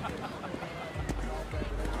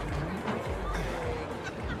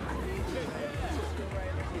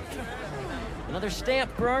 Another stamp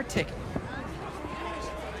for our ticket.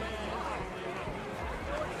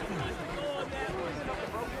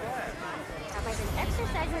 Have I been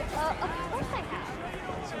exercising? Of course I have.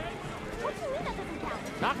 What do you mean that doesn't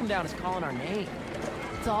count? Knock him down is calling our name.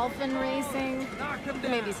 Dolphin racing?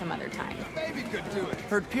 Maybe some other time. Maybe could do it.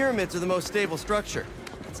 Heard pyramids are the most stable structure.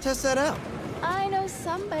 Let's test that out. I know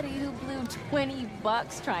somebody who blew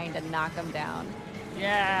 $20 trying to knock him down.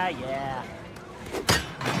 Yeah.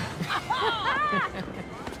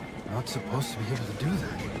 Not supposed to be able to do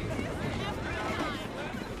that.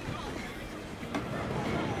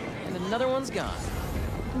 And another one's gone.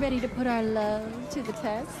 Ready to put our love to the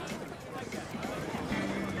test?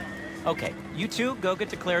 Okay, you two go get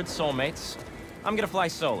declared soulmates. I'm gonna fly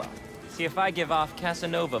solo. See if I give off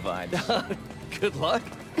Casanova vibes. Good luck.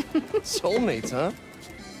 Soulmates, huh?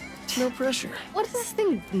 No pressure. What does this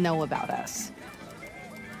thing know about us?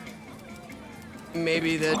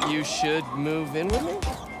 Maybe that you should move in with me?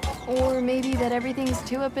 Or maybe that everything's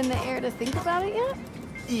too up in the air to think about it yet?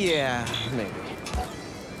 Yeah, maybe.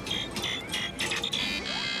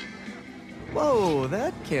 Whoa,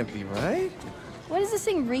 that can't be right. What is this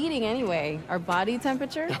thing reading anyway? Our body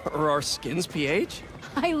temperature? Or our skin's pH?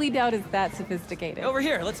 Highly doubt it's that sophisticated. Over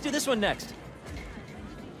here, let's do this one next.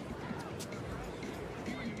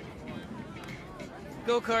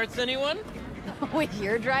 Go-karts, anyone? With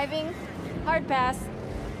your driving? Hard pass.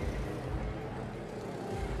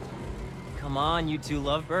 Come on, you two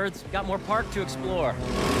lovebirds. Got more park to explore.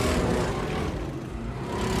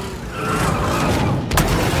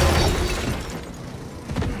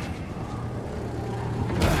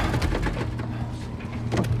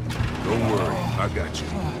 Don't worry, I got you.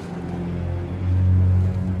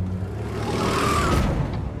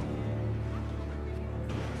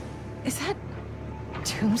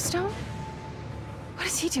 Tombstone? What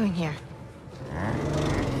is he doing here?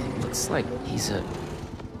 Looks like he's a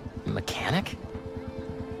mechanic?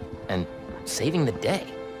 And saving the day.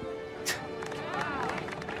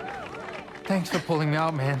 Thanks for pulling me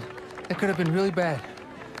out, man. That could have been really bad.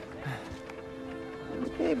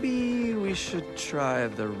 Maybe we should try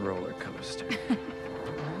the roller coaster.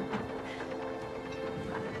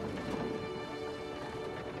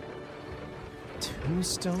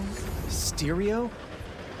 Tombstone? Stereo?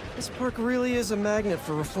 This park really is a magnet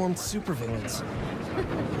for reformed supervillains.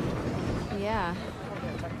 Yeah.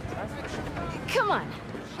 Come on.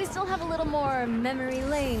 We still have a little more memory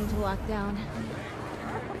lane to walk down.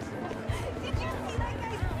 Did you see that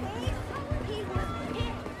guy's face? He was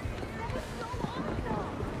pissed.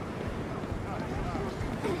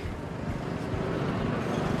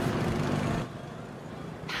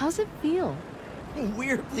 How's it feel?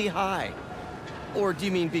 Weirdly high. Or do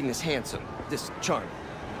you mean being this handsome, this charming?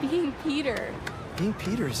 Being Peter. Being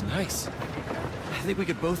Peter is nice. I think we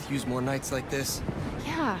could both use more nights like this.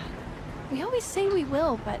 Yeah. We always say we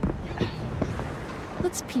will, but...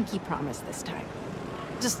 let's pinky promise this time.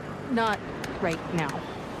 Just not right now.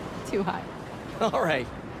 Too high. All right.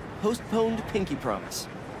 Postponed pinky promise.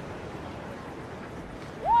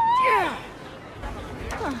 Yeah!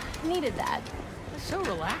 Huh, needed that. It's so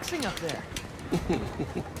relaxing up there.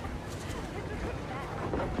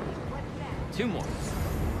 2 more.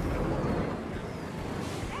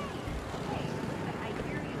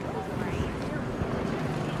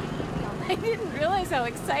 I didn't realize how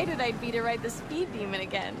excited I'd be to ride the speed demon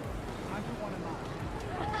again. I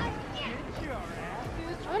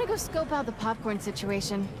want to go scope out the popcorn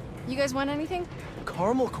situation. You guys want anything?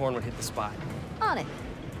 Caramel corn would hit the spot. On it.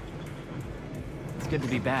 It's good to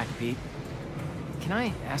be back, Pete. Can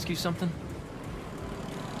I ask you something?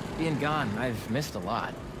 Being gone, I've missed a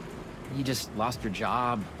lot. You just lost your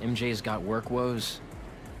job, MJ's got work woes.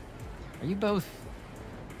 Are you both...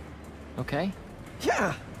 okay?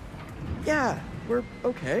 Yeah, we're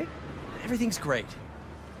okay. Everything's great.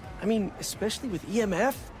 I mean, especially with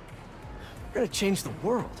EMF. We're gonna change the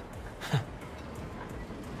world.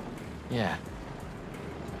 Yeah.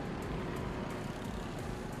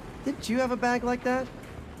 Didn't you have a bag like that?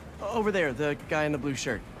 Over there, the guy in the blue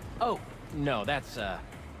shirt. Oh, no, that's, a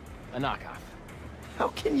knockoff. How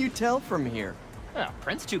can you tell from here? Oh,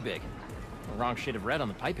 print's too big. The wrong shade of red on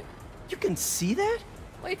the piping. You can see that?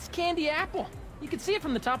 Well, it's candy apple. You can see it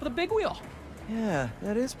from the top of the big wheel. Yeah,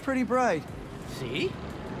 that is pretty bright. See?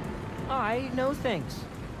 I know things.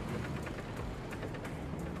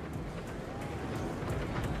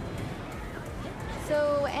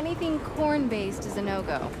 So anything corn-based is a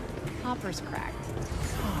no-go. Hopper's cracked.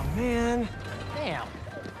 Oh, man. Damn.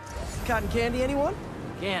 Cotton candy, anyone?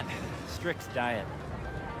 Can't. Strict diet.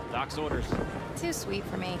 Doc's orders. Too sweet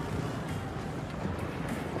for me.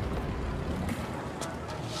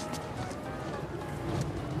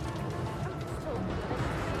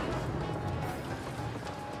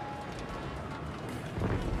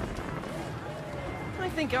 I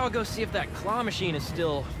think I'll go see if that claw machine is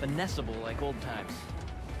still finessable like old times.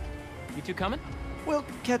 You two coming? We'll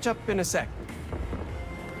catch up in a sec.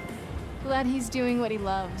 Glad he's doing what he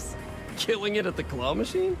loves. Killing it at the claw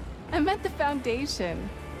machine? I meant the foundation.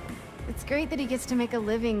 It's great that he gets to make a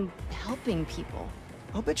living helping people.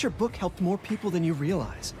 I'll bet your book helped more people than you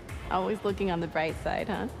realize. Always looking on the bright side,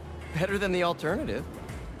 huh? Better than the alternative.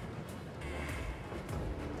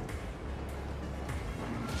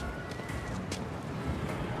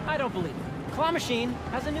 I don't believe it. Claw machine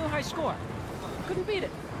has a new high score. Couldn't beat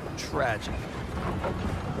it. Tragic.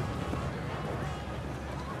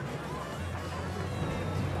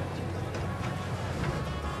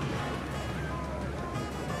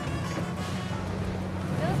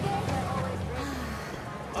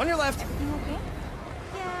 On your left. You okay?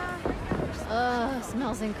 Yeah. Ugh,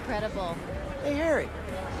 smells incredible. Hey, Harry.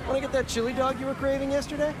 Want to get that chili dog you were craving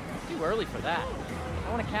yesterday? Too early for that. I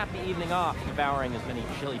want to cap the evening off devouring as many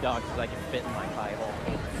chili dogs as I can fit in my pie hole.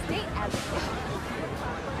 Hey, stay as...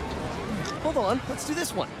 Hold on, let's do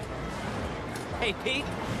this one. Hey, Pete.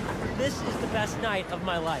 This is the best night of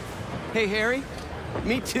my life. Hey, Harry.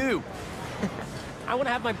 Me too. I want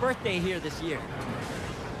to have my birthday here this year.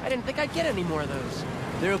 I didn't think I'd get any more of those.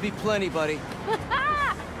 There'll be plenty, buddy.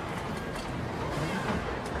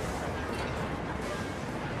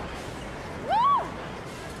 Woo!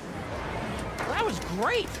 That was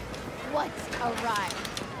great. What a ride.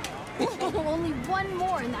 Only one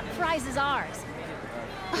more and that prize is ours.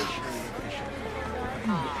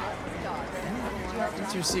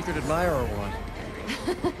 What's your secret admirer want?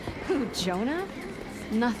 Who, Jonah?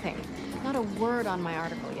 Nothing. Not a word on my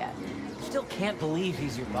article yet. still can't believe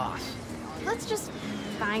he's your boss. Let's just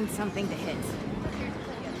find something to hit.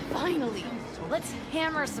 Finally, let's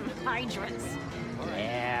hammer some hydrants.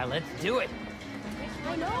 Yeah, let's do it.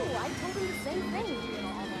 I know, I told him the same thing.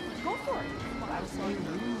 Go for it. I was so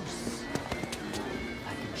loose.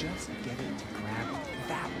 I could just get it to grab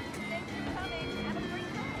that one.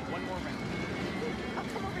 One more round. I'll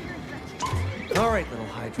come over here and stretch. All right, little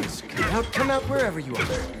Hydras. Come out wherever you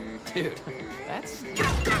are. Dude, that's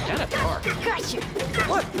kind of dark. Gotcha!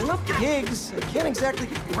 What? They're not pigs. I can't exactly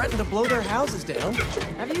threaten to blow their houses down.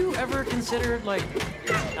 Have you ever considered, like,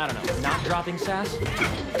 I don't know, not dropping sass?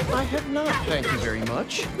 I have not, thank you very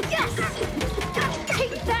much. Yes!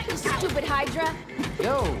 Take that, you stupid Hydra!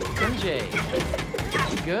 Yo, MJ.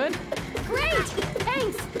 You good? Great!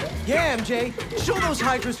 Thanks! Yeah, MJ. Show those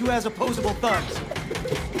Hydras who has opposable thumbs.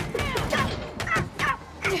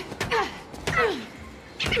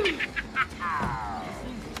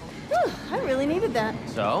 I really needed that.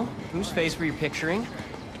 So, whose face were you picturing?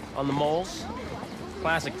 On the moles?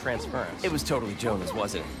 Classic transference. It was totally Jonah's,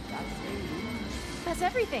 wasn't it? That's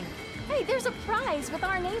everything. Hey, there's a prize with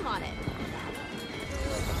our name on it.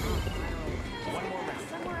 One more round.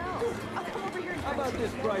 Somewhere else. I'll come over here and How about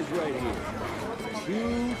this prize right here?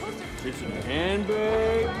 Shoes, it's a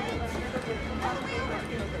handbag.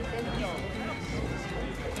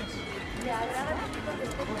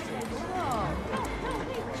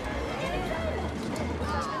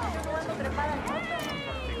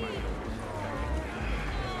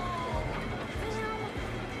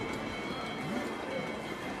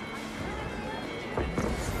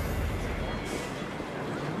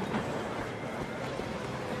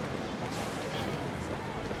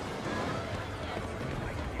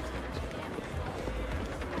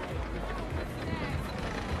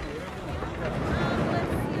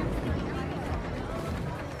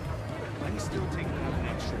 I'm still taking out an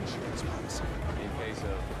extra insurance policy in case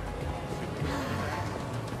of.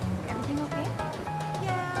 Everything okay?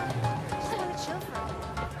 Yeah. Just want to chill for a minute.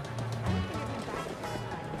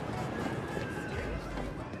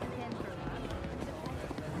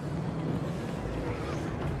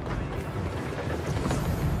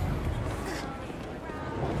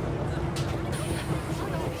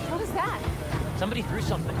 What was that? Somebody threw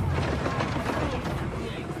something.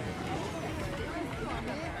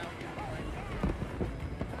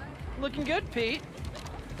 Looking good, Pete.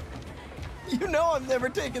 You know I'm never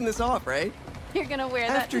taking this off, right? You're gonna wear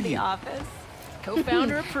that After to the you. office?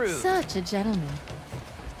 Co-founder approved. Such a gentleman.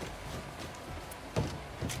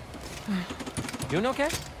 Doing okay?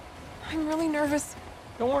 I'm really nervous.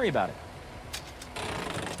 Don't worry about it.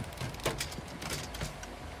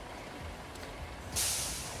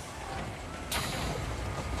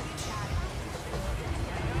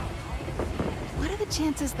 What are the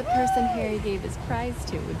chances the person Harry gave his prize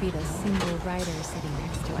to would be the single writer sitting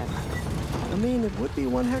next to him? I mean, it would be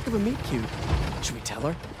one heck of a meet cute. Should we tell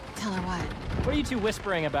her? Tell her what? What are you two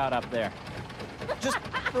whispering about up there? Just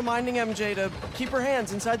reminding MJ to keep her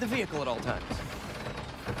hands inside the vehicle at all times.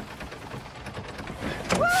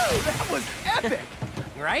 Woo! That was epic!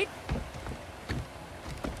 Right?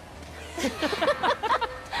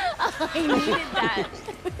 I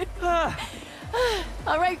needed that.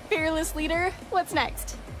 All right, fearless leader. What's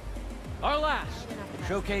next? Our last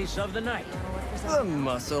showcase of the night. The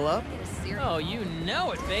muscle up. Oh, you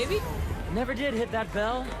know it, baby. Never did hit that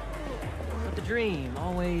bell. But the dream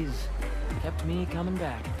always kept me coming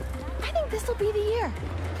back. I think this'll be the year.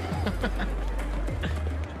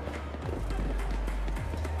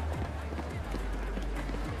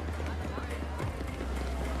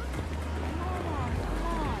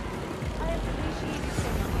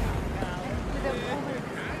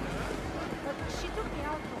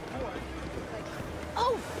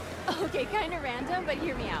 Oh, okay, kind of random, but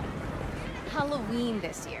hear me out. Halloween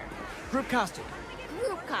this year. Group costume.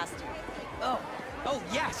 Group costume. Oh,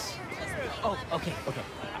 yes. Oh, okay.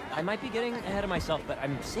 I might be getting ahead of myself, but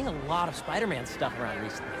I'm seeing a lot of Spider-Man stuff around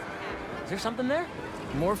recently. Is there something there?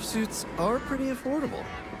 Morph suits are pretty affordable.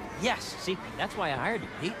 Yes, see, that's why I hired you,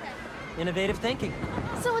 Pete. Innovative thinking.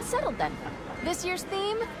 So it's settled then. This year's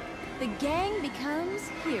theme, the gang becomes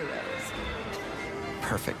heroes.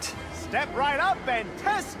 Perfect. Step right up and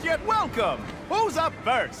test yet welcome. Who's up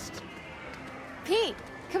first? Pete,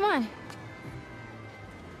 come on.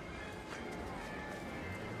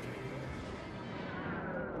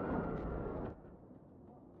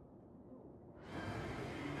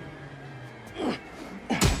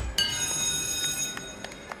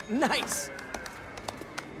 Nice!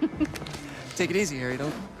 Take it easy, Harry.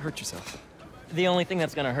 Don't hurt yourself. The only thing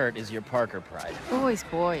that's gonna hurt is your Parker pride.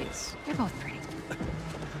 Boys. You're both pretty.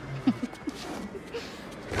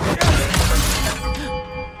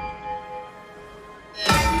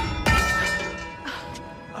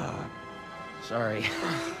 Sorry.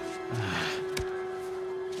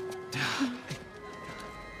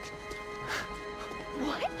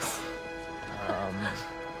 What?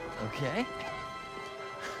 Okay.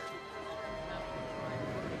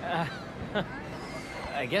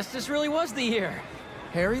 I guess this really was the year.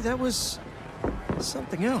 Harry, that was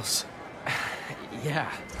something else. Yeah,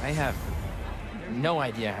 I have no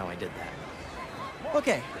idea how I did that.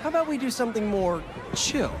 Okay, how about we do something more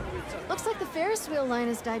chill? Looks like the Ferris wheel line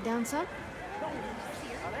has died down some.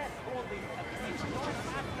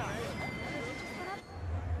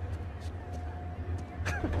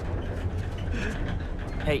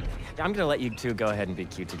 Hey, I'm gonna let you two go ahead and be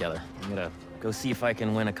cute together. I'm gonna go see if I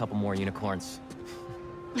can win a couple more unicorns.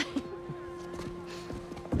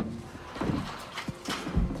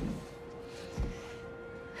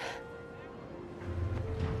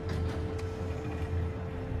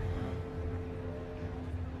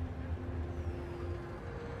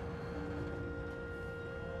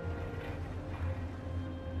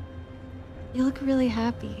 You look really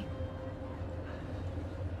happy.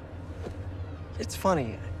 It's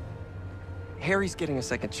funny. Harry's getting a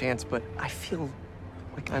second chance, but I feel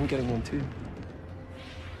like I'm getting one too.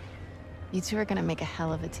 You two are gonna make a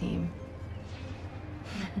hell of a team.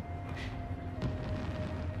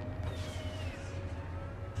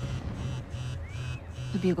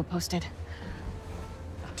 The Bugle posted.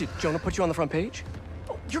 Did Jonah put you on the front page?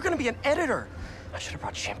 Oh, you're gonna be an editor! I should have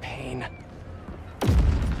brought champagne.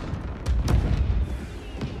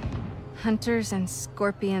 Hunters and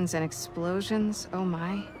scorpions and explosions, oh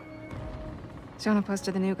my. Jonah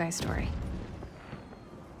posted the new guy story.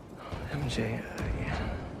 MJ, yeah.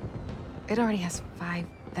 It already has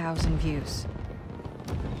 5,000 views.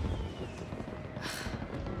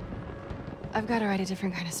 I've got to write a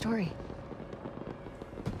different kind of story.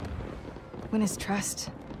 Win his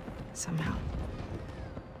trust, somehow.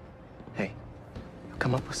 Hey, you'll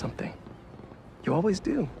come up with something. You always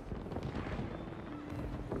do.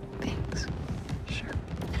 Thanks. Sure.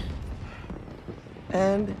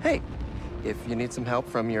 And hey, if you need some help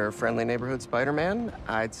from your friendly neighborhood Spider-Man,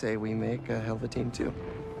 I'd say we make a hell of a team too.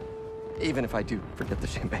 Even if I do forget the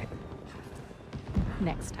champagne.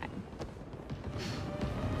 Next time.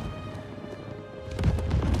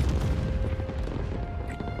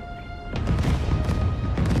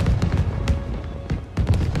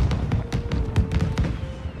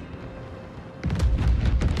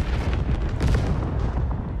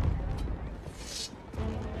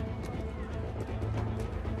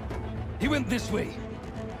 He went this way.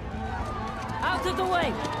 Out of the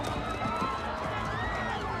way!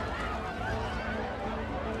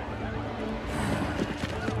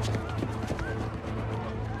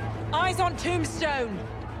 Eyes on Tombstone!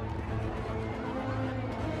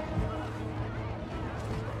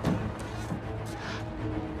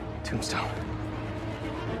 Tombstone.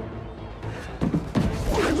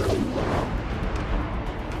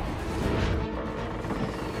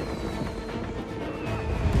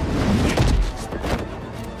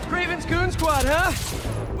 Kraven's Goon Squad, huh?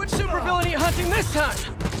 Which supervillain are you hunting this time?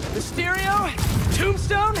 Mysterio?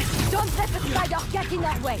 Tombstone? Don't let the spider get in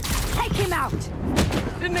that way. Take him out.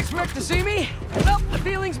 Didn't expect to see me? Well, the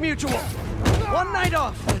feeling's mutual. One night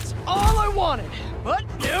off, that's all I wanted. But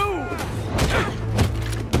no!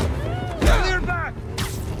 Clear back!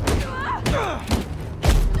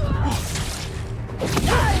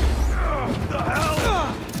 The hell?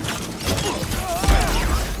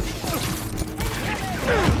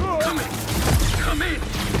 Come in!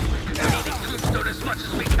 We can need the Tombstone as much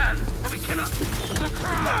as we can. We cannot.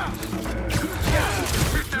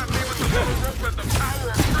 Hit that me with the little rope and the power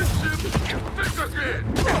of friendship. Fix us in!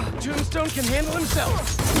 Tombstone can handle himself.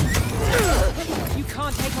 You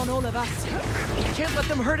can't take on all of us. Can't let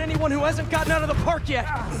them hurt anyone who hasn't gotten out of the park yet.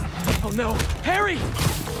 Oh no, Harry!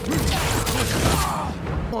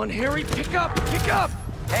 Come on, Harry, pick up, pick up!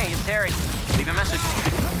 Hey, it's Harry. Leave a message.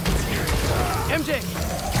 MJ,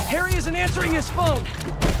 Harry isn't answering his phone.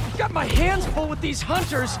 I've got my hands full with these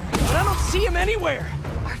hunters, but I don't see him anywhere.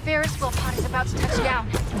 Our Ferris wheel pod is about to touch down.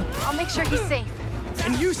 I'll make sure he's safe.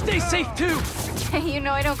 And you stay safe too. You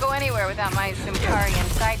know I don't go anywhere without my Simkarian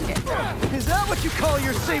sidekick. Is that what you call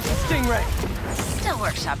your safe Stingray? Still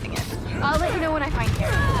workshopping it. I'll let you know when I find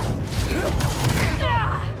Harry.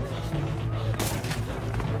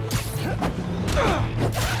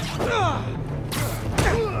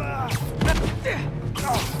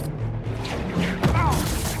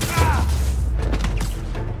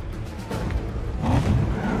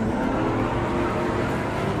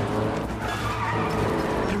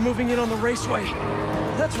 They're moving in on the raceway.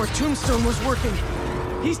 That's where Tombstone was working.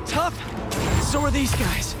 He's tough, so are these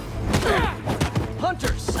guys.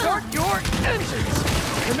 Hunters, start your engines!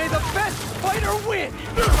 And may the best fighter win!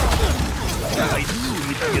 I knew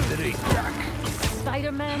you'd get the race back.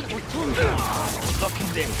 Spider-Man or Tombstone? Lucky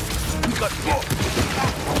day. We got both.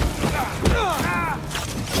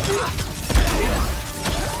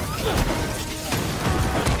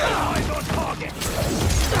 Eyes on target.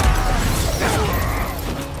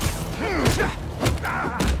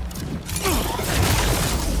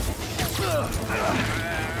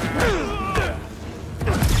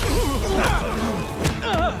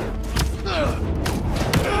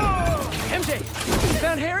 MJ, you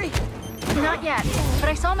found Harry? Not yet, but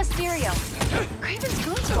I saw Mysterio. Kraven's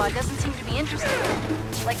Goon Squad doesn't seem to be interested.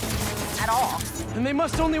 Like, at all. Then they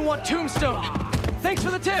must only want Tombstone. Thanks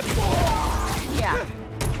for the tip! Yeah.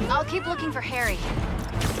 I'll keep looking for Harry.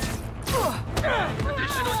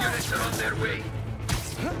 Additional units are on their way.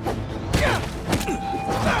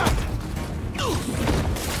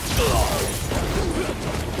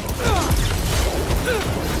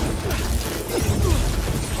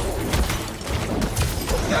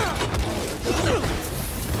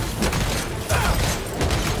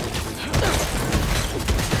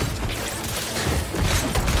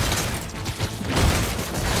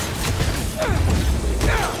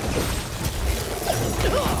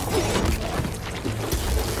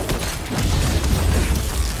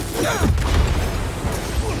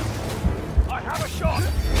 I have a shot!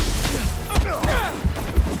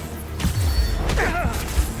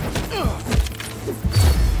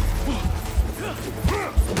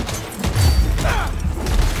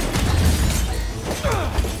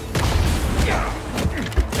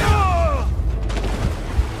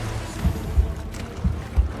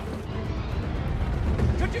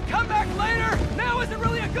 Could you come back later? Now isn't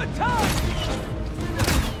really a good time!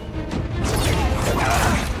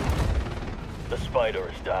 The spider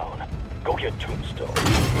is down. Go get Tombstone.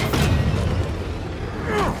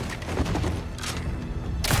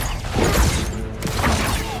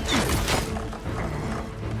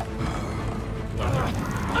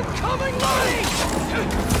 I'm coming, Lonnie!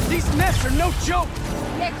 These nets are no joke!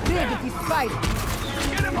 Let's deal with this spider.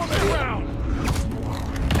 Get him on the ground!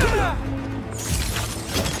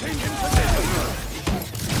 Changing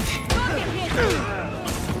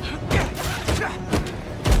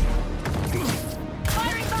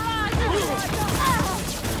Firing barrage!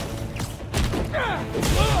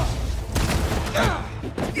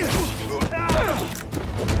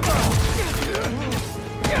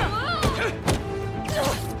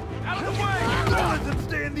 Out of the way! Bullets and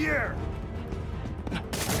stay in the air!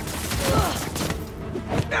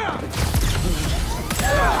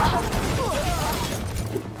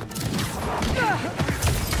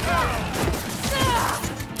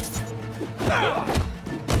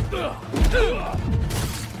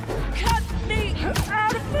 Cut me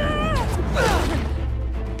out of there!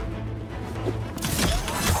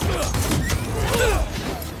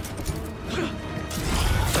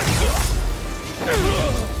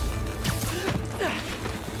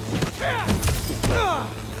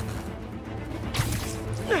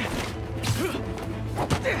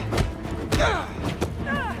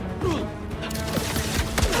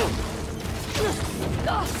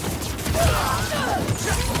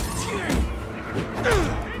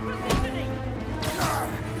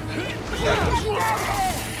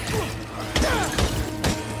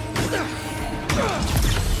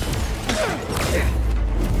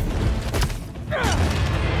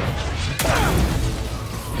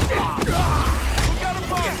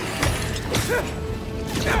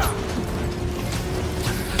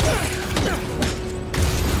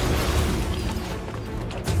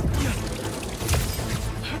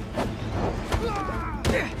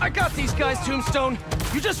 I got these guys, Tombstone!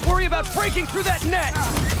 You just worry about breaking through that net!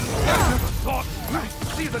 I never thought I'd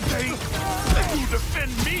see the day that you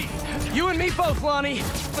defend me! You and me both, Lonnie!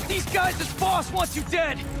 But these guys' boss wants you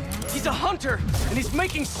dead! He's a hunter, and he's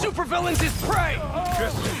making supervillains his prey!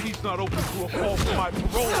 Guess he's not open to a call from my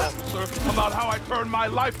parole officer about how I turned my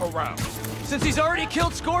life around. Since he's already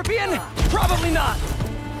killed Scorpion? Probably not!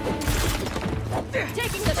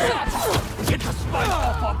 Taking the shot! Get the spider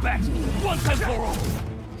off our backs once and for all!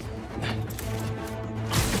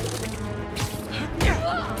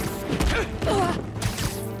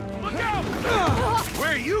 Look out!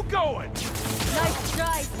 Where are you going? Nice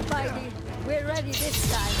try, Spidey. We're ready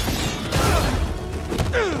this time.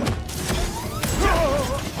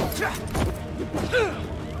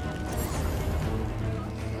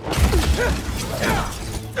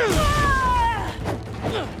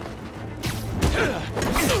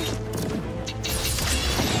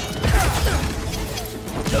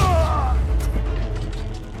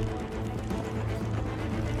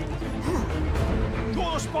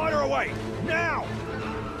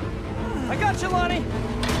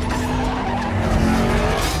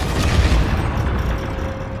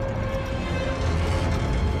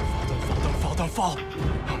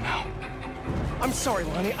 Sorry,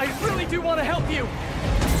 Lonnie. I really do want to help you.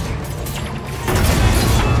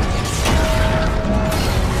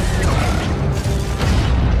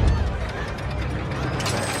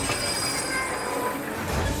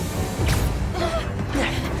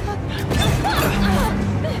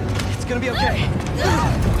 It's gonna be okay.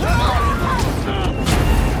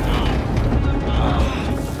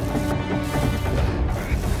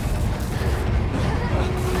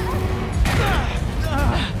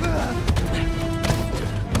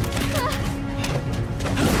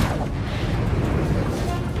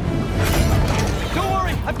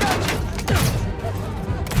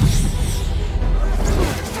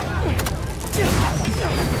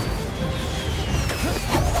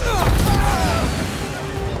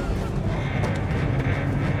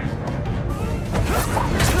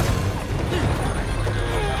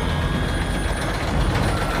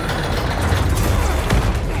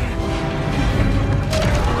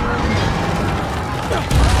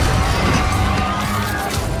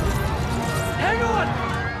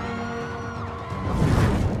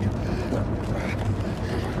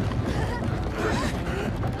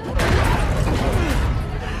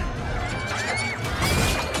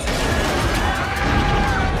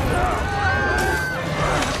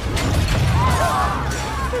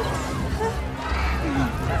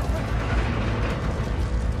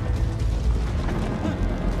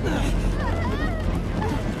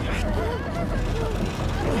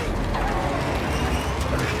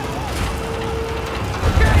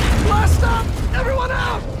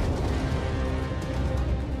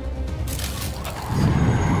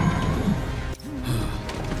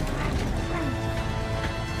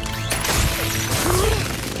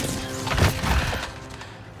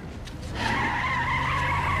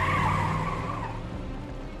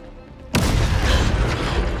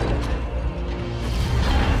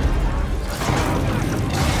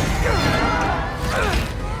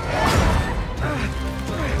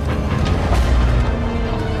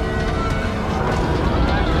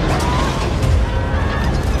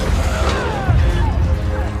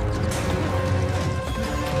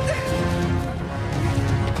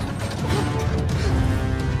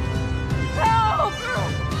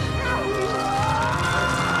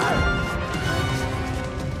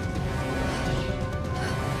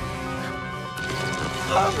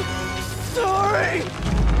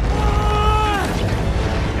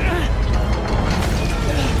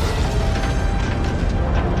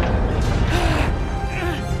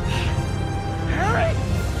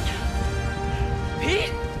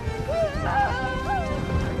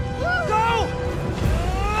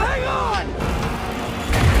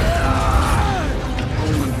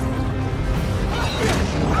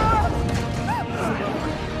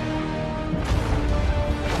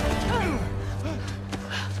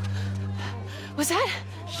 Was that?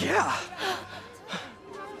 Yeah!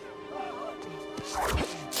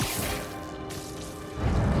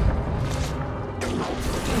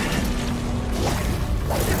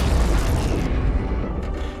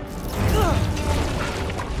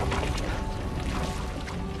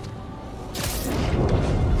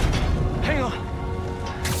 Hang on!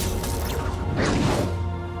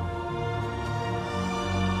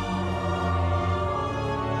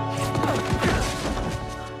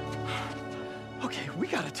 Okay, we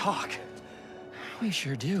gotta talk. We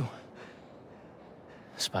sure do.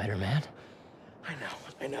 Spider-Man.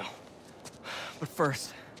 I know. But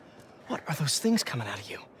first, what are those things coming out of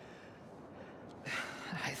you?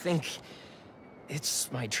 I think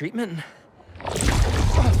it's my treatment.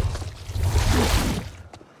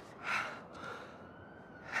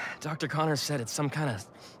 Dr. Connors said it's some kind of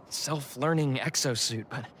self-learning exosuit,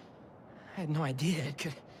 but I had no idea it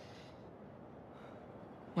could...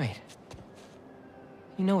 Wait.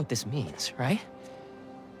 You know what this means, right?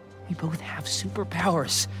 We both have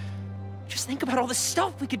superpowers. Just think about all the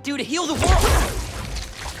stuff we could do to heal the world!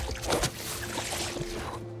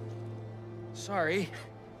 Sorry.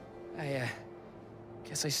 I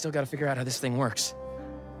guess I still gotta figure out how this thing works.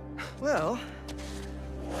 Well,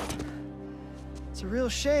 it's a real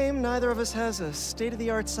shame neither of us has a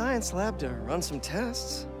state-of-the-art science lab to run some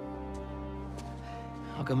tests.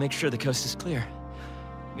 I'll go make sure the coast is clear.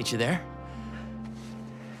 Meet you there?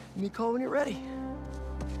 Give me a call when you're ready.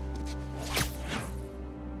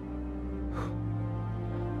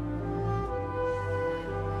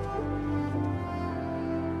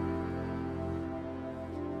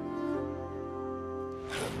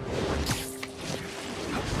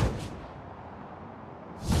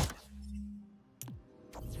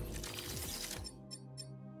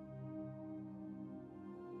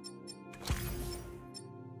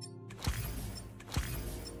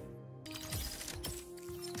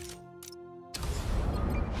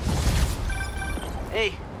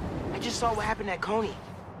 saw what happened at Coney.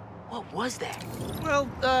 What was that? Well,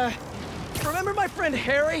 remember my friend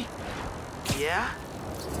Harry? Yeah?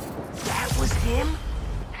 That was him?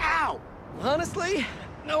 How? Honestly,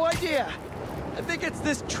 no idea. I think it's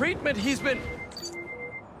this treatment he's been...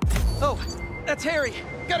 Oh, that's Harry.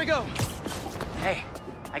 Gotta go. Hey,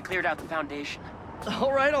 I cleared out the foundation.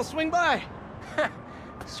 All right, I'll swing by.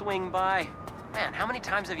 Swing by. Man, how many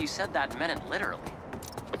times have you said that and meant it literally?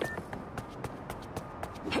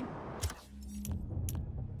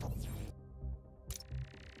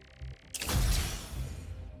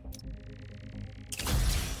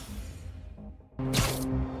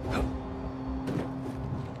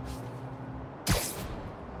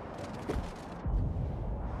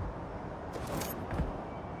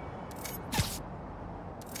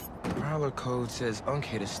 Prowler code says Unk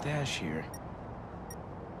hid a stash here.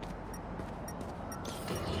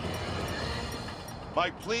 My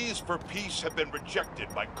pleas for peace have been rejected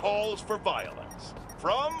by calls for violence.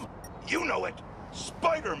 From, you know it,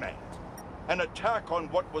 Spider-Man. An attack on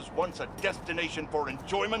what was once a destination for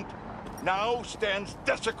enjoyment now stands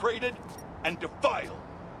desecrated and defiled.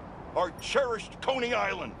 Our cherished Coney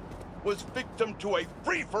Island was victim to a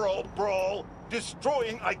free-for-all brawl,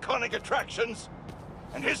 destroying iconic attractions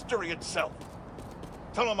and history itself.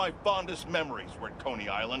 Some of my fondest memories were at Coney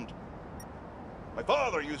Island. My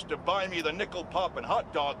father used to buy me the nickel pop and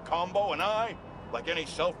hot dog combo, and I, like any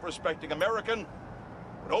self-respecting American,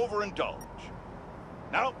 would overindulge.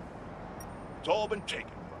 Now, it's all been taken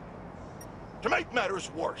from me. To make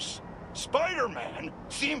matters worse, Spider-Man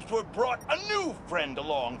seems to have brought a new friend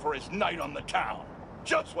along for his night on the town.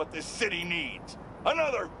 Just what this city needs.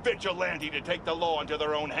 Another vigilante to take the law into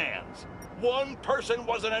their own hands. One person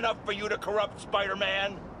wasn't enough for you to corrupt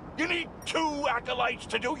Spider-Man. You need 2 acolytes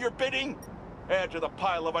to do your bidding. Add to the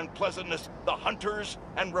pile of unpleasantness the Hunters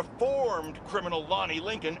and reformed criminal Lonnie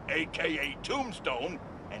Lincoln, a.k.a. Tombstone,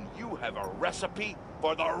 and you have a recipe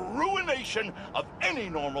for the ruination of any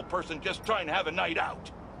normal person just trying to have a night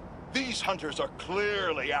out. These Hunters are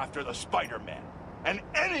clearly after the Spider-Man, and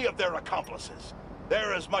any of their accomplices.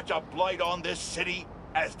 They're as much a blight on this city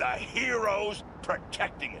as the heroes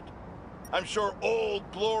protecting it. I'm sure Old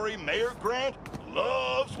Glory Mayor Grant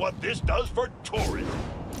loves what this does for tourism.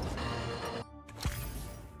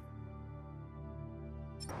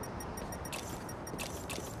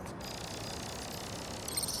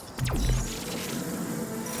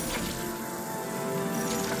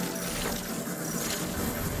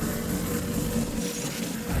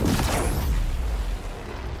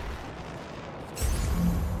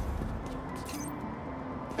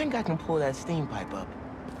 I think I can pull that steam pipe up.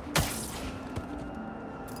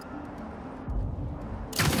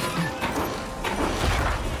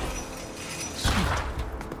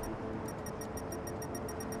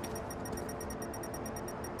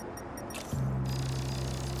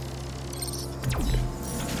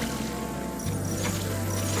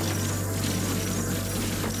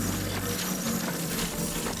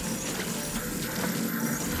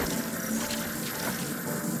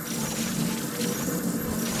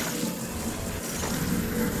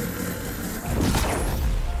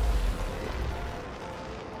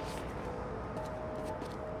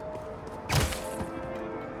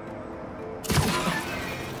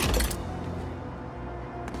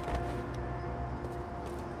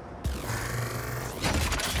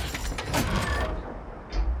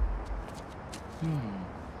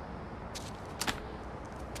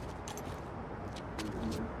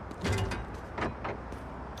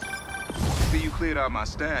 Cleared out my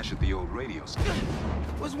stash at the old radio station.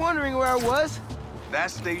 Was wondering where I was. That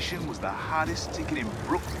station was the hottest ticket in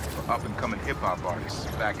Brooklyn for up-and-coming hip-hop artists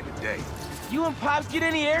back in the day. You and Pops get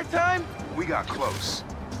any airtime? We got close,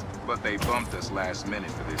 but they bumped us last minute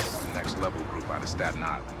for this next-level group out of Staten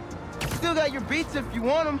Island. Still got your beats if you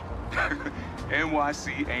want them.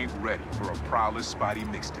 NYC ain't ready for a Prowler Spidey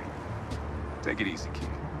mixtape. Take it easy, kid.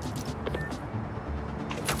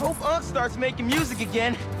 Hope Unc starts making music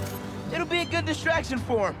again. It'll be a good distraction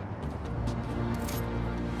for him.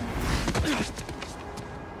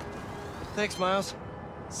 Thanks, Miles.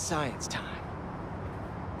 Science time.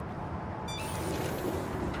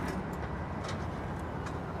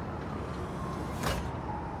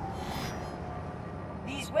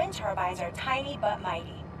 These wind turbines are tiny but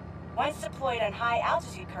mighty. Once deployed on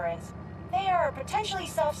high-altitude currents, they are a potentially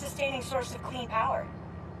self-sustaining source of clean power.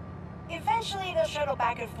 Eventually, they'll shuttle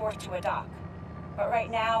back and forth to a dock. But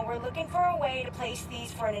right now, we're looking for a way to place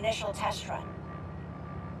these for an initial test run.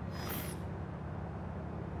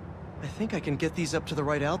 I think I can get these up to the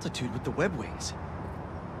right altitude with the web wings.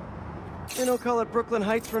 They don't call it Brooklyn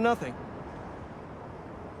Heights for nothing.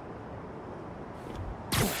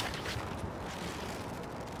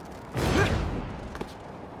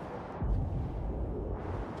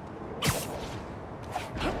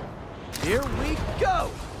 Here we go!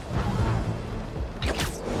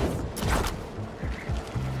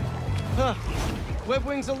 Huh. Web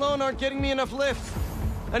wings alone aren't getting me enough lift.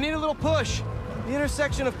 I need a little push. The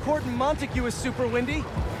intersection of Court and Montague is super windy.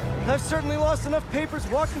 I've certainly lost enough papers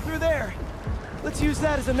walking through there. Let's use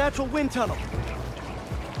that as a natural wind tunnel.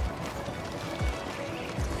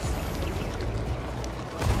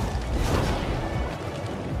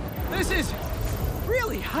 This is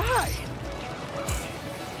really high.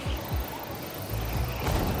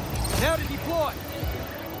 Now to deploy.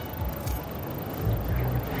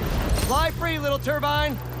 Fly free, little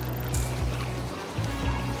turbine.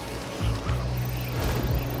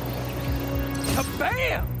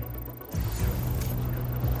 Kabam!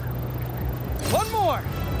 One more.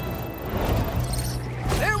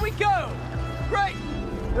 There we go. Great.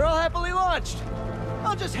 They're all happily launched.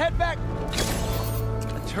 I'll just head back.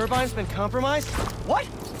 The turbine's been compromised? What?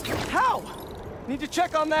 How? Need to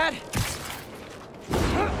check on that.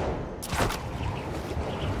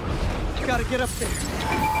 Gotta get up there.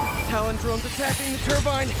 Talon drone's attacking the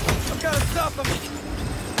turbine. I've gotta stop them.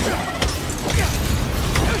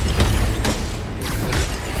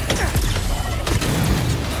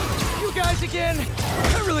 You guys again.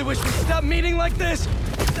 I really wish we'd stop meeting like this.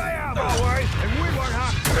 Stay out of our way, and we won't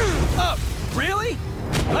have to. Really?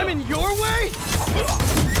 I'm in your way?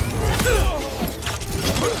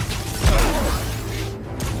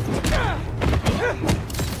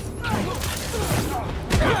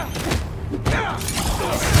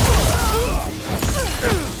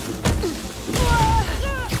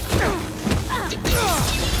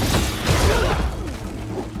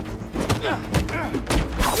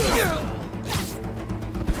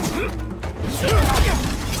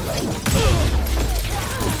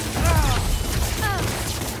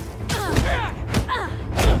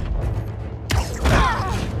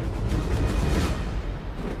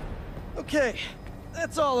 Okay,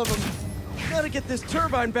 that's all of them. Gotta get this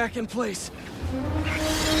turbine back in place.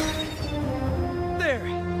 There,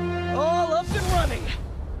 all up and running.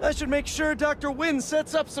 I should make sure Dr. Wynn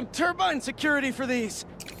sets up some turbine security for these.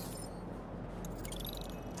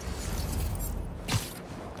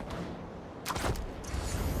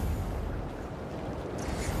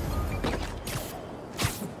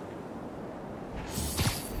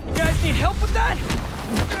 You guys need help with that?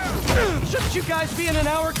 Shouldn't you guys be in an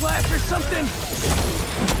hourglass or something?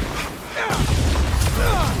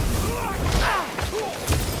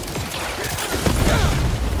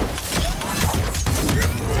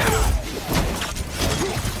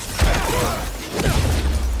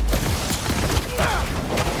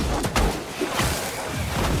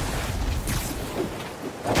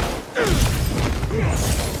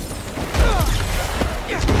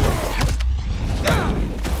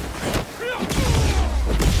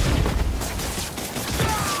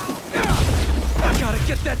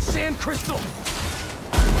 Get that sand crystal!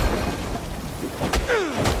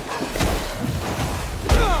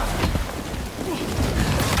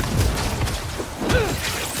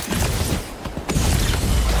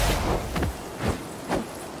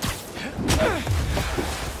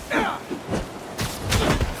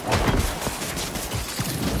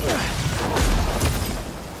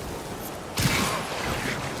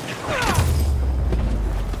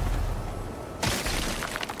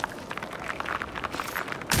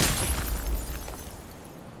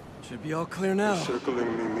 Should be all clear now. You're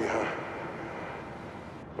circling me, Mija.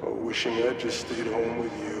 Oh, wishing I'd just stayed home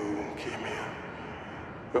with you, Kimia.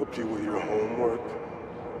 Helped you with your homework.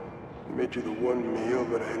 Made you the one meal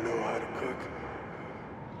that I know how to cook.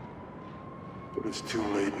 But it's too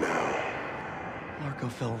late now. Marco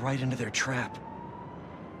fell right into their trap.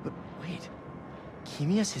 But wait,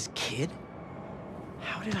 Kimia's his kid?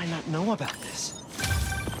 How did I not know about this?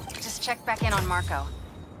 Just check back in on Marco.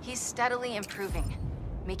 He's steadily improving.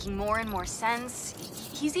 Making more and more sense.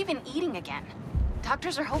 He's even eating again.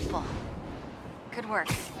 Doctors are hopeful. Good work.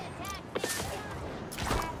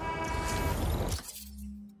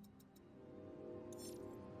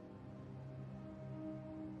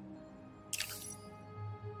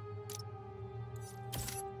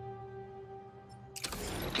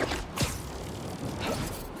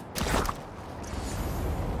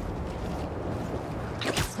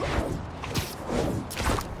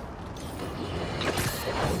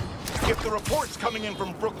 If the reports coming in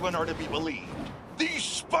from Brooklyn are to be believed, these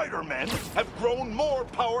Spider-Men have grown more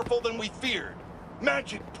powerful than we feared.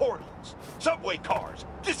 Magic portals, subway cars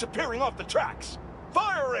disappearing off the tracks,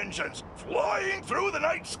 fire engines flying through the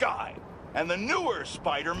night sky, and the newer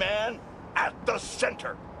Spider-Man at the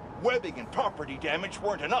center. Webbing and property damage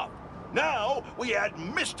weren't enough. Now we add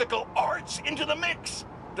mystical arts into the mix.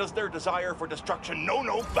 Does their desire for destruction know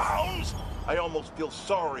no bounds? I almost feel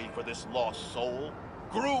sorry for this lost soul,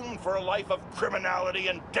 groomed for a life of criminality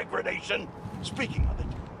and degradation. Speaking of it,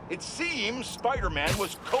 it seems Spider-Man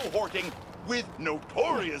was cohorting with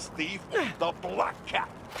notorious thief, the Black Cat.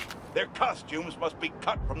 Their costumes must be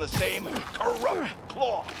cut from the same corrupt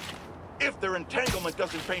cloth. If their entanglement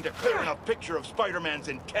doesn't paint a clear enough picture of Spider-Man's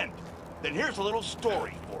intent, then here's a little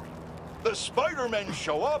story for you. The Spider-Men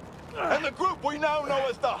show up, and the group we now know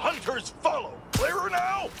as the Hunters follow. Clearer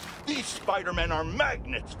now? These Spider-Men are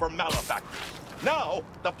magnets for malefactors. Now,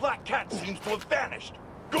 the Black Cat seems to have vanished.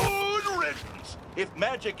 Good riddance! If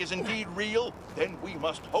magic is indeed real, then we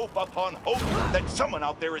must hope upon hope that someone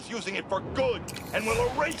out there is using it for good and will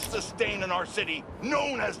erase the stain in our city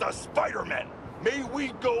known as the Spider-Men. May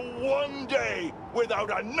we go one day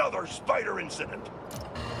without another spider incident.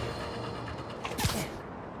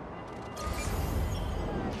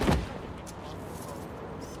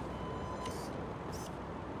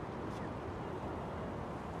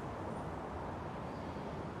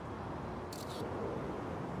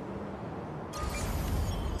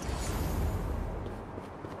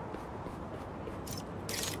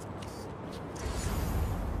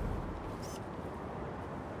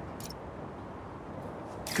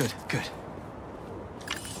 Good, good.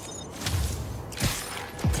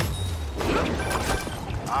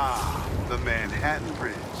 Ah, the Manhattan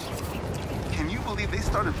Bridge. Can you believe they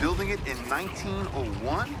started building it in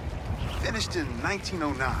 1901? Finished in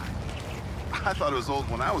 1909. I thought it was old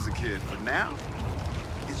when I was a kid, but now,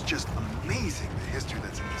 it's just amazing the history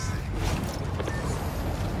that's in this city.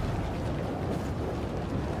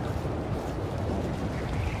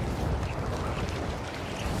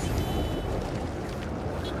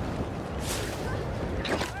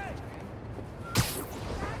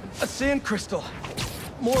 A sand crystal.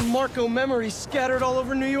 More Marco memories scattered all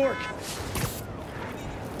over New York.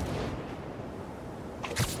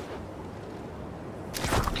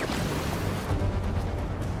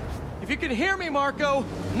 If you can hear me, Marco,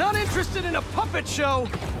 not interested in a puppet show.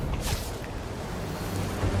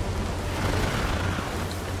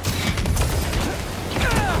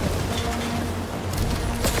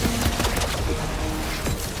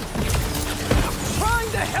 I'm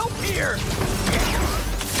trying to help here.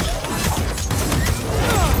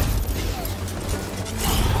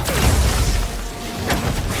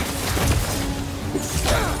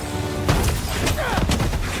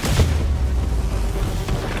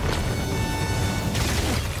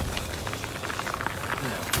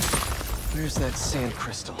 Where's that sand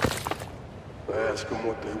crystal? I ask them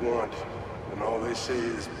what they want, and all they say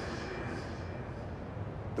is,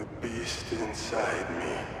 the beast inside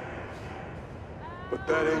me. But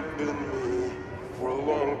that ain't been me for a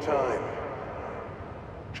long time.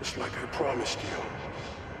 Just like I promised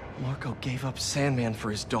you. Marco gave up Sandman for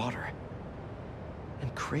his daughter.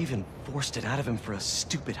 And Kraven forced it out of him for a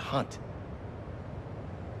stupid hunt.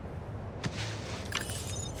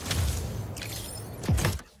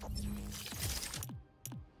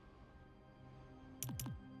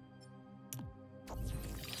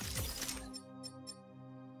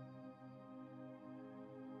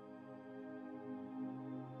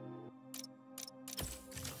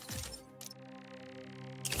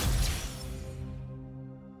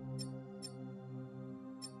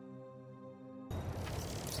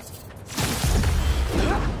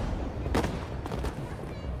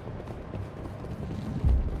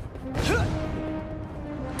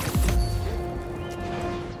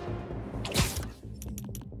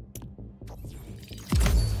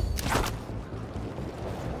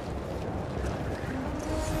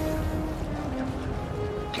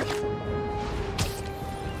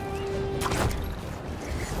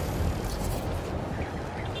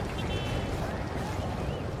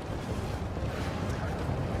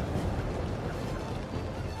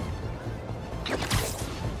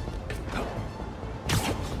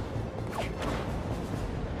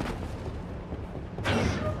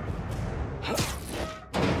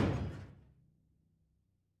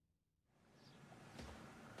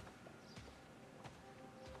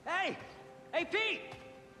 Hey, Pete!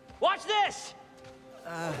 Watch this!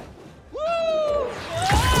 Woo!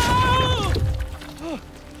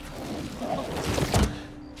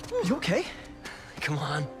 You okay? Come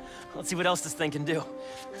on. Let's see what else this thing can do.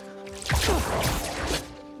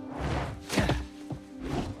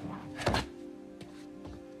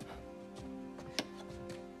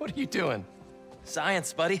 What are you doing?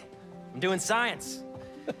 Science, buddy. I'm doing science.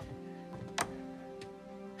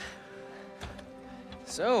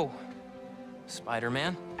 So,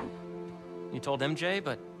 Spider-Man, you told MJ,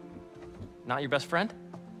 but not your best friend?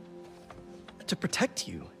 To protect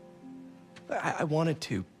you. I wanted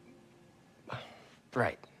to.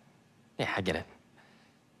 Right. Yeah, I get it.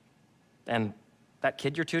 And that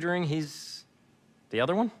kid you're tutoring, he's the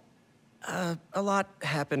other one? A lot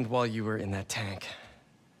happened while you were in that tank.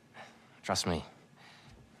 Trust me.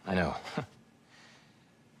 I know.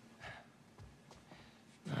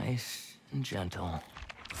 Nice and gentle.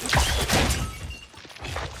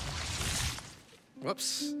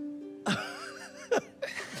 Whoops.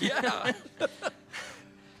 Yeah.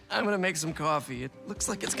 I'm gonna make some coffee. It looks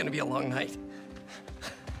like it's gonna be a long night.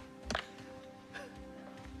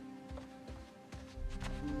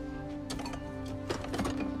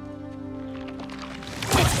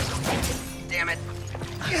 Damn it.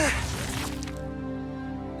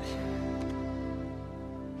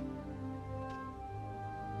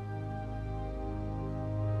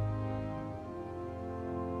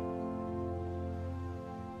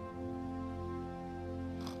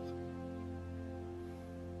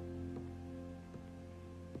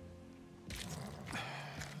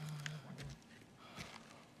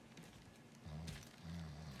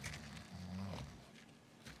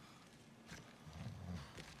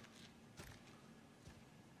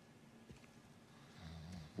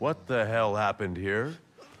 What the hell happened here?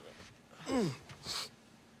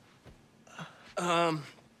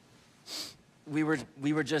 We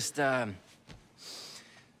were just,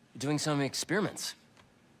 doing some experiments.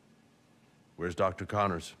 Where's Dr.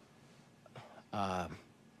 Connors?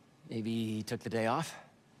 Maybe he took the day off?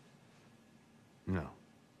 No.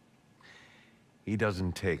 He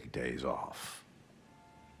doesn't take days off.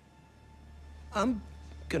 I'm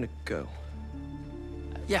gonna go.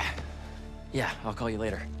 Yeah, I'll call you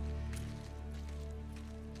later.